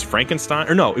year I went as Frankenstein,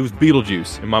 or no, it was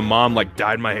Beetlejuice, and my mom like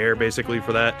dyed my hair basically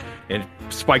for that and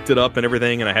spiked it up and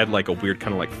everything, and I had like a weird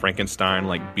kind of like Frankenstein,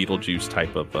 like Beetlejuice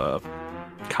type of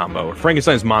combo, or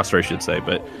Frankenstein's monster, I should say.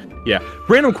 But yeah,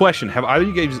 random question: Have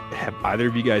either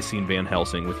of you guys seen Van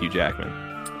Helsing with Hugh Jackman?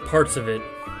 Parts of it.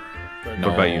 But No.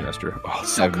 What about you, Nestor? Oh,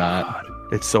 so I've not. good.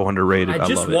 It's so underrated. I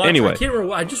love it. Anyway, I can't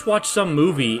remember. I just watched some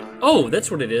movie. Oh, that's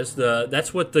what it is.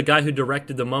 That's what the guy who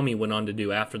directed The Mummy went on to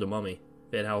do after The Mummy.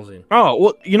 Van Helsing. oh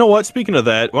well, you know what? Speaking of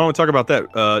that, why don't we talk about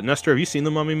that? Nestor, have you seen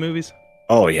the Mummy movies?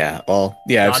 Oh yeah. Well,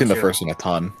 yeah, I've seen the Gotcha. first one a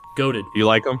ton. Goated. You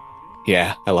like them,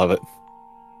 Yeah, I love it.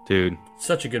 dude?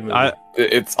 Such a good movie.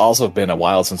 It's also been a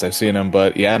while since I've seen them,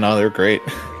 but yeah, no, they're great.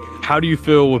 How do you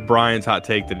feel with Brian's hot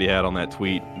take that he had on that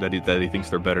tweet that he thinks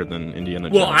they're better than Indiana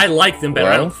Jones? Well, I like them better.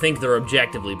 I Well- don't think they're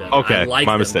objectively better. Okay, I like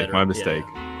my them mistake. better. My Yeah. mistake.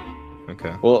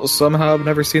 Okay. Well, somehow I've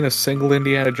never seen a single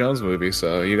Indiana Jones movie,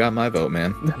 so you got my vote,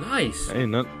 man. Nice. Hey,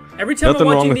 no, Every time I nothing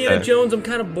watch wrong with Indiana that. Jones, I'm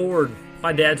kind of bored.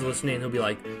 My dad's listening. He'll be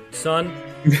like, "Son,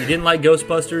 you didn't like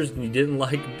Ghostbusters and you didn't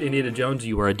like Indiana Jones.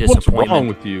 You were a what's disappointment." wrong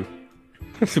with you?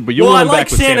 But you Well, I went like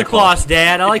back with Santa Claus,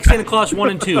 Dad. I like Santa Claus 1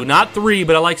 and 2. Not 3,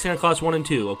 but I like Santa Claus 1 and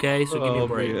 2, okay? So give me a Oh,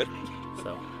 break. man.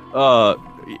 So,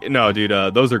 No, dude,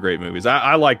 those are great movies.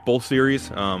 I like both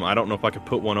series. I don't know if I could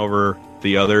put one over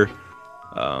the other,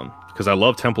 because I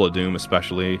love Temple of Doom,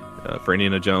 especially for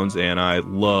Indiana Jones, and I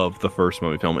love the first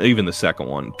movie film, even the second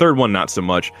one. Third one, not so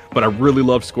much, but I really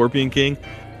love Scorpion King.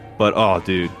 But oh,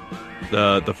 dude,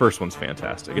 the first one's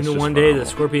fantastic. It's you know, just one day the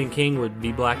phenomenal. Scorpion King would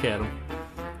be Black Adam.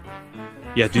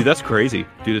 Yeah, dude, that's crazy.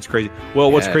 Dude, it's crazy.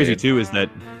 Well, what's Yeah, crazy dude. too is that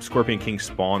Scorpion King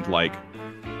spawned like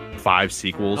 5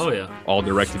 sequels. Oh, yeah. All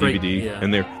direct to Straight- DVD, yeah.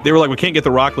 and they were like, we can't get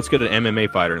The Rock. Let's get an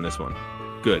MMA fighter in this one.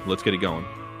 Good, let's get it going.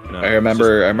 You know, I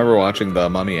remember watching the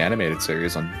Mummy animated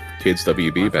series on Kids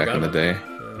WB I back forgot in the about day.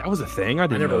 that. that was a thing. I I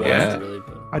didn't never know watched that. it, really.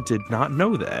 But... I did not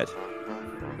know that.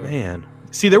 Man,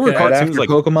 see, there were Okay. Right cartoons after like,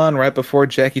 Pokemon, right before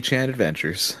Jackie Chan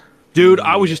Adventures. dude.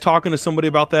 I was just talking to somebody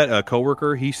about that. A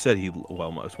coworker. He said it's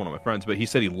one of my friends, but he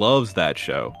said he loves that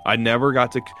show. I never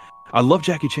got to. I love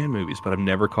Jackie Chan movies, but I've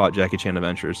never caught Jackie Chan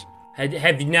Adventures.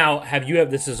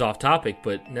 This is off topic,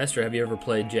 but Nestor, have you ever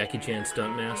played Jackie Chan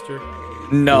Stuntmaster?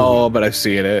 No, but I've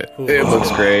seen it. Ooh. It looks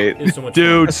great. It's so much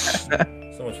Dude,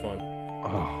 fun. So much fun.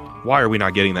 why are we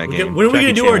not getting that game? When are we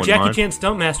going to do our wouldn't Jackie mind. Chan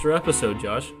Stuntmaster episode,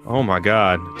 Josh? Oh my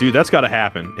god, dude, that's got to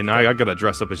happen. And I got to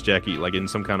dress up as Jackie, like in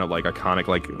some kind of like iconic,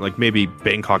 like maybe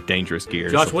Bangkok Dangerous gear. or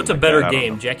Josh, something what's a like better that. I don't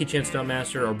game, know. Jackie Chan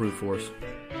Stuntmaster or Brute Force?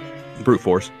 Brute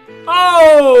Force.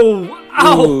 Oh!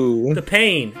 Ow! Ooh. The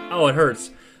pain. Oh, it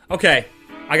hurts. Okay,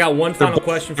 I got one final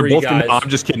question for They're you both guys. I'm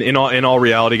just kidding. In all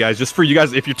reality, guys, just for you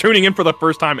guys, if you're tuning in for the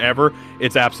first time ever,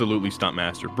 it's absolutely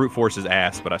Stuntmaster. Brute Force is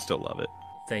ass, but I still love it.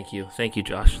 Thank you,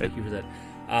 Josh. Thank you for that.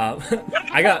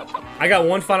 I got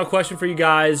one final question for you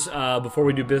guys before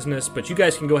we do business, but you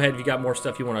guys can go ahead if you got more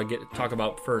stuff you want to talk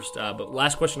about first. But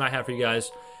last question I have for you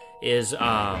guys is,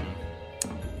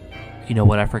 You know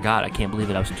what? I forgot. I can't believe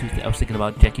it. I was thinking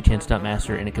about Jackie Chan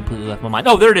Stuntmaster, and it completely left my mind.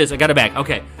 Oh, there it is. I got it back.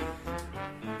 Okay.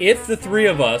 if the three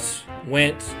of us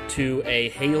went to a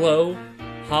Halo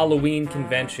Halloween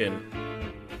convention,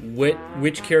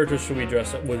 which characters would we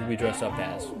dress up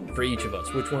as for each of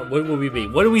us? Which one? What would we be?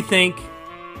 What do we think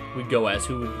we'd go as?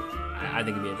 Who? I think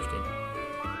it'd be interesting.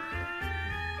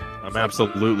 I'm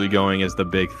absolutely going as the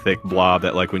big thick blob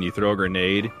that, like, when you throw a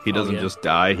grenade, he doesn't yeah. just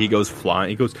die. He goes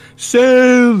flying. He goes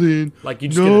sailing. Like you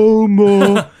just No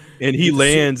more. And he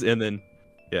lands, and then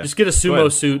just get a Go sumo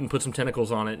ahead. suit and put some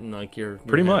tentacles on it, and like you're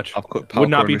pretty happy. much Popcorn would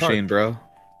not be machine, hard. bro.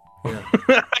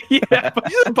 Yeah,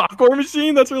 a popcorn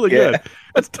machine. That's really good.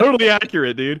 That's totally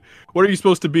accurate, dude. What are you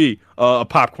supposed to be? A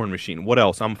popcorn machine. What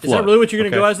else? I'm Flood. Is that really what you're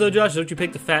gonna go as though, Josh? Don't you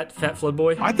pick the fat Flood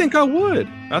boy? I think I would.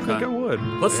 I think I would.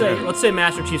 Let's say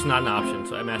Master Chief's not an option.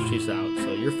 So Master Chief's out.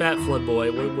 So you're fat Flood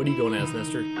boy. What are you going as,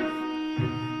 Nestor?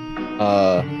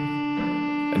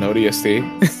 An ODST.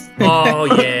 Oh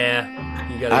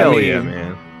yeah, you gotta. Hell yeah,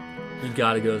 man. You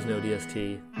gotta go as an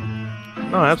ODST.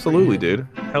 No, absolutely, dude.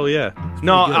 Hell yeah.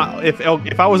 No,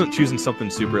 if I wasn't choosing something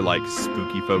super like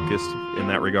spooky focused in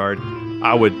that regard,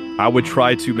 I would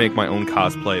try to make my own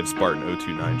cosplay of Spartan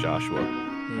 029 Joshua.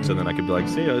 So then I could be like,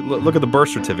 see, look at the birth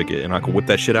certificate, and I could whip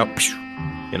that shit out.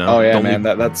 You know? Oh yeah, man.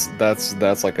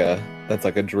 That's like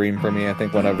a dream for me. I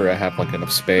think whenever I have like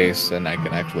enough space and I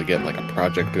can actually get like a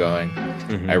project going,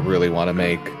 I really want to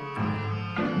make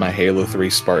my Halo 3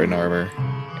 Spartan armor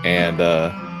and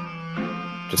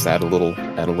just add a little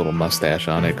mustache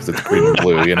on it because it's green and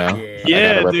blue, you know.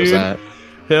 Yeah, dude.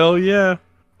 Hell yeah.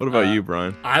 What about you,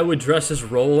 Brian? I would dress as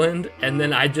Roland, and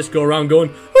then I'd just go around going,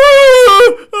 I'm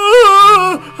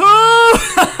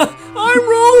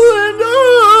Roland.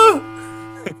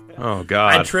 Oh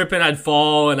God. I'd trip and I'd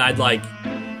fall and I'd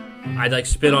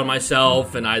spit on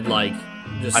myself and I'd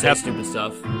just say stupid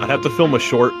stuff. I'd have to film a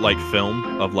short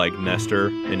film of Nestor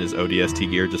in his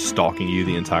ODST gear just stalking you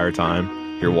the entire time.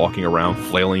 You're walking around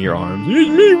flailing your arms. It's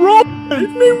me, Roland!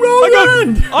 It's me,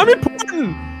 Roland! I'm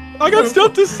important! I got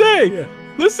stuff to say! Yeah.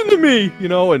 Listen to me! You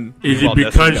know, and... Is it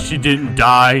because she didn't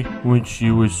die when she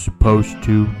was supposed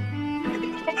to?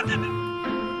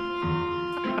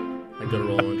 I go to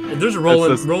Roland. If there's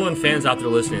Roland fans out there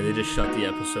listening, they just shut the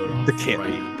episode off. They can't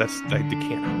be. They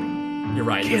can't be. You're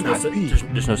right. There's no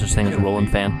such thing as a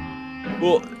Roland fan.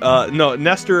 Well, no,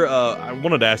 Nestor, I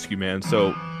wanted to ask you, man,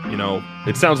 so... You know,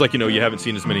 it sounds like, you haven't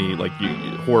seen as many,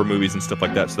 horror movies and stuff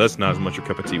like that, so that's not as much your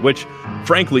cup of tea, which,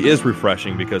 frankly, is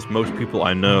refreshing, because most people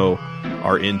I know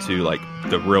are into,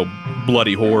 the real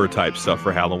bloody horror type stuff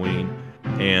for Halloween,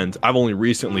 and I've only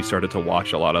recently started to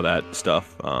watch a lot of that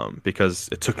stuff, because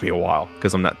it took me a while,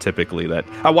 because I'm not typically that...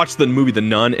 I watched the movie The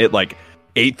Nun at,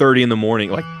 8:30 in the morning,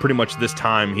 pretty much this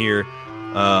time here,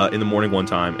 in the morning one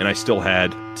time, and I still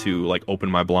had to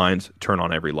open my blinds, turn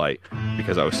on every light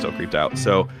because I was still creeped out.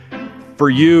 So for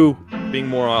you being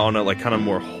more on a kind of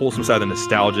more wholesome side, the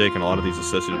nostalgic and a lot of these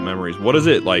associated memories, what is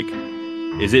it like?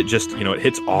 Is it just, it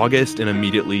hits August and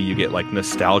immediately you get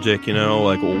nostalgic,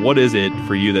 what is it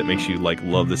for you that makes you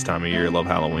love this time of year, love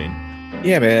Halloween?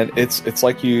 Yeah, man, it's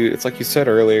like you said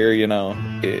earlier,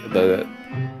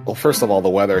 well, first of all, the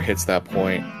weather hits that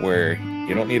point where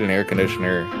you don't need an air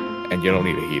conditioner and you don't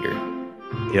need a heater.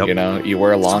 Yep. You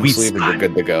wear a long sleeve and you're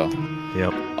good to go.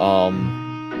 Yep.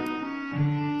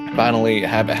 Finally,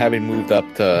 having moved up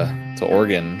to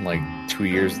Oregon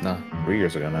 3 years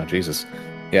ago now, Jesus.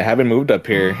 Yeah, having moved up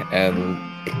here and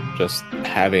just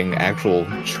having actual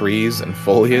trees and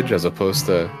foliage as opposed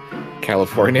to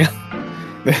California,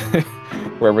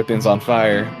 where everything's on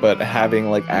fire, but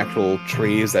having actual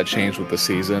trees that change with the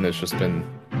season, it's just been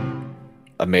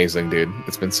amazing, dude.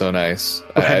 It's been so nice.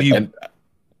 Go ahead.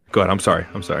 I'm sorry.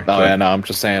 No, yeah, no. I'm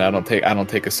just saying. I don't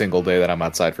take a single day that I'm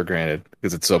outside for granted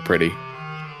because it's so pretty.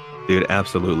 Dude,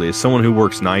 absolutely. As someone who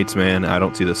works nights, man, I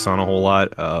don't see the sun a whole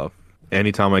lot.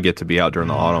 Anytime I get to be out during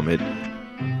the autumn,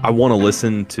 I want to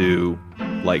listen to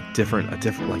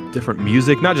different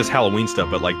music, not just Halloween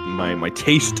stuff, but my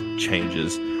taste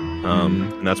changes.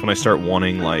 And that's when I start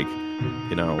wanting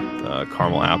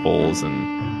caramel apples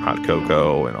and hot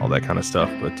cocoa and all that kind of stuff.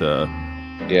 But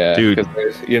yeah, dude,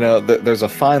 because there's a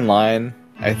fine line,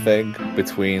 I think,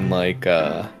 between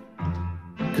because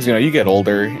you get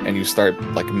older and you start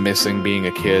missing being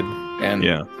a kid, and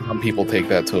some people take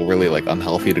that to a really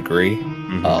unhealthy degree.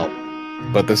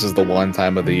 Mm-hmm. But this is the one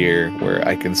time of the year where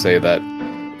I can say that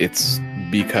it's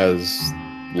because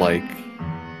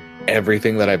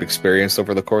everything that I've experienced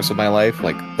over the course of my life,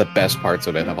 the best parts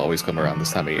of it have always come around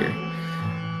this time of year.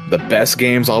 The best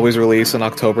games always release in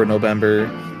October, November.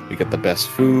 You get the best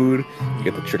food, you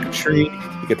get the trick-or-treat,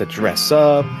 you get to dress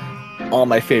up. All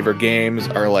my favorite games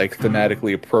are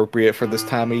thematically appropriate for this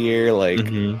time of year.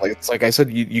 It's like I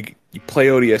said, you play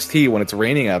ODST when it's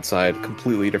raining outside,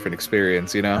 completely different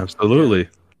experience, Absolutely.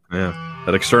 Yeah.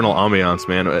 That external ambiance,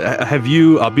 man.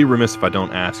 I'll be remiss if I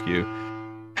don't ask you,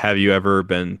 have you ever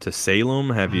been to Salem?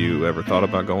 Have you ever thought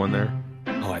about going there?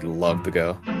 Oh, I'd love to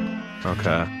go.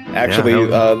 Okay. Actually,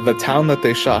 the town that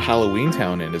they shot Halloween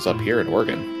Town in is up here in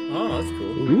Oregon. Oh, that's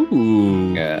cool.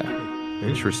 Ooh. Yeah.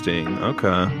 Interesting.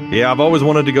 Okay. Yeah, I've always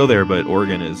wanted to go there, but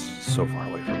Oregon is so far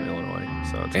away from Illinois.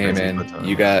 So it's hey, man,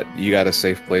 you got a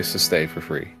safe place to stay for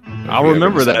free. I'll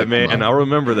remember that, man. I'll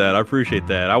remember that. I appreciate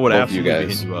that. I would Both you absolutely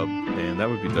guys. hit you up, man. That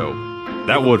would be dope.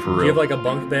 That would for Do you real. have like a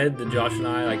bunk bed that Josh and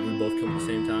I we both come at the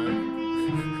same time?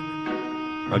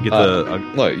 I'll get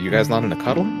Look, you guys not in a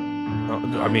cuddle?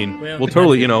 I mean, Well, we'll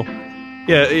totally,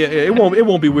 yeah, it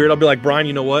won't be weird. I'll be like, Brian,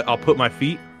 you know what? I'll put my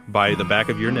feet by the back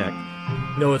of your neck.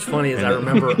 No, what's funny is I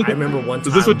remember one time.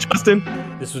 Is this with Justin?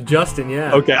 This was Justin,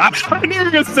 yeah. Okay, I knew you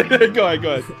were gonna say that. Go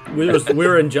ahead.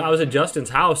 I was at Justin's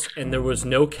house and there was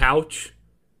no couch,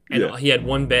 and Yeah. he had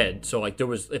one bed. So like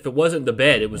if it wasn't the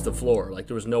bed, it was the floor. Like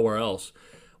there was nowhere else.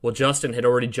 Well, Justin had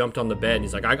already jumped on the bed. And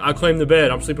he's like, I claim the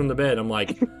bed. I'm sleeping on the bed. I'm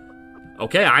like,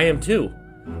 okay, I am too.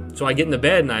 So I get in the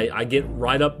bed and I get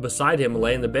right up beside him and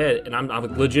lay in the bed, and I'm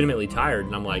legitimately tired,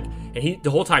 and I'm like, and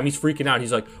the whole time he's freaking out.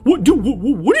 He's like, what are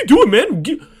you doing, man?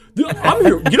 I'm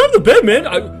here. Get on the bed, man.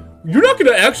 You're not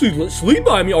gonna actually sleep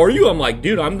by me, are you? I'm like,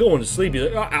 dude, I'm going to sleep.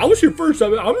 He's like, I was here first.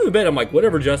 I'm in the bed. I'm like,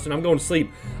 whatever, Justin. I'm going to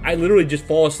sleep. I literally just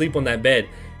fall asleep on that bed,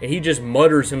 and he just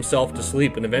mutters himself to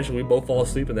sleep, and eventually we both fall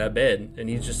asleep in that bed. And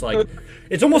he's just like,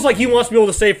 it's almost like he wants to be able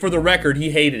to say, for the record, he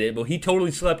hated it, but he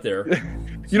totally slept there.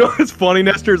 You know what's funny,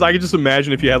 Nestor, is I can just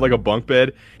imagine if you had like a bunk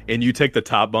bed and you take the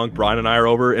top bunk, Brian and I are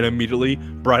over, and immediately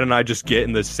Brian and I just get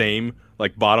in the same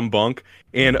like bottom bunk,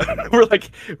 and we're like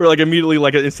immediately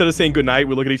like, instead of saying goodnight,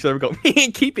 we look at each other and go,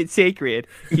 keep it sacred,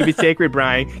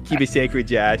 Brian, keep it sacred,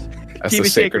 Josh. That's Keep a it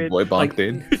sacred boy bunk,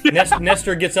 dude.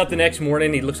 Nestor gets up the next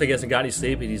morning. He looks like he hasn't got any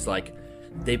sleep, and he's like,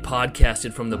 they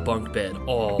podcasted from the bunk bed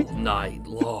all night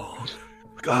long.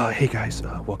 Hey guys,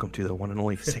 welcome to the one and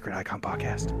only Sacred Icon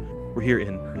podcast. We're here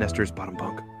in Nestor's bottom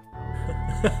bunk.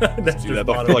 Nestor's Do that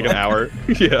bottom for like an bunk. hour.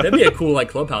 Yeah. That'd be a cool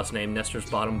clubhouse name, Nestor's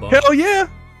Bottom Bunk. Hell yeah!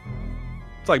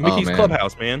 It's like Mickey's man.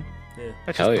 Clubhouse, man. Yeah.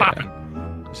 That's Hell just yeah.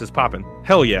 popping. It's just popping.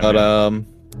 Hell yeah! But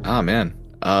man.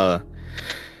 all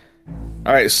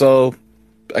right. So,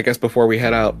 I guess before we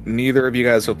head out, neither of you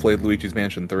guys have played Luigi's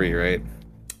Mansion 3, right?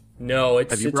 No,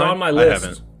 it's Have you, it's Brian? on my I list.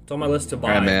 haven't. It's on my list to buy.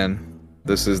 All right, man.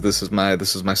 This is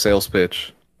my sales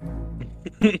pitch.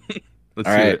 Let's All see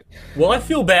right. it. Will I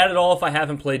feel bad at all if I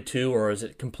haven't played 2, or is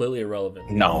it completely irrelevant?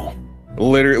 No.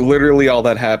 Literally all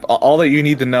that all that you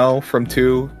need to know from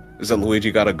 2 is that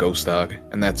Luigi got a ghost dog,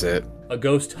 and that's it. A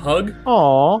ghost hug?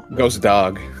 Ghost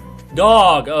dog.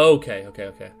 Dog! Oh, okay.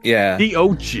 Yeah.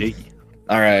 D-O-G.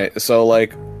 All right. So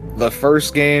like the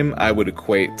first game I would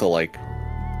equate to like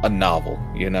a novel,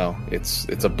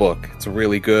 It's a book. It's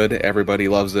really good. Everybody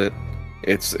loves it.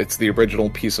 It's the original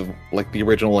piece of the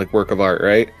original work of art,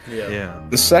 right? Yeah. Yeah.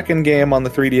 The second game on the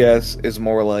 3DS is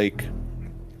more like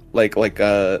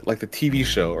the TV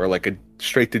show or like a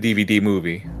straight to DVD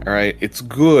movie. All right, it's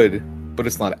good, but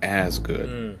it's not as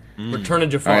good. Return of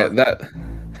All Jafar. right,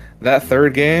 that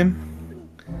third game.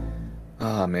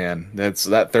 Oh man,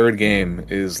 that third game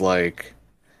is like,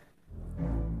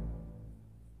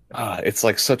 it's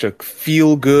like such a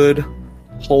feel good,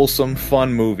 wholesome,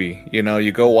 fun movie.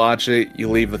 You go watch it, you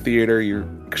leave the theater, you're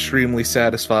extremely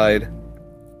satisfied.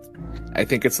 I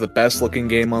think it's the best looking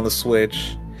game on the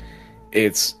Switch.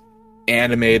 It's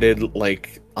animated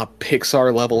like a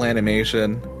Pixar level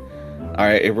animation. All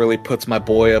right, it really puts my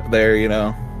boy up there,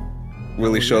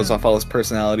 really shows off all his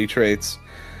personality traits.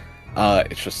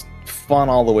 It's just fun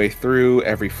all the way through.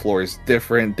 Every floor is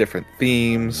different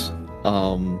themes.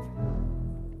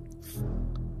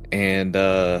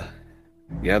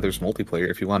 Yeah, there's multiplayer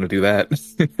if you want to do that.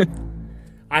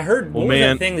 I heard, what was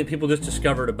man. that thing that people just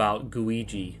discovered about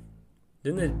Guigi?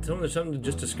 Didn't they, something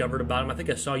just discovered about him? I think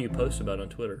I saw you post about it on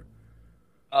Twitter.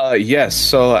 Yes.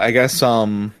 So I guess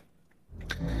some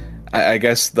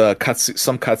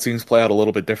cutscenes play out a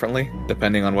little bit differently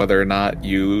depending on whether or not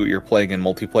you're playing in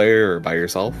multiplayer or by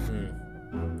yourself.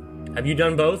 Have you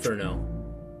done both or no?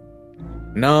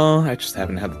 No, I just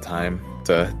haven't had the time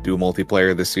to do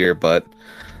multiplayer this year, but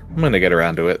I'm gonna get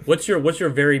around to it. What's your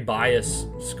very biased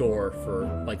score for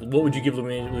what would you give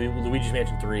Luigi's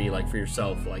Mansion 3 for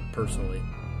yourself personally?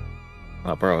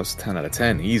 Oh, bro, it's 10 out of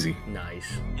 10, easy, Nice.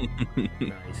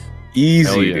 easy,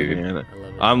 Hell yeah, dude. man. I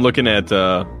love it. I'm looking at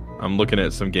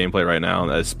some gameplay right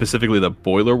now, specifically the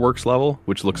Boiler Works level,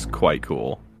 which looks quite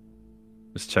cool.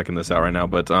 Just checking this out right now,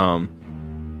 but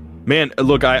man,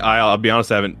 look, I'll be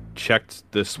honest, I haven't checked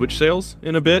the Switch sales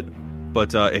in a bit,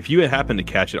 but if you happen to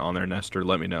catch it on there, Nestor,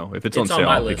 let me know. If it's on sale,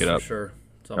 my I'll list pick it up. for sure.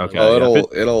 It's on my Okay. list. Oh,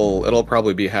 Yeah, it'll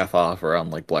probably be half off around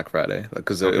Black Friday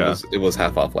because it was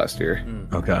half off last year.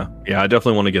 Okay. Yeah, I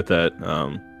definitely want to get that.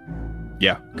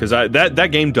 Yeah, because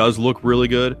that game does look really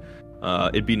good.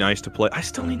 It'd be nice to play. I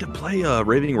still need to play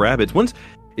Raving Rabbids.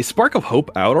 Is Spark of Hope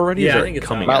out already? Yeah, Is I think it's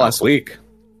coming Not out last week,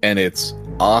 and it's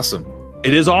awesome.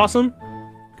 It is awesome.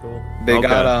 Cool. They Okay.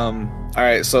 got all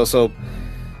right. So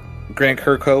Grant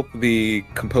Kirkhope, the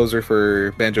composer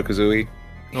for Banjo-Kazooie,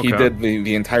 he Okay. did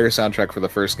the entire soundtrack for the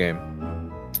first game.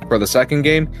 For the second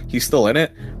game, he's still in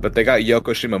it, but they got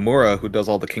Yoko Shimomura, who does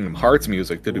all the Kingdom Hearts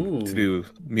music, to Ooh. do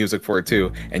music for it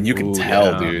too. And you can Ooh,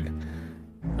 tell, yeah. dude.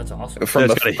 That's awesome. From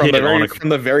That's gotta the hit on very a- from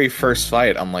the very first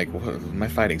fight, I'm like, what, am I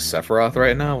fighting Sephiroth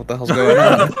right now? What the hell's going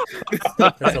on?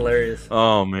 That's hilarious.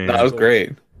 Oh man, That was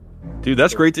great. dude,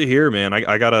 that's great to hear, man.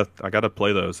 I gotta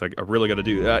play those. I really gotta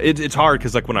do. It's hard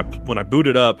because like when I boot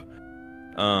it up,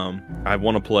 I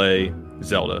want to play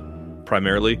Zelda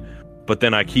primarily, but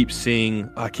then I keep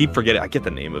forgetting. I get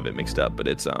the name of it mixed up, but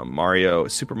it's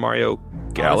Super Mario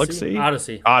Galaxy.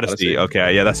 Odyssey. Odyssey.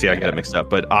 Okay, yeah, I got Yeah. it mixed up.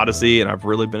 But Odyssey, and I've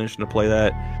really been interested to play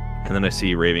that. And then I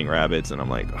see Raving Rabbids, and I'm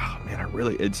like, oh man,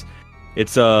 it's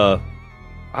I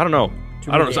don't know.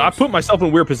 Too I don't many know. So I games. put myself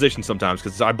in weird positions sometimes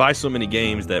because I buy so many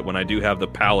games that when I do have the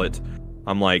palette,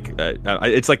 I'm like,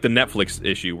 it's like the Netflix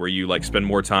issue where you like spend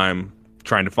more time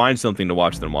trying to find something to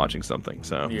watch than watching something.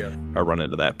 So Yeah. I run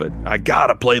into that. But I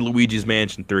gotta play Luigi's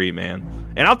Mansion 3,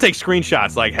 man. And I'll take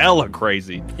screenshots like hella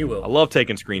crazy. He will. I love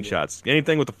taking screenshots.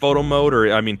 Anything with the photo mode,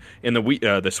 or I mean, in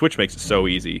the Switch makes it so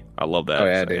easy. I love that. Oh,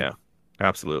 yeah, So, dude. yeah,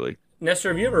 absolutely. Nestor,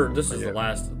 have you ever? This is the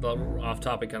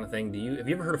off-topic kind of thing. Have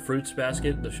you ever heard of Fruits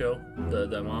Basket, the show, the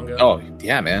manga? Oh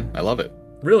yeah, man, I love it.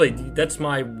 Really? That's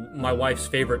my wife's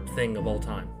favorite thing of all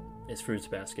time. Is Fruits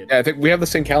Basket. Yeah, I think we have the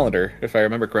same calendar, if I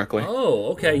remember correctly.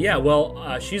 Oh, okay, yeah.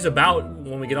 Well, she's about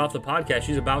when we get off the podcast.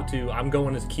 She's about to. I'm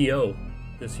going as Kyo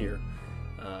this year.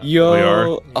 Yo, We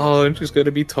are. oh, and she's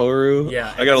gonna be Toru.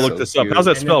 Yeah, I gotta look So this up. cute. How's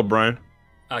that And spelled, Brian?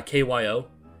 KYO,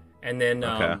 and then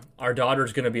Okay. our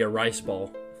daughter's gonna be a rice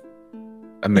ball.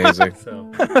 Amazing. So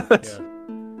yeah.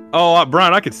 Oh,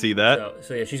 Brian, I could see that.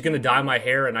 So yeah, she's gonna dye my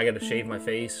hair, and I got to shave my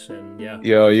face, and yeah,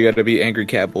 Yo, you gotta be Angry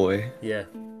Cat Boy. yeah.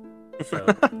 So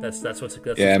that's what's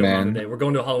Yeah, going on man. today. We're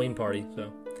going to a Halloween party,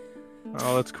 so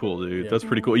Oh, that's cool, dude. Yeah. That's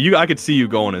pretty cool. I could see you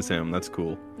going as him. That's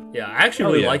cool. yeah. I actually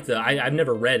Hell really yeah. like I've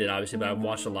never read it, obviously, but I've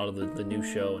watched a lot of the new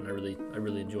show, and I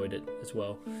really enjoyed it as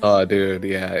well. Oh, dude,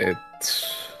 yeah,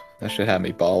 that shit had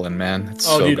me balling, man. It's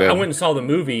Oh, so dude, good. I went and saw the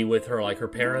movie with her, like her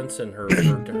parents and her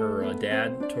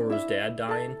dad, Toru's dad,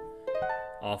 dying.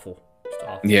 Awful, just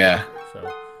awful. Yeah.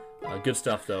 So, good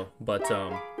stuff though. But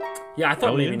yeah, I thought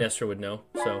Hell maybe yeah. Nestor would know.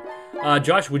 So,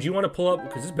 Josh, would you want to pull up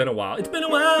because it's been a while? It's been a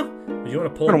while. Would you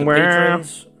want to pull up the Been a while.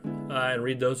 patrons and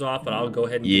read those off? But I'll go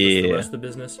ahead and give us the Yeah. rest of the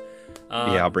business.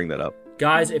 Yeah, I'll bring that up.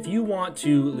 Guys, if you want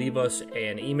to leave us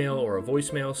an email or a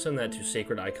voicemail, send that to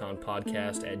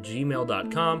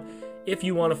sacrediconpodcast@gmail.com. If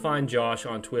you want to find Josh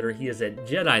on Twitter, he is at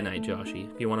Jedi Knight Joshy.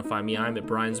 If you want to find me, I'm at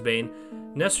Brian's Bane.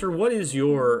 Nestor, what is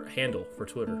your handle for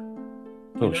Twitter?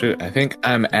 Oh shit, I think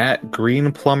I'm at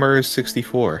Green Plumber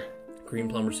 64. Green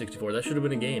Plumber 64. That should have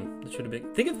been a game. That should have been.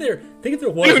 Think if there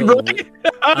was Right?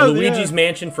 a Luigi's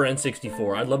Mansion for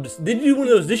N64. I'd love to. They should do one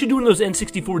of those. They should do one of those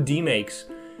N64 demakes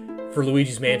for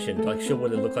Luigi's Mansion. Like show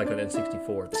what it looked like on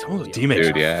N64. Some of those Yeah. D-makes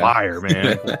Dude, are yeah. fire,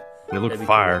 man. They look That'd be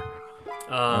fire.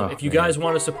 If you guys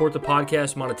want to support the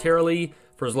podcast monetarily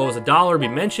for as low as $1, be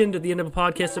mentioned at the end of a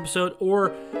podcast episode,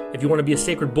 or if you want to be a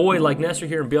sacred boy like Nestor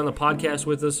here and be on the podcast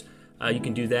with us, you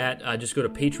can do that. Just go to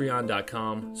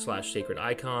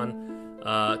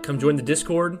patreon.com/sacredicon. Come join the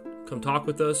Discord. Come talk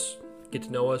with us. Get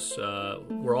to know us.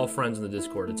 We're all friends in the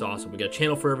Discord. It's awesome. We got a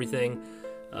channel for everything.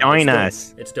 Join it's dope.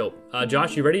 us. It's dope.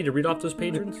 Josh, you ready to read off those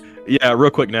patrons? Yeah, real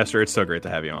quick, Nestor. It's so great to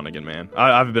have you on again, man.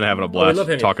 I've been having a blast love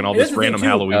having you. talking all And this that's the thing, random too.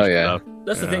 Halloween Oh, yeah. stuff.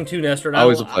 That's the thing too, Nestor. and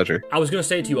Always I- a pleasure. I was going to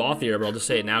say it to you off the air, but I'll just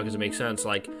say it now because it makes sense.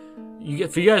 Like,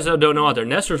 for you guys that don't know out there,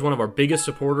 Nestor's one of our biggest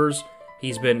supporters.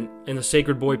 He's been in the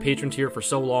Sacred Boy patron tier for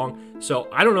so long. So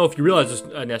I don't know if you realize this,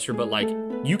 Nestor, but like,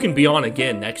 you can be on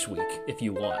again next week if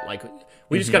you want. Like,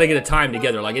 we just got to get a time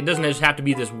together. Like, it doesn't just have to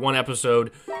be this one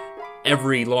episode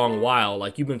every long while.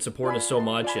 Like, you've been supporting us so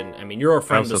much, and I mean, you're our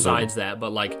friend Absolutely. besides that.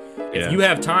 But like, if Yeah. you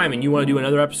have time and you want to do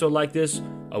another episode like this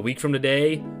a week from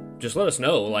today, just let us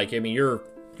know. Like, I mean, you're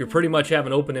pretty much have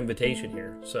an open invitation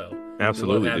here. So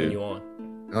Absolutely, we love having dude. you on.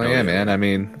 Oh yeah, man. I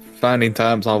mean, finding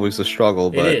time's always a struggle,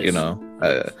 but is. you know,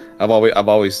 I've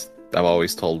always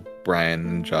told Brian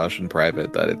and Josh in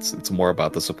private that it's more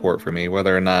about the support for me,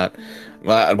 whether or not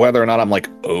I'm like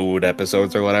owed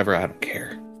episodes or whatever. I don't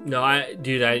care. No,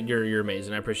 you're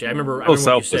amazing. I appreciate it. I remember So what you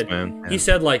selfless, said. man. He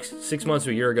said like 6 months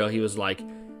to a year ago, he was like,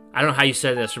 I don't know how you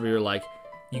said this, but you were like,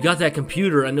 you got that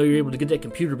computer. I know you're able to get that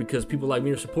computer because people like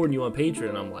me are supporting you on Patreon.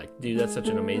 And I'm like, dude, that's such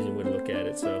an amazing way to look at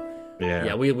it. So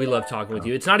yeah, we love talking with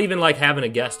you. It's not even like having a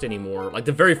guest anymore. Like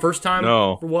the very first time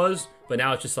No. it was, but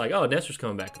now it's just like, oh, Nestor's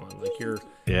coming back on. Like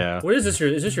Yeah. what is this?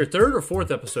 Is this your third or fourth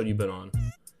episode you've been on?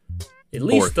 At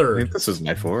least Fourth. I think third. this is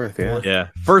my fourth. Yeah. Yeah.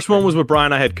 First one was with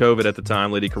Brian. I had COVID at the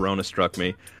time. Lady Corona struck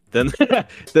me. Then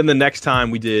then the next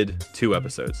time we did 2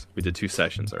 episodes. We did 2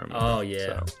 sessions, I remember. Oh,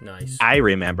 yeah. Nice. I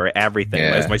remember everything.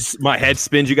 Yeah. As my head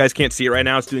spins, you guys can't see it right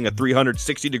now. It's doing a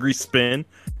 360-degree spin.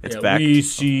 It's back. We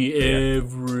see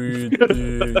everything.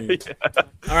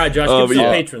 All right, Josh, give us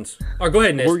some patrons. Or go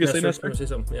ahead, Ness. What were you gonna say, Nestor? Nestor? Say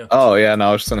something. Yeah. Oh yeah, no,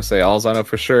 I was just gonna say, all I know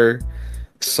for sure,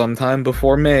 sometime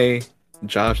before May,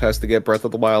 Josh has to get Breath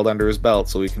of the Wild under his belt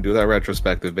so we can do that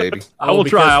retrospective, baby. I will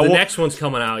because try. The next one's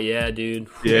coming out. Yeah, dude.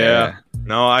 Yeah.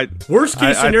 No, Worst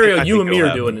case I scenario, think you and me it'll are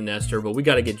happen. doing it, Nestor, but we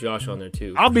got to get Josh on there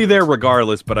too. I'll be there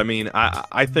regardless, but I mean,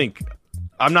 I think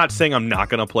I'm not saying I'm not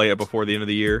gonna play it before the end of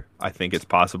the year. I think it's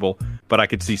possible, but I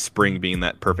could see spring being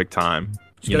that perfect time.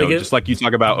 Just like you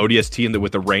talk about ODST and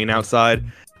with the rain outside,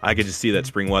 I could just see that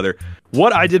spring weather.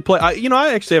 What I did play,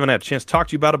 I actually haven't had a chance to talk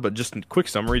to you about it, but just a quick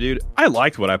summary, dude. I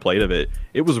liked what I played of it.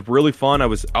 It was really fun. I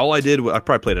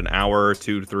probably played an hour or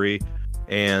 2 to 3,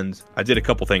 and I did a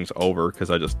couple things over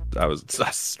because I was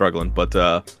struggling, but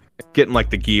getting like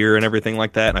the gear and everything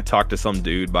like that. And I talked to some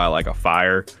dude by like a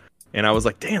fire, and I was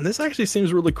like, damn, this actually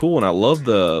seems really cool. And I love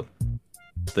the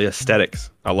aesthetics.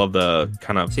 I love the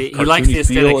kind of See, he likes the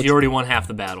aesthetics. You already won half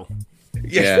the battle.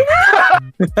 Yeah.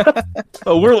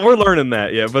 Oh, we're learning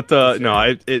that, yeah. But no,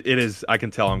 it is. I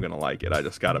can tell I'm gonna like it. I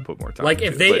just gotta put more time. Like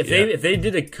into if they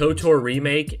did a KOTOR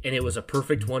remake and it was a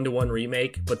perfect 1-to-1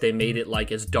 remake, but they made it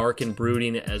like as dark and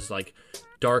brooding as like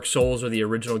Dark Souls or the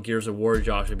original Gears of War,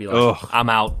 Josh would be like, Ugh. I'm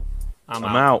out. I'm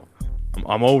out.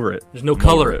 I'm over it. There's no I'm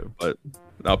color. over it, but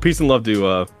no, peace and love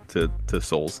to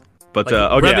Souls. But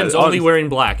Like, Revan's only wearing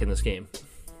black in this game.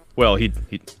 Well, he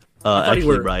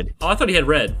Actually, Brian. Oh, I thought he had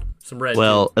red. Some red.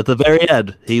 Well, at the very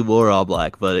end, he wore all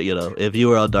black, but if you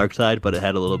were on dark side, but it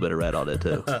had a little bit of red on it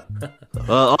too.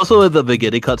 Also in the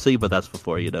beginning cutscene, but that's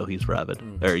before he's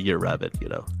Raven, or you're Raven.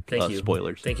 Thank you.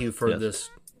 Spoilers. Thank you for this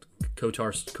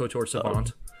KOTOR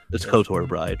savant. It's KOTOR,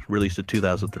 Brian, released in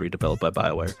 2003, developed by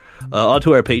BioWare. On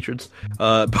to our patrons.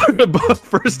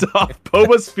 First off,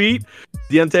 Boba's Feet,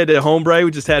 Diente de Hombre.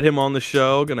 We just had him on the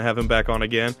show. Gonna have him back on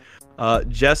again.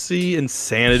 Jesse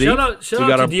Insanity. Shout out to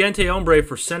Diente Hombre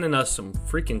for sending us some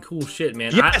freaking cool shit,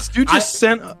 man. Yes, dude just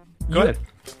sent. Go ahead.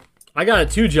 I got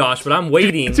it too, Josh, but I'm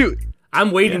waiting. Dude.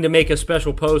 I'm waiting to make a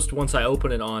special post once I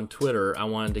open it on Twitter. I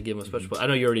wanted to give him a special post. I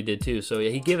know you already did too. So yeah,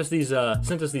 he gave us these,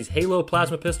 sent us these Halo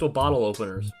Plasma Pistol bottle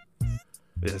openers.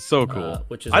 It's so cool.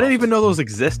 Which is I didn't awesome. even know those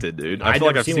existed, dude. I feel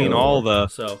like I've seen all the.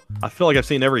 So I feel like I've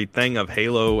seen everything of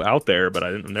Halo out there, but I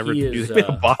didn't never use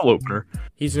a bottle opener.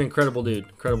 He's an incredible dude.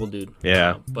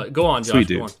 Yeah. But go on, Josh. Sweet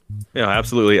dude. Go on. Yeah,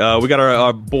 absolutely. We got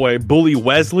our boy Bully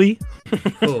Wesley.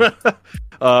 Cool. We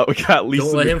got Lisa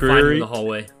Don't let him find him McCreary, in the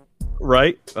hallway.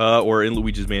 right? Or in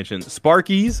Luigi's Mansion.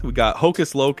 Sparkies. We got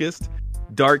Hocus Locust,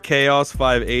 Dark Chaos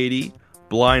 580,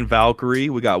 Blind Valkyrie.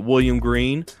 We got William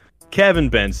Green, Kevin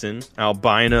Benson,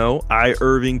 Albino,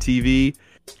 Irving TV,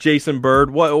 Jason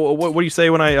Bird. What do you say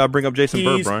when I bring up Jason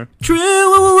Bird, Brian? True.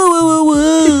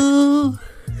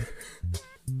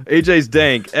 AJ's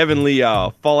Dank, Evan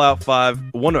Leal, Fallout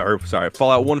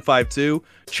 152,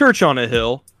 Church on a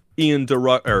Hill, Ian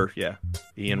Rucker. Yeah,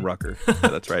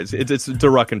 that's right. It's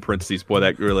Duruck in parentheses. Boy,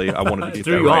 that really, I wanted to get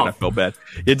that right, and I felt bad.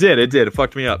 It did. It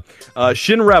fucked me up.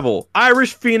 Shin Revel,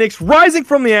 Irish Phoenix, Rising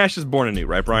from the Ashes, Born Anew,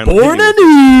 right, Brian? Born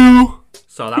Anew!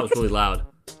 So that was really loud.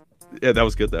 Yeah, that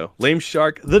was good, though. Lame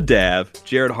Shark, The Dav,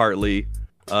 Jared Hartley,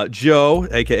 Joe,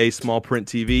 a.k.a. Small Print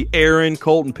TV, Aaron,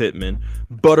 Colton Pittman,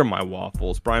 Butter My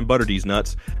Waffles, Brian Butter These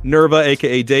Nuts, Nerva,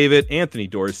 a.k.a. David, Anthony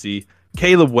Dorsey,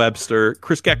 Caleb Webster,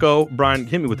 Chris Gecko. Brian,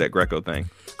 hit me with that Greco thing.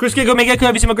 Chris Gecko, make Gecko.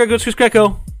 Have you seen my Greco? It's Chris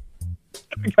Gecko.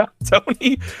 We got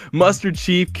Tony, Mustard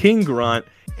Chief, King Grunt,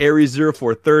 Aries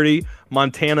 0430,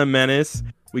 Montana Menace.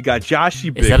 We got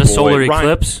Joshy Big Boy. Is that a solar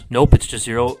eclipse? Nope, it's just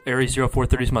Aries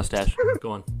 0430's mustache.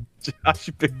 Go on.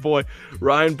 Joshy Big Boy,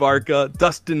 Ryan Barca,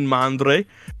 Dustin Mandre,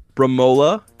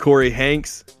 Bramola, Corey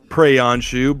Hanks,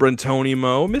 Prayanshu, Brentoni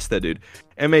Mo, missed that dude,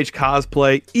 MH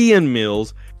Cosplay, Ian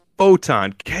Mills,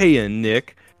 Photon, Kay and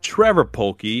Nick, Trevor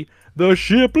Polkey, The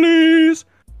Shipleys,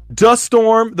 Dust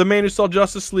Storm, the man who saw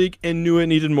Justice League and knew it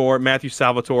needed more, Matthew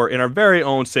Salvatore, and our very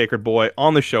own Sacred Boy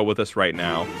on the show with us right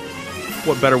now.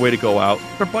 What better way to go out?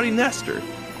 Our buddy Nestor,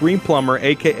 Green Plumber,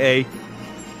 a.k.a.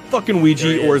 fucking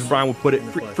Ouija, or as Brian would put it,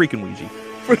 freaking Ouija.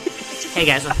 Hey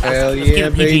guys, Hell let's yeah,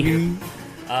 get a PG. baby.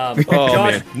 Oh,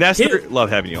 Josh, man. Nestor, love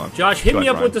having you on. Josh, hit me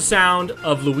up Brian. with the sound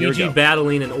of Luigi go.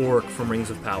 battling an orc from Rings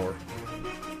of Power.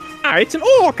 It's an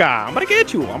orca. I'm gonna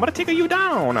get you. I'm gonna take you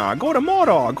down. Go to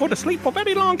Mordor. Go to sleep for a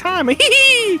very long time. I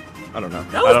don't know.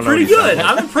 That was pretty good.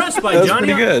 I'm impressed by That was Johnny.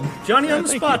 pretty good. Johnny on the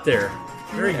spot there.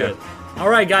 Very good. All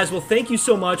right, guys. Well, thank you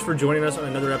so much for joining us on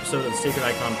another episode of the Sacred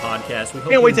Icon Podcast. We hope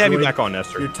Can't wait to have you enjoyed back on,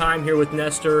 Nestor. Your time here with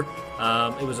Nestor.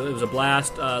 It was a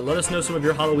blast. Let us know some of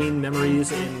your Halloween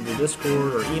memories in the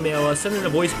Discord or email us. Send in a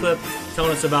voice clip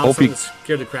telling us about something that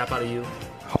scared the crap out of you.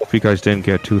 Hope you guys didn't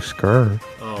get too scared.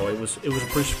 Oh, it was a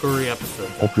pretty scary episode.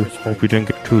 Hope you didn't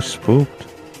get too spooked.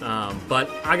 But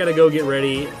I gotta go get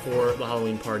ready for the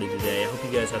Halloween party today. I hope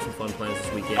you guys have some fun plans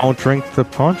this weekend. Don't drink the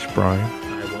punch, Brian.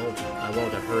 I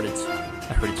won't. I've heard it's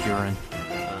urine.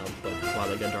 But wow,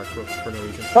 that got dark for no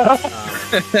reason.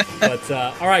 But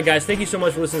all right, guys, thank you so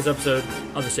much for listening to this episode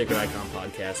of the Sacred Icon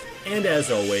Podcast. And as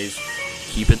always,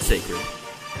 keep it sacred.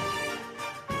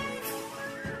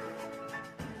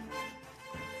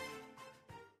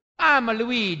 I'm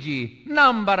Luigi,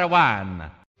 number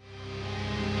 1.